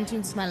Zotwa or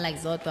wanting to smell like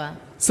Zotwa.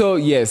 So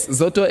yes,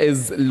 Zoto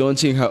is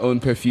launching her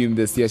own perfume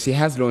this year. She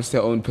has launched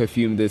her own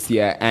perfume this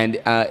year, and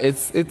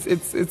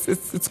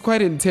it's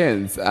quite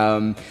intense.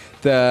 I'll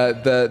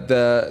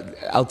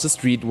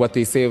just read what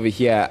they say over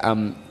here.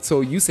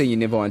 So you say you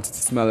never wanted to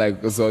smell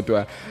like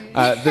Zotwa.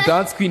 The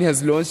dance queen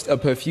has launched a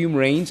perfume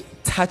range,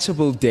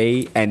 Touchable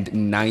Day and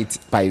Night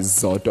by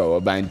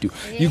Zoto Abantu.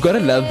 You gotta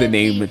love the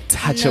name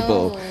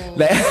Touchable.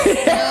 No.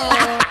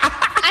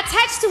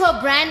 Attached to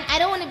her brand, I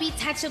don't want to be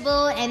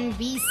touchable and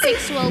be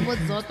sexual with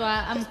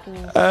Zotwa. I'm cool.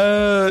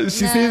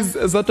 She says,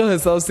 Zoto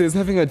herself says,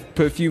 having a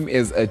perfume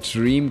is a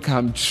dream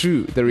come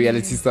true, the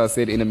reality star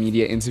said in a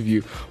media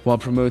interview while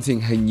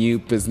promoting her new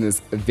business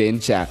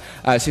venture.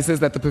 She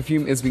says that the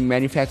perfume is being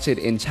manufactured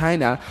in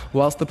China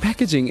whilst the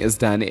packaging is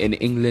done in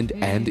England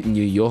and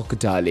New York,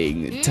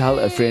 darling. Tell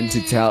a friend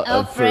to tell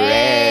a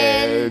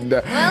friend.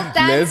 Well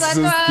done, Let's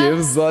Zotwa. just give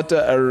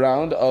Zoto a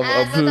round of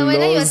Zotwa,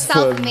 you're applause for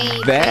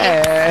self-made.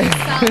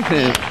 that.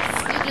 You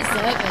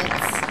deserve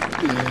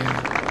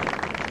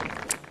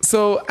it.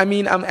 So, I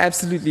mean, I'm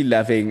absolutely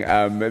loving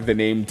the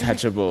name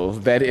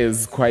Touchable. That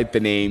is quite the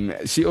name.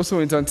 She also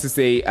went on to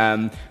say,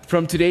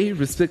 from today,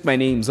 respect my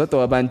name,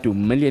 Zoto Abantu,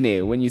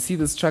 millionaire. When you see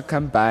this truck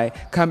come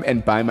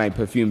and buy my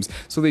perfumes.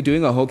 So they're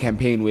doing a whole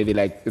campaign where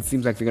it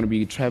seems like they're going to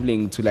be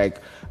traveling to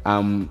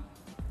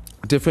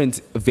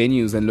different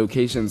venues and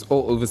locations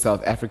all over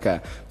South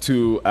Africa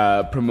to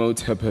promote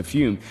her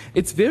perfume.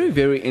 It's very,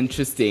 very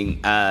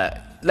interesting.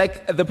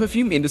 Like the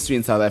perfume industry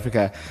in South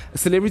Africa,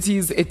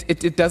 celebrities,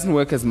 it doesn't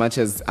work as much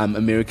as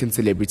American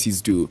celebrities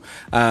do.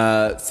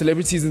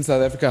 Celebrities in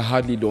South Africa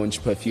hardly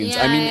launch perfumes.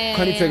 I mean,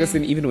 Connie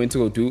Ferguson even went to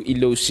go do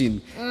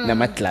lotion,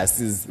 namat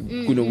glasses,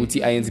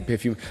 kunoguti INZ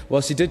perfume.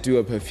 Well, she did do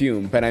a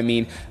perfume, but I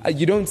mean,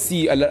 you don't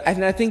see a lot.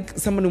 And I think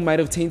someone who might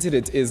have tainted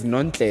it is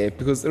Nontle,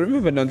 because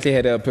remember Nontle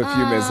had a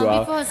perfume as well.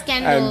 Before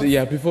scandals. And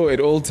yeah, before it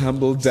all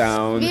tumbled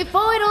down. I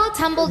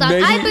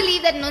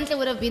believe that Nontle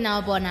would have been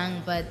our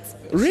Bonang, but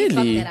Really? she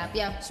fucked that up.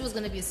 Yeah, she was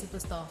going to be a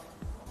superstar.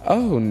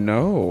 Oh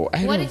no,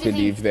 I What don't did you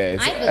believe think?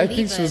 that. I I think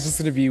she was believe just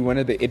going to be one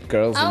of the it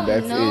girls and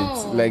that's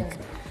it. Like,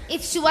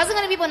 if she wasn't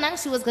going to be Bonang,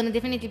 she was going to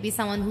definitely be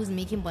someone who's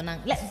making Bonang.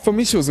 for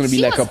me, she was going to be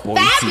She like was a boy.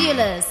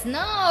 fabulous.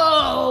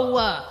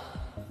 No.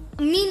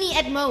 Mini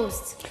at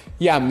most.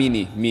 Yeah,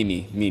 mini.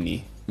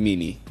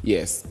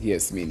 Yes,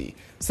 mini.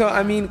 So,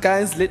 I mean,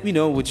 guys, let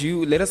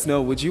us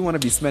know, would you want to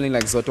be smelling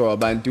like Zoto or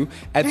Bantu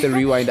at the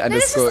rewind This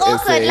underscore is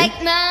awkward. SA?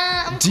 Like,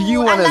 nah, I'm Do cool.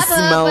 you I want to love her,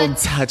 smell but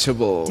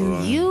touchable?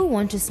 do you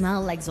want to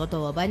smell like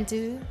Zoto or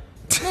Bantu?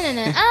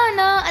 No. Oh,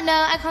 no,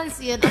 I can't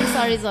see it. I'm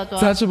sorry, Zoto.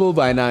 Touchable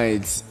by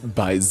night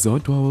by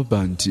Zoto or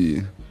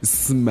Bantu.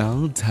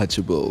 Smell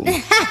touchable.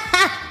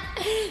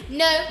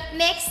 No,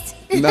 next.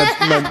 Not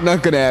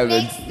gonna have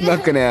it. Next.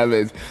 Not gonna have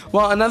it.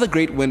 Well, another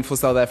great win for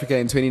South Africa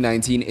in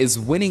 2019 is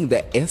winning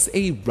the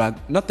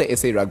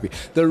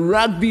the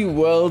Rugby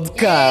World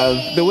Cup.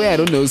 Yay. The way I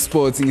don't know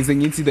sports, ngise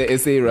ngithi the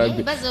SA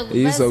Rugby.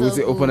 Yizwa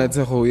ukuthi bazoku. opponent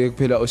yakho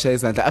kuphela oshaya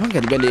izandla.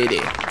 Abangani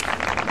balele.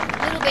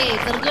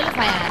 Little bit,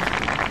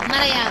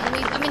 Mara, yeah,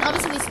 I mean,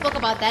 obviously we spoke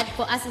about that.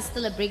 For us, it's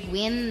still a big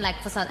win.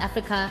 Like for South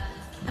Africa,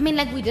 I mean,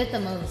 like we did the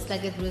most.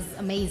 Like it was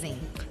amazing.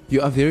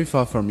 You are very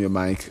far from your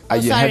mic.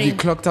 Have sorry. you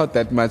clocked out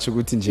that much? No,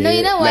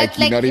 you know what? Like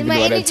you not even my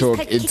want to energy's talk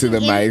kicking into the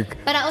in, mic.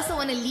 But I also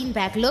want to lean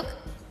back. Look.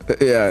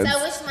 Yeah. So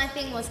I wish my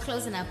thing was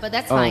close enough, but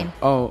that's fine.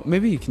 Oh,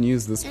 maybe you can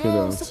use this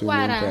pillow Oh, to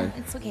lean back.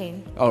 it's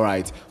okay. All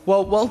right.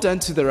 Well done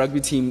to the rugby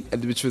team,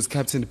 which was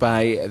captained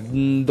by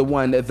the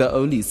one, the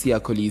only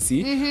Sia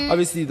Kolisi. Mm-hmm.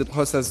 Obviously, the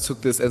Xhosas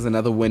took this as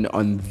another win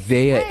on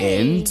their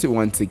end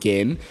once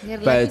again.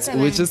 But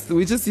we're just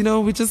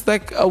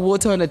like a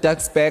water on a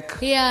duck's back.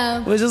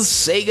 Yeah. We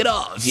just shake it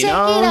off, you Shake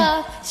know? it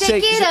off.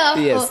 Shake it off.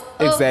 Yes,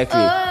 Oh,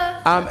 exactly.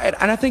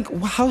 And I think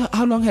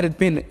how long had it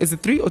been? Is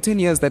it 3 or 10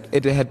 years that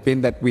it had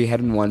been that we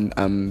hadn't won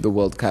the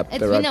World Cup? It's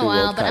the been Rugby a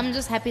while, World but Cup. I'm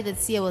just happy that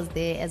Sia was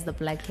there as the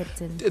black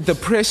captain. The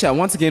pressure,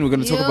 once again, we're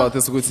going to talk Yeah. about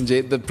this ukuthi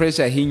nje, the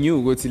pressure he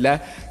knew ukuthi la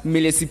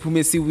kumele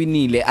siphume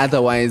siwinile,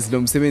 otherwise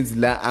lo msebenzi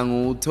la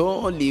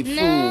angutholi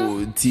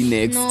futhi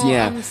next No,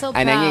 year. I'm so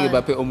And angeke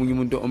proud. baphe omunye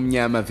umuntu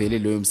omnyama vele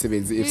loyo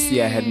msebenzi if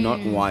Sia had not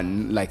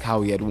won like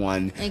how he had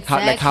won,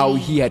 like how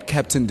he had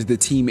captained the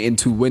team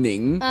into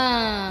winning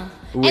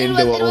when And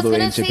they were all it was the way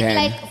gonna in take Japan.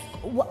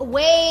 like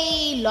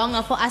way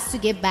longer for us to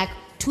get back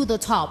to the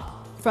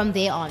top from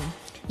there on.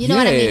 You know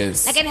what I mean?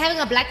 Yes. Like, and having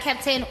a black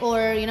captain,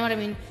 or you know what I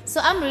mean? So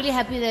I'm really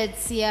happy that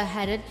Sia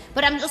had it,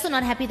 but I'm also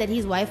not happy that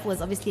his wife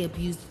was obviously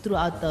abused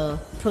throughout the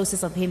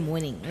process of him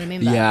winning.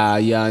 Remember?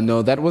 Yeah,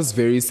 no, that was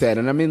very sad,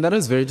 and I mean that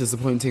was very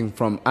disappointing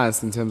from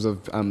us in terms of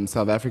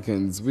South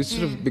Africans. We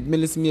should have big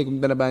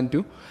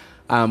abantu.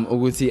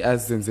 Ukuthi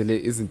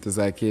azenzele izinto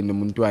zakhe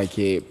nomuntu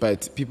wakhe,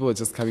 but people were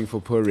just coming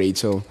for poor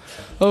Rachel.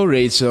 Oh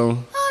Rachel.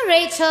 Oh,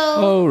 Rachel.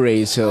 Oh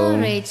Rachel. Oh,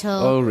 Rachel.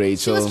 Oh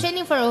Rachel. She was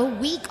training for a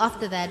week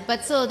after that,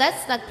 but so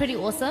that's like pretty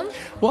awesome.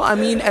 Well, I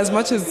mean, as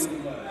much as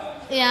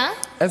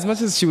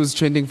she was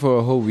trending for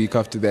a whole week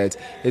after that,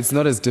 it's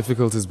not as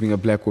difficult as being a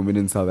black woman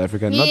in South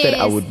Africa. Not that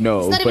I would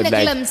know, It's not but even a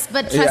like, glimpse,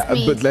 but trust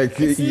me, but like,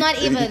 it's not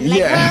even. Like,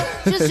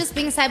 yeah. she was just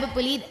being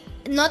cyberbullied.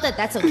 Not that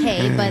that's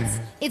okay, but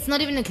it's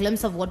not even a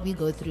glimpse of what we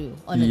go through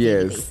on a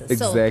daily basis.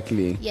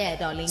 Exactly. So, yeah,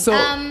 darling. So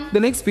the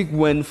next big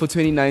win for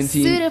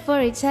 2019 suited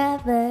for each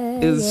other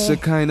is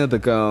Shekinah the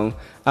girl.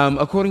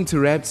 According to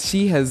Raps,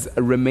 she has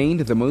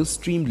remained the most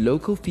streamed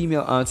local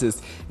female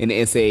artist in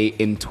SA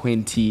in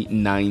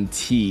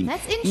 2019.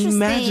 That's interesting.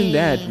 Imagine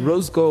that.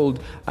 Rose Gold,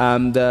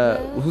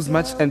 whose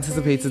much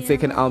anticipated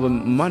second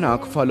album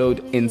Monarch, followed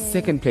in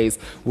second place,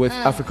 with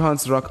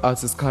Afrikaans rock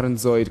artist Karen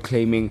Zoid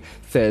claiming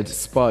third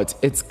spot.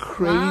 It's crazy.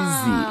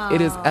 Wow.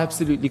 It is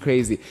absolutely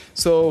crazy.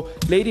 So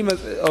Lady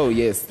let's Lady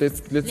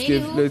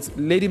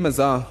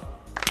Mazar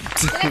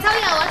Did I tell you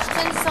I watched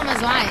Twins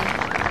Summers Wine?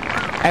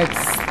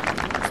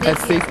 at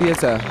State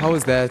Theatre. How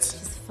was that?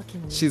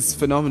 Fucking She's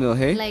phenomenal,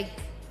 hey? like,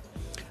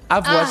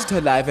 I've watched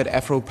her live at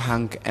Afro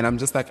Punk, and I'm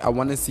just like, I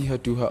want to see her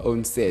do her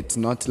own set,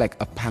 not like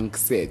a punk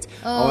set.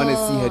 I want to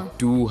see her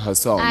do her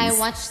songs. I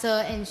watched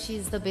her and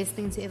she's the best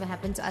thing to ever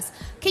happen to us.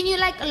 Can you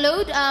like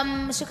load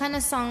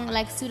Shekinah's song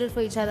like Suited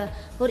for Each Other?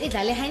 But it's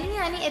like honey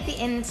at the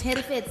end.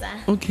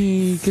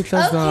 Okay, get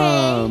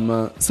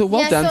that. So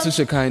well done to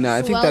Shekinah.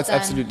 I think well that's done.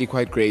 absolutely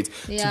quite great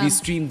to Yeah. be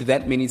streamed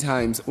that many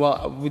times.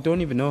 Well, we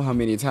don't even know how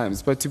many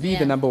times, but to be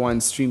the number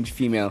one streamed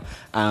female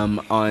on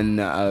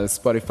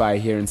Spotify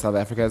here in South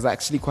Africa is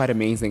actually quite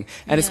amazing,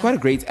 and it's quite a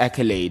great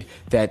accolade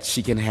that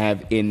she can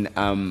have in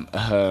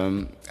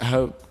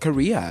her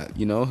career.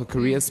 You know, her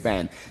career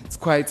span. It's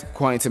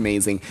quite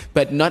amazing,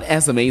 but not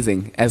as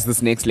amazing as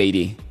this next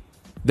lady.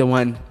 The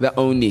one, the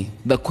only,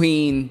 the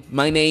queen.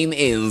 My name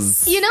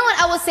is. You know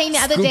what I was saying the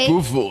other day?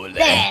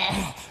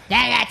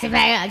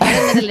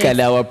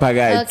 Kalawa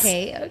Pagat.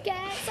 Okay.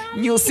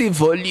 Music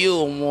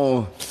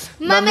volume.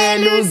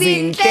 Mamelu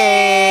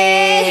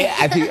Zinhle.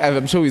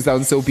 I'm sure we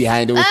sound so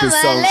behind with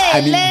this song.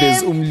 I mean,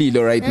 there's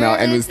Umlilo right now,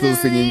 and we're still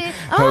singing.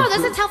 Oh,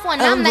 that's a tough one.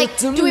 Now I'm like,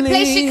 do we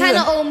play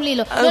Shekinah or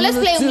Umlilo? No, let's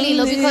play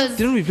Umlilo because.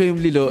 Didn't we play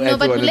Umlilo at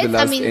but one of the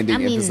let's- last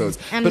ending episodes?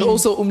 But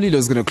also, Umlilo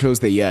is going to close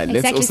the year. Let's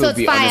Exactly, also so it's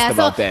be fire. honest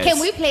about So that. can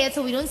we play it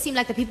so we don't seem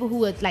like the people who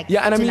would like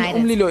Yeah, and I mean, denied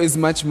it? Umlilo is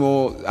much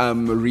more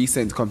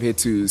recent compared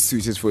to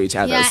Suited for Each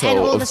Other. Yeah, so and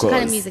all of the course,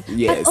 Shekinah music.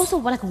 yes. But also,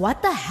 like,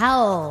 what the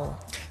hell?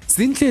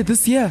 Zinhle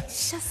this year.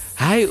 Just-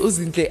 Hi,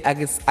 Uzinhle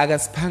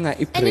agaspanga And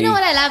you ipraise. know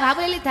what I love? How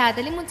will it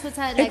happen?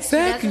 Like,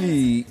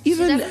 Exactly. She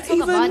doesn't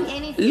talk about Even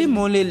anything.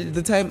 Limole,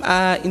 the time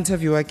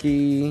interview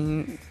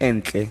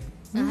Entle.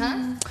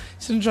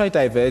 She didn't try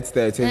to divert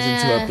the attention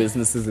to her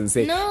businesses and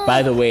say, No.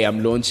 by the way,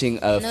 I'm launching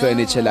a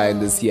furniture line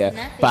this year.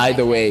 Nothing By like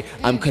the way,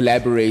 I'm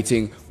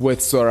collaborating with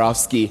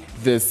Swarovski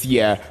this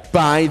year.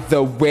 By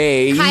the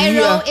way,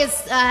 Cairo is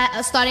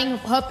starting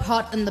her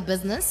part in the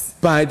business.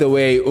 by the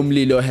way,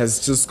 Umlilo has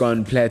just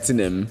gone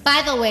platinum.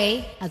 By the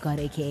way, I got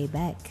AKA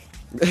back.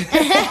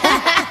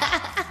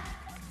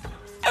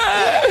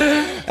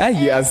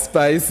 You are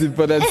spicy,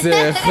 but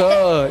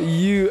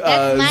you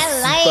are That's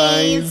my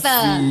life.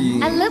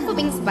 spicy. I love for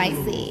being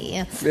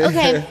spicy.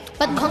 Okay,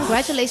 but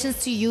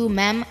congratulations to you,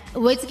 ma'am.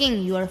 Once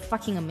again, you are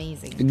fucking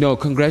amazing. No,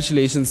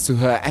 congratulations to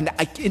her. And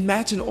I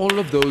imagine all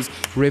of those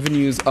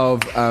revenues of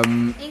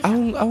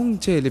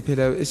awungitshele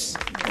phela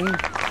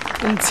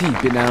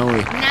ungithiphe nawe.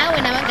 Now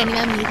when I'm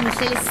gonna meet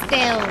Michelle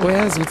still.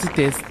 Uyazi ukuthi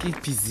desk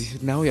busy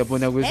now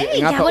uyabona ukuthi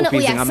Hey, ngapha ngiyabona ubusy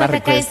uyasweta, ngama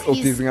request guys.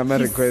 ubusy ngama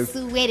He's request.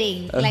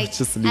 sweating. Oh, Like,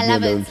 just leave I me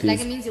love alone, it. please.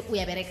 Like, it means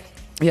uyabereka.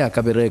 Yeah,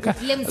 Kabereka.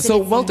 Lim So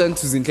well Silitseng. done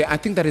to Zinhle. I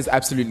think that is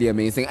absolutely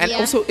amazing. And Yeah.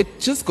 also, it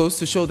just goes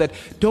to show that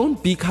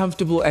don't be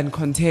comfortable and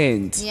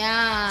content.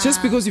 Yeah.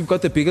 Just because you've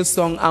got the biggest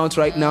song out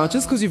right now,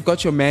 just because you've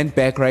got your man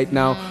back right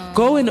now,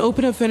 go and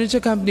open a furniture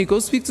company. Go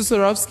speak to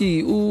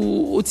Swarovski.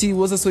 Uti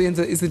was a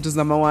soyenza isn't just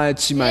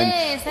namawachi man.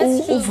 Yes,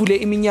 that's true.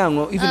 Uvule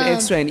iminyango, even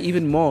extra and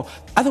even more.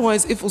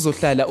 Otherwise, if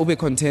uzohlala ube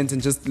content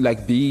and just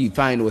like be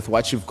fine with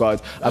what you've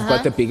got. I've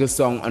got the biggest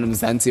song on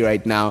Mzansi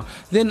right now.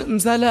 Then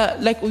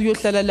Mzala like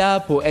uyohlala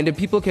lapho, and the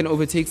people can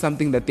overtake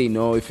something that they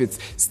know if it's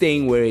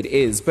staying where it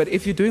is. But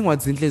if you're doing what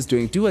Zinhle is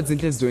doing, do what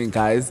Zinhle is doing,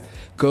 guys.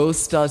 Go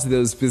start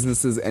those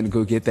businesses and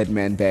go get that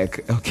man back,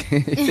 okay?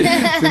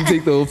 Then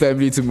take the whole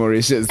family to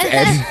Mauritius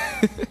and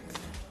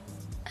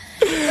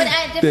But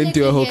I then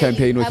do a whole definitely hear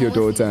campaign you. with I'm your you.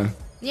 daughter.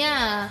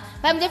 Yeah,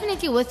 but I'm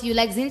definitely with you.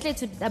 Like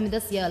Zinhle,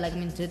 this year,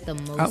 did the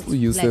most.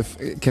 Yusuf,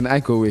 can I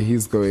go where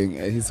he's going?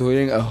 He's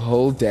wearing a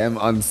whole damn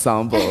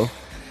ensemble.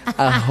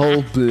 A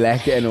whole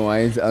black and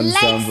white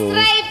ensemble.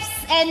 Like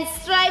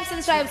stripes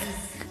and stripes.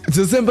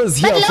 December's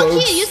here, But folks.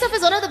 low-key, Yusuf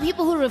is one of the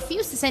people who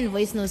refuse to send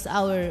voice notes to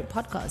our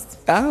podcast.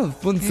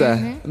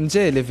 Puntsa.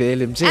 Mjele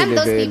vele, I'm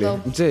those people.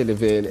 mjele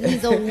vele.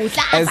 He's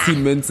a As he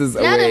minces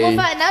Now the away.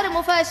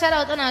 Mofa shout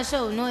out on our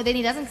show. No, then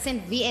he doesn't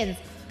send VNs.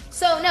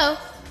 So no,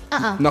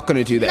 Not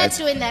gonna do not that.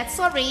 doing that.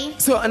 Sorry.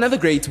 So another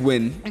great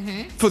win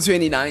for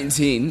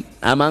 2019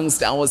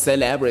 amongst our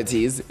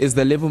celebrities is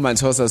the Lebu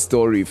Mantosa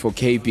story for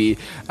KP.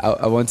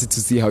 I wanted to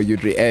see how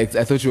you'd react.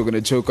 I thought you were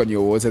going to choke on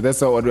your water.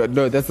 That's not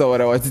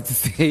what I wanted to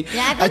say.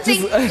 Yeah, I don't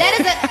think that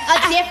is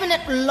a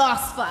definite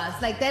loss for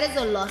us. Like that is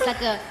a loss.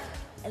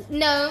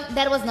 No,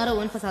 that was not a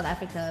win for South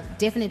Africa.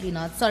 Definitely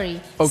not. Sorry.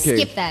 Okay.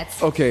 Skip that.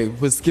 Okay,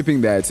 we're skipping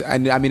that.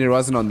 And I mean, it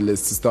wasn't on the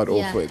list to start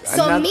off with.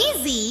 So Another-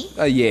 Mizi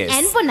yes.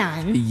 and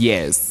Bonan.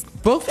 Yes.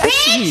 Both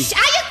actually. Bitch, are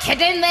you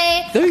kidding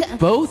me? They're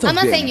both of I'm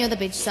not them. saying you're the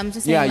bitch. So I'm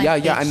just saying. Yeah,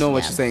 like, yeah. I bitch, know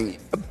what you're saying.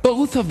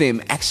 Both of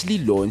them actually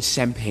launched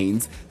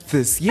champagnes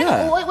this year.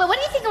 What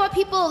do you think about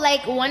people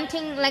like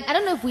wanting? Like, I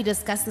don't know if we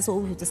discussed this or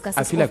we discussed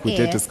I this. feel like we off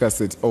air. did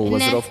discuss it. Oh,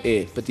 was it Nah. off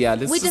air? But yeah,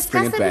 let's We just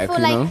bring discussed it it back,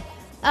 before, you know?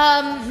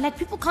 like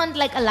people can't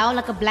like allow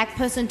like a black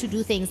person to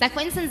do things. Like for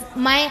instance,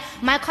 my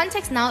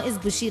context now is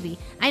Bushiri.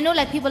 I know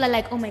like people are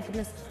like, oh my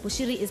goodness,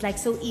 Bushiri is like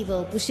so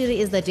evil. Bushiri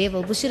is the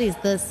devil. Bushiri is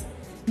this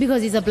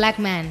because he's a black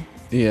man.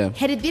 Yeah.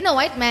 Had it been a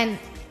white man,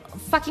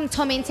 fucking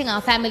tormenting our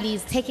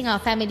families, taking our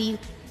family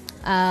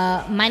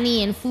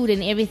money and food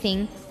and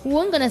everything, we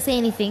weren't gonna say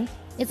anything.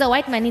 It's a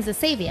white man. He's a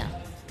savior.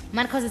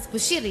 Man, because it's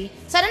Bushiri.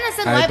 So I don't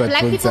understand why But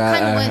black people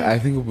can't win. I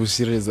think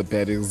Bushiri is a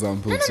bad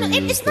example No, to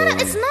use. it's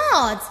not. It's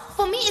not.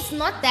 For me, it's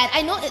not that.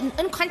 I know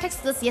in context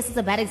of this, yes, it's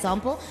a bad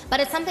example, but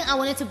it's something I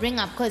wanted to bring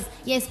up because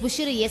yes,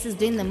 Bushiri, yes, is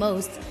doing the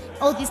most.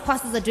 All these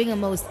pastors are doing the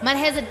most. But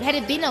had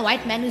it been a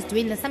white man who's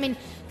doing this, I mean,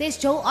 there's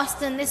Joe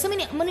Austin. There's so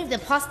many of the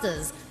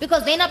pastors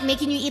because they're not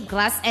making you eat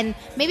grass, and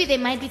maybe they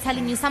might be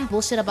telling you some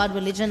bullshit about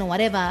religion or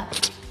whatever.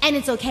 And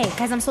it's okay,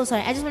 guys. I'm so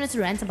sorry. I just wanted to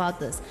rant about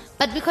this,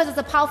 but because it's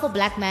a powerful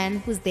black man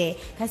who's there,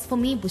 guys. For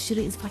me,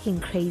 Bushiri is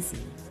fucking crazy.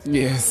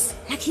 Yes.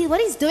 Like what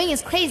he's doing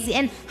is crazy,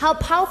 and how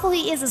powerful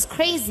he is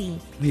crazy.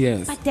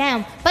 Yes. But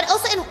damn. But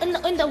also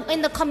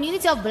in the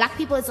community of black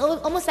people, it's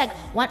almost like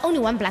only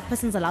one black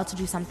person's allowed to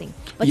do something.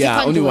 But you Yeah,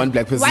 can't only do one it.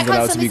 black person Why is can't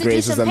allowed to be somebody great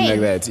or do something like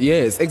champagne? that.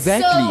 Yes,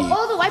 exactly. So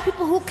all the white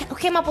people who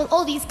came up with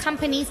all these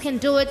companies can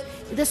do it.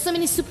 There's so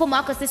many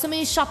supermarkets, there's so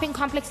many shopping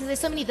complexes, there's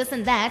so many this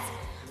and that.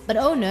 But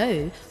oh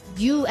no,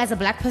 you as a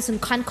black person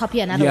can't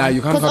copy another one. Yeah,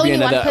 you can't 'Cause copy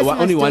only another. One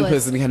person Only must one do it.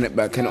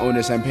 person can own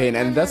a champagne,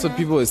 and that's what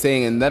people were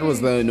saying, and that was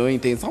the annoying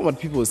thing. It's not what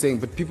people were saying,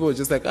 but people were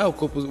just like, "Oh,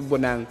 kopu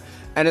bonang,"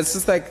 and it's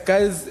just like,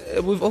 guys,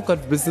 we've all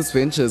got business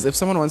ventures. If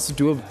someone wants to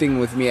do a thing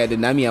with me at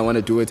Nami, I want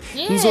to do it.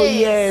 Yes. So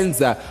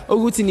yenza.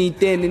 Ukuthi ni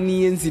 10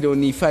 ni yenzile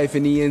ni 5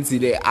 ni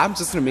yenzile. I'm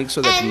just gonna make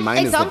sure that And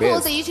mine is the example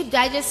best. also YouTube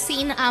Digest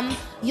seen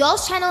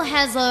y'all's channel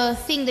has a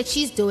thing that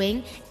she's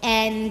doing,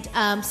 and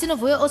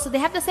Sinovoyo also, they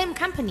have the same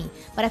company,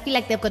 but I feel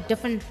like they've got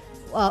different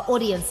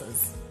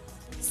audiences.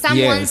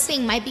 Someone's Yes.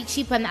 thing might be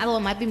cheaper and the other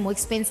one might be more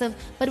expensive,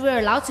 but we're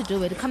allowed to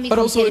do it. It can be But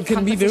also, it compared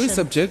can be very competition.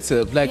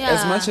 subjective. Like,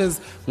 as Yeah. much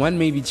as one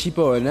may be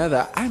cheaper or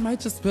another, I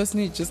might just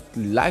personally just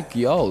like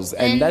yours.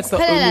 And And that's the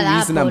put it only up,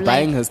 reason or I'm like-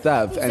 buying her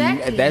stuff.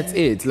 Exactly. And that's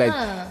it. Like,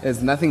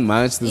 there's nothing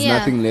much, there's Yeah,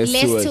 nothing less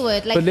less to it. to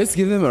it, like- But let's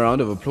give them a round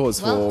of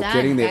applause Well for done,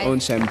 getting their guys. own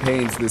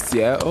champagnes this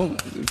year. Oh,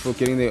 for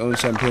getting their own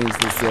champagnes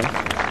this year.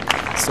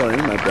 Sorry,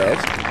 my bad.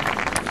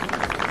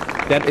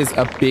 That is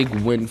a big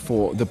win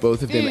for the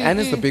both of them, and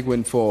it's a big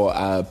win for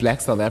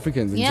Black South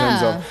Africans in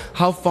terms Yeah. of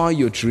how far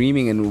you're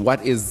dreaming and what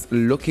is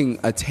looking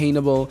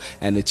attainable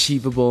and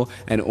achievable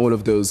and all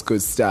of those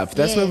good stuff.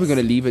 That's where Yes. we're going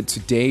to leave it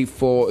today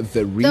for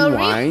the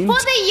rewind. For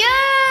the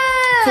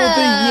year! For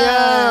the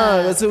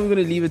year. That's where we're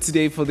going to leave it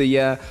today for the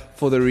year,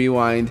 for the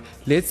rewind.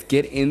 Let's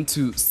get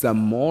into some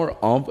more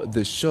of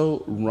the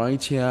show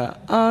right here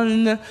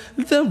on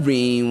the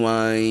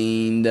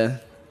rewind.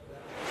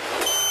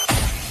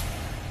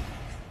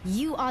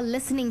 You are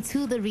listening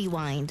to The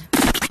Rewind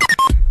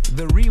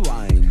The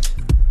rewind.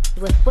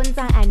 with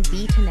Puntsa and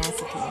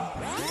BeeTenacity.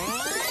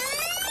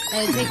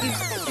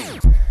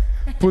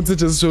 Puntsa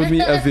just showed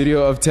me a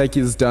video of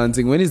Techies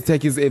dancing. When is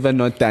Techies ever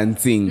not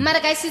dancing?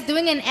 Mara guys, she's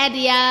doing an ad,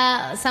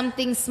 yeah,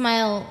 something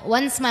smile,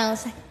 one smile.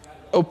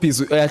 Oh,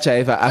 piece I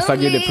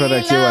forget the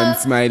product here, one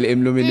smile. By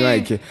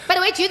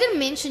the way, you didn't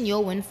mention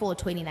your win for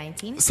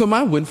 2019. So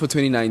my win for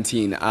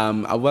 2019,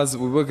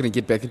 we were gonna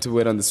get back into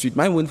it on the street.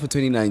 My win for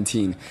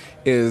 2019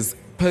 is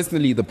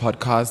personally the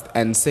podcast,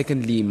 and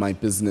secondly my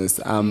business.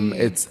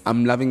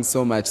 I'm loving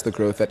so much the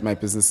growth that my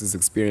business is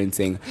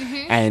experiencing,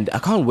 and I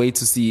can't wait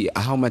to see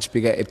how much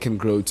bigger it can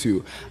grow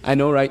to. I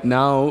know right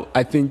now,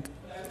 I think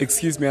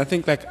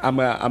like I'm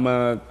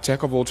a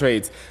jack of all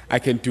trades. I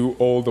can do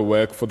all the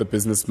work for the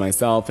business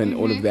myself and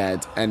all of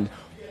that, and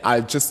I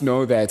just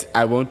know that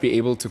I won't be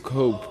able to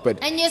cope.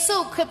 And you're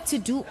so equipped to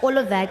do all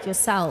of that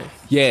yourself.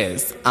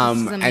 Yes,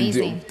 and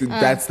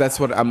that's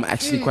what I'm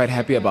actually quite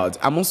happy about.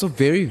 I'm also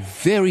very,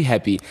 very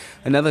happy.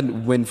 Another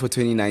win for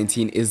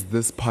 2019 is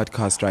this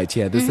podcast right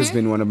here. This has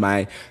been one of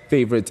my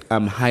favorite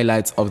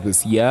highlights of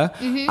this year.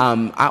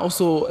 I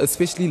also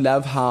especially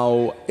love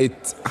how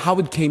it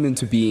came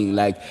into being.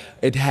 Like,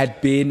 it had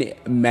been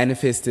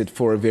manifested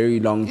for a very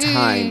long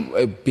time.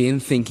 Been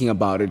thinking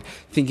about it,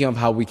 thinking of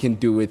how we can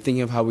do it,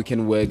 thinking of how we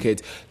can work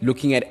it,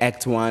 looking at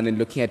Act 1 and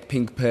looking at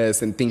Pink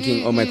Purse and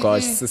thinking, oh my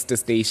gosh, sister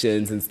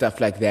stations and stuff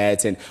like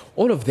that and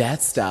all of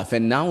that stuff.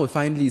 And now we're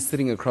finally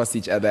sitting across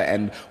each other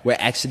and we're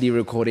actually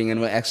recording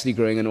and we're actually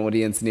growing an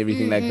audience and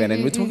everything like that.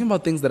 And we're talking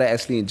about things that I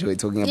actually enjoy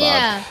talking about.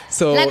 Yeah.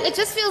 So like, it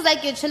just feels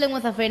like you're chilling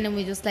with a friend and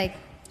we're just like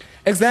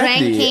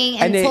exactly drinking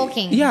and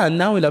talking. Yeah,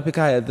 now in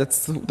Lapikaya,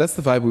 that's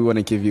the vibe we want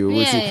to give you.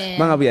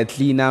 Manga be a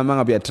cleaner,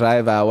 manga be a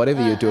driver,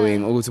 whatever you're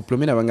doing. Ukuthi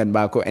ukhulumela abangani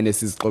bakho and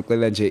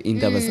sisixoxela nje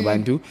indaba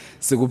zabantu.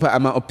 Sikupha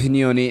ama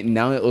opinion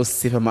now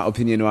usipha ama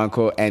opinion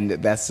wakho, and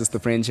that's just the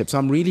friendship. So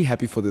I'm really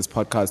happy for this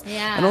podcast.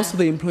 Yeah. And also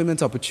the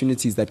employment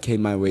opportunities that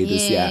came my way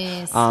this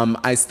year.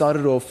 I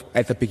started off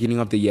at the beginning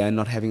of the year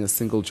not having a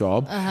single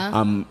job.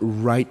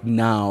 Right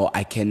now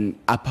I can,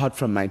 apart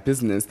from my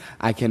business,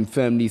 I can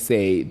firmly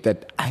say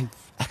that I've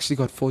actually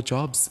got 4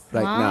 jobs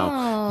right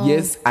now.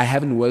 Yes, I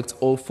haven't worked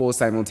all 4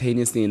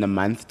 simultaneously in a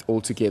month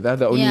altogether.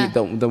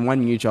 The one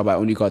new job I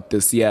only got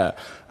this year,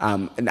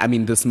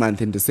 this month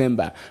in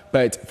December.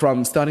 But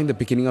from starting the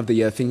beginning of the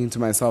year thinking to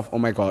myself, oh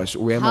my gosh,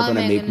 where am I going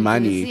to make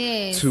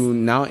money? To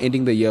now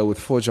ending the year with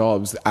 4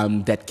 jobs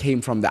that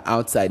came from the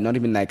outside, not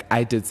even like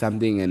I did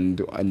something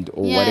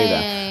or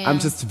whatever. I'm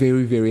just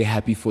very, very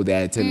happy for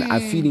that, and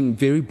I'm feeling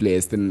very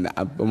blessed, and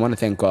I want to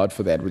thank God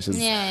for that, which is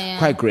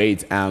quite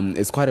great.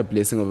 It's quite a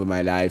blessing over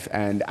my life.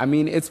 And I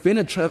mean, it's been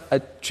a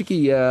tricky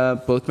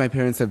year. Both my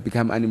parents have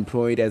become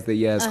unemployed as the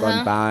year has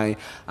gone by.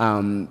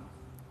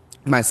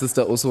 My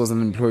sister also was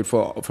unemployed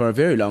for a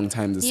very long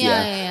time this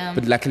year.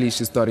 But luckily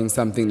she's starting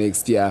something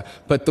next year.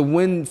 But the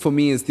win for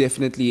me is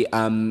definitely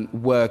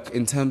work,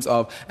 in terms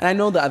of, and I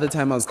know the other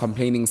time I was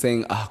complaining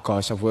saying, oh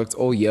gosh, I've worked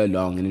all year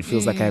long and it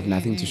feels like I have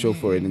nothing to show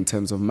for it in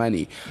terms of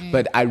money.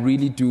 But I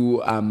really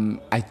do,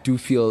 I do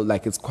feel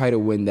like it's quite a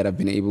win that I've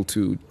been able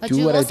to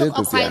do what I did this year. But you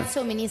also acquired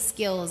so many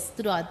skills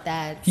throughout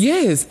that.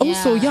 Yes,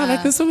 also,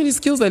 like there's so many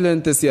skills I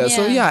learned this year.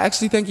 So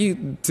actually thank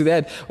you to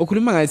that.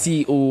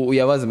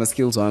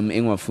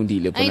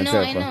 I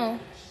know.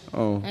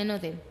 Oh. I know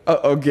them.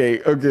 Oh,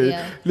 okay.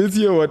 Yeah. Let's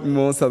hear what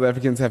more South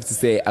Africans have to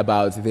say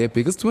about their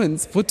biggest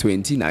wins for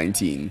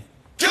 2019.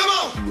 Come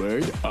on!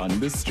 Word on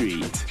the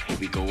street. Here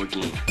we go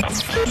again.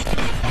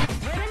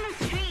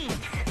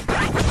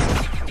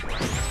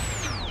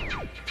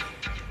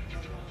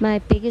 My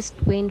biggest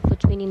win for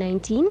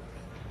 2019,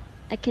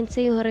 I can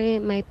say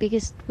my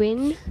biggest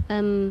win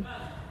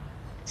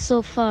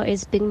so far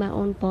is being my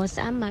own boss.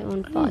 I'm my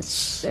own boss.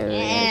 So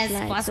yes,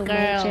 like boss so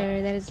girl.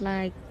 Major, that is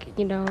like,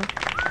 my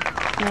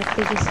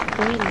biggest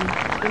win.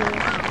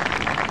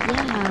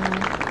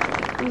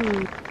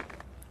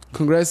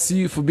 Congrats to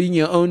you for being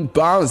your own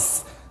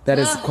boss. That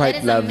is quite that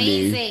is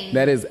lovely. amazing.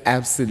 That is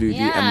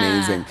absolutely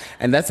amazing.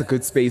 And that's a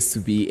good space to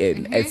be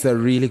in. It's a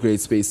really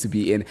great space to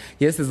be in.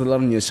 Yes, there's a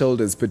lot on your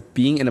shoulders, but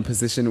being in a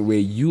position where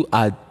you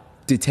are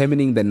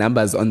determining the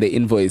numbers on the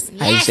invoice,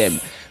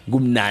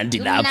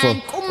 Gumnandi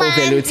lapho.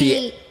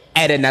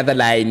 Add another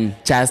line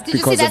just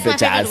because of the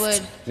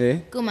just.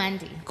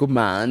 Gumandi.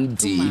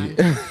 Gumandi.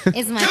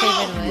 Is my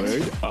favorite word.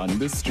 Word on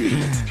the street.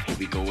 Here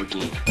we go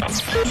again.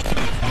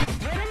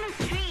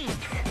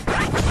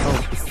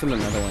 Oh, it's still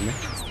another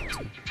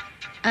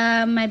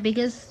one. My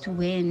biggest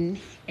win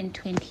in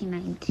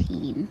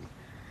 2019,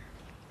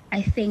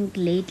 I think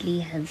lately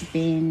has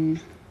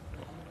been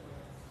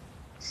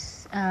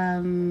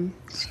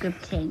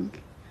scripting.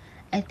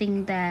 I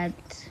think that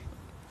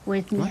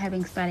with me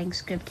starting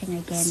scripting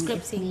again,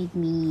 it's made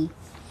me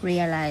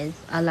realize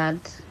a lot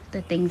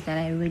the things that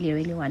I really,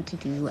 really want to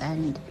do,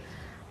 and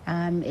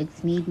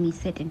it's made me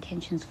set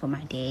intentions for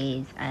my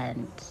days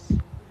and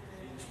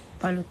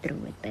follow through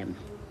with them.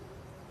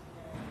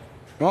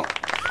 Well,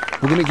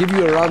 we're going to give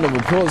you a round of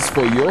applause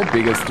for your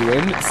biggest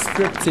win,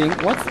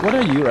 scripting. What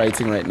are you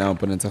writing right now,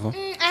 Panatako?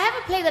 I have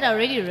a play that I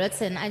already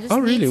written. I just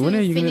really? need When to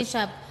are you finish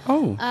up.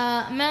 Oh.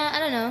 I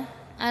don't know.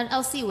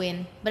 I'll see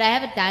when. But I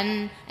have it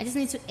done. I just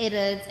need to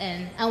edit,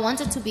 and I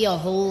want it to be a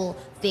whole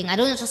thing. I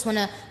don't just want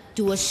to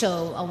do a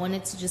show. I want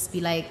it to just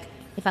be like,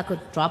 if I could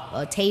drop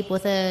a tape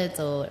with it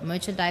or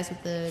merchandise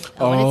with it.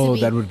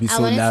 That would be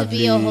so lovely. I want it to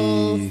be a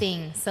whole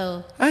thing.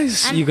 So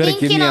you gotta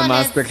give me a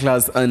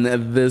masterclass on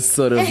this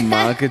sort of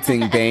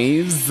marketing,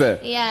 babes.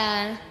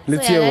 Yeah.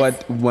 Let's hear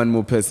what one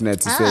more person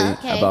had to say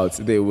okay. about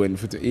their win.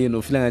 Feeling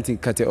I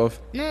think cut it off.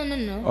 No.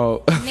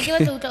 Oh.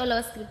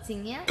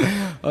 Scripting, yeah?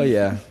 Oh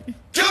yeah.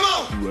 Come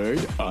on!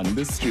 Word on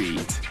the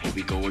street. Here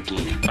we go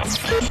again.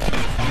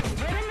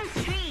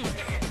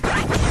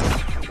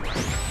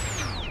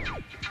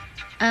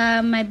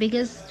 My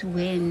biggest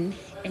win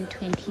in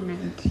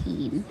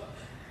 2019,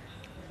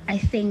 I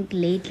think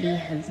lately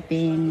has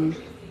been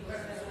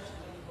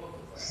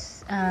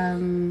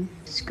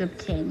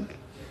scripting.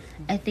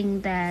 I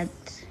think that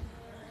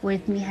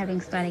with me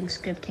starting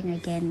scripting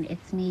again,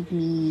 it's made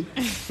me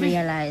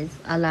realize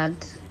a lot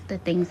the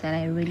things that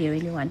I really,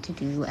 really want to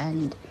do,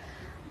 and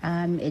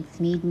it's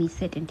made me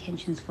set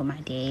intentions for my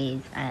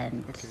days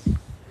and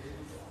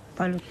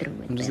follow through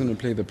with I'm just them. gonna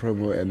play the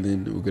promo and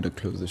then we're gonna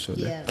close the show.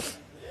 Yeah.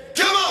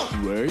 Come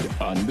on! Word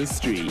on the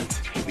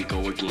street. Here we go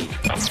again.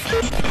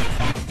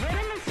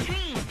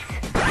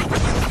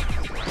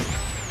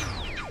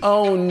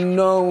 Oh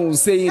no,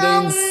 say it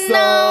ain't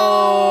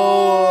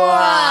so.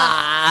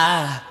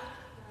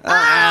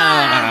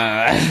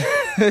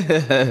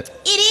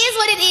 It is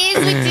what it is.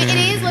 It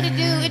is what it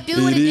do. It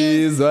do what it do. It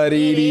is what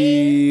it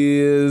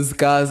is.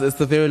 Guys, it's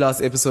the very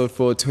last episode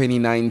for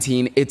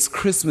 2019. It's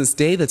Christmas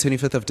Day, the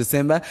 25th of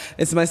December.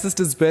 It's my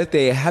sister's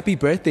birthday. Happy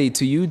birthday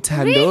to you,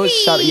 Tando. Really?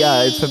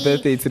 It's her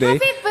birthday today.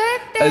 Happy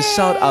birthday. A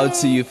shout out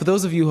to you. For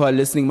those of you who are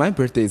listening, my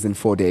birthday is in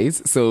 4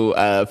 days. So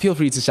feel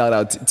free to shout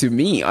out to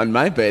me on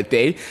my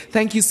birthday.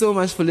 Thank you so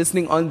much for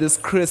listening on this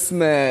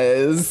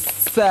Christmas.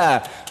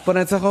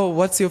 Bonatago,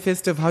 what's your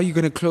festive? How are you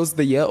going to close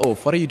the year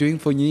off? What are you doing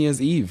for New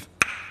Year's Eve?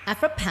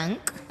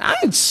 Afro-punk.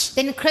 Ouch.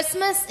 Then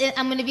Christmas,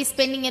 I'm going to be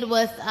spending it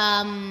with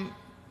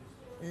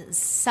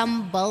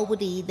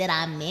somebody that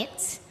I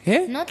met.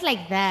 Yeah? Not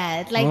like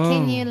that. Like,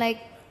 can you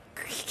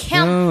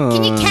count?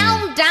 Can you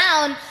count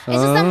down?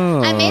 It's just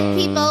I met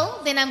people.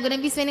 Then I'm going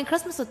to be spending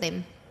Christmas with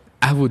them.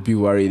 I would be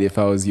worried if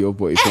I was your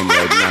boyfriend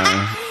right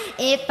now.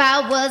 If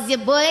I was your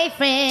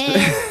boyfriend.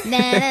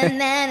 Na,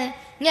 na, na.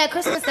 Yeah,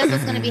 Christmas, that's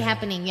what's going to be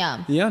happening,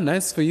 yeah. Yeah,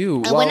 nice for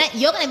you. You're going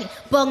to be...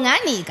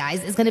 Bongani,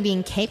 guys, is going to be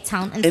in Cape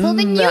Town until in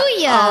the new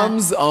year.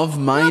 Arms of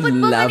my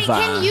Bongani, lover.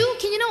 can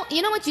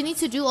you know what you need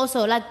to do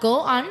also? Like, go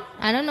on...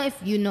 I don't know if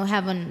you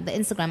have on the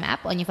Instagram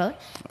app on your phone.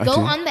 Go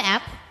on the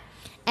app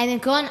and then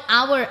go on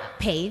our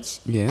page.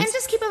 Yes. And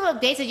just keep us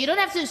updated. You don't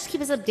have to just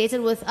keep us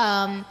updated with...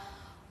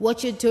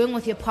 what you're doing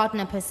with your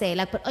partner per se,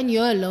 but on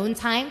your alone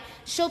time,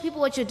 show people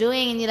what you're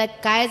doing, and you're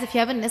like, guys, if you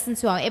haven't listened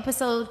to our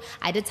episode,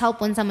 I did tell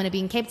once I'm going to be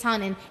in Cape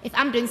Town, and if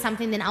I'm doing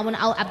something, then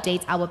I'll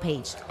update our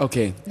page.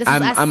 Okay,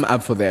 I'm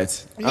up for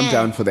that. Yeah. I'm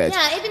down for that.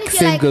 Yeah, even if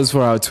Same goes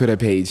for our Twitter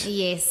page.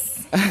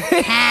 Yes.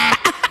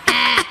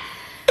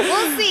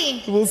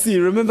 We'll see.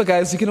 Remember,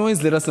 guys, you can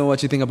always let us know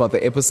what you think about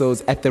the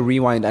episodes at the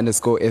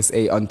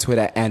rewind_SA on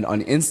Twitter and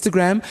on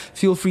Instagram.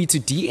 Feel free to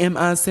DM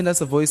us, send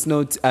us a voice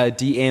note,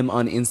 DM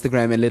on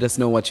Instagram, and let us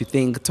know what you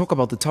think. Talk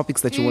about the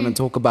topics that you want to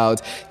talk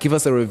about. Give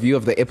us a review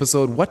of the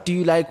episode. What do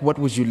you like? What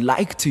would you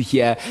like to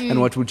hear? And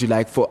what would you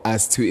like for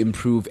us to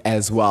improve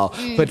as well?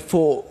 But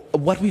for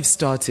what we've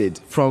started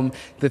from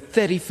the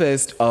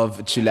 31st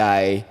of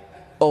July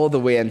all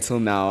the way until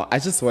now, I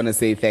just want to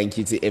say thank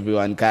you to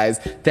everyone, guys.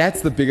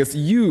 That's the biggest.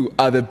 You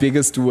are the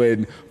biggest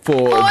win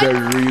for the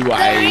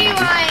Rewind.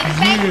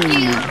 Thank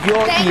you.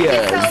 Your Thank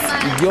ears. you so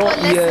much Your for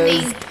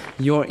ears. listening.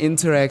 Your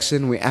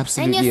interaction, we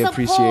absolutely And your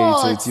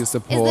appreciate it. Your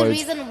support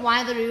is the reason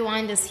why the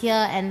Rewind is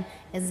here and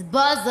is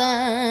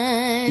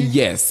buzzing.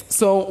 Yes.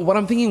 So what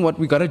I'm thinking, what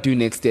we gotta do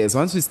next year is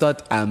once we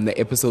start the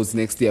episodes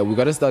next year, we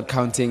gotta start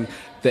counting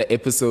the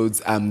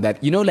episodes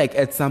that, like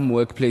at some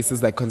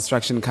workplaces, like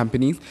construction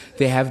companies,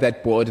 they have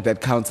that board that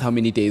counts how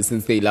many days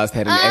since they last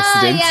had an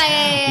accident.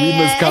 We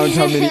must count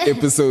how many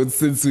episodes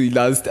since we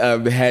last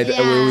had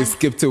where we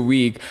skipped a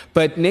week.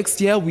 But next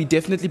year, we're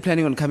definitely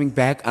planning on coming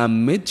back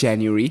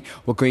mid-January.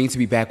 We're going to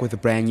be back with a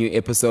brand new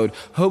episode.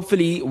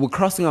 Hopefully, we're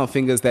crossing our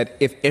fingers that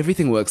if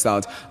everything works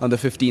out, on the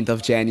 15th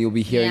of Jan, you'll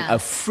be hearing a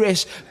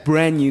fresh,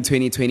 brand new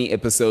 2020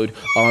 episode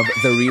of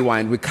The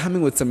Rewind. We're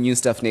coming with some new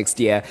stuff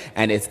next year,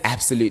 and it's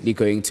absolutely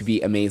going to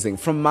be amazing.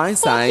 From my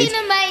side,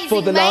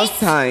 for the last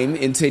time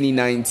in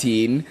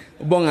 2019,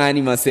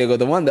 Bongani Masego,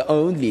 the one, the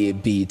only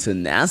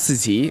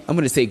BeeTenacity. I'm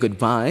going to say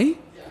goodbye.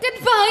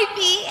 Goodbye,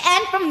 B.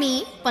 And from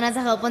me,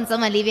 Puntsa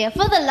BeeTenacity,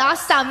 for the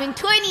last time in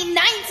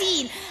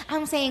 2019,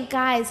 I'm saying,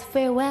 guys,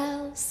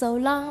 farewell, so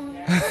long.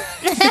 Bye,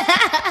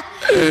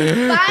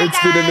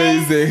 It's been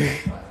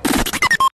amazing.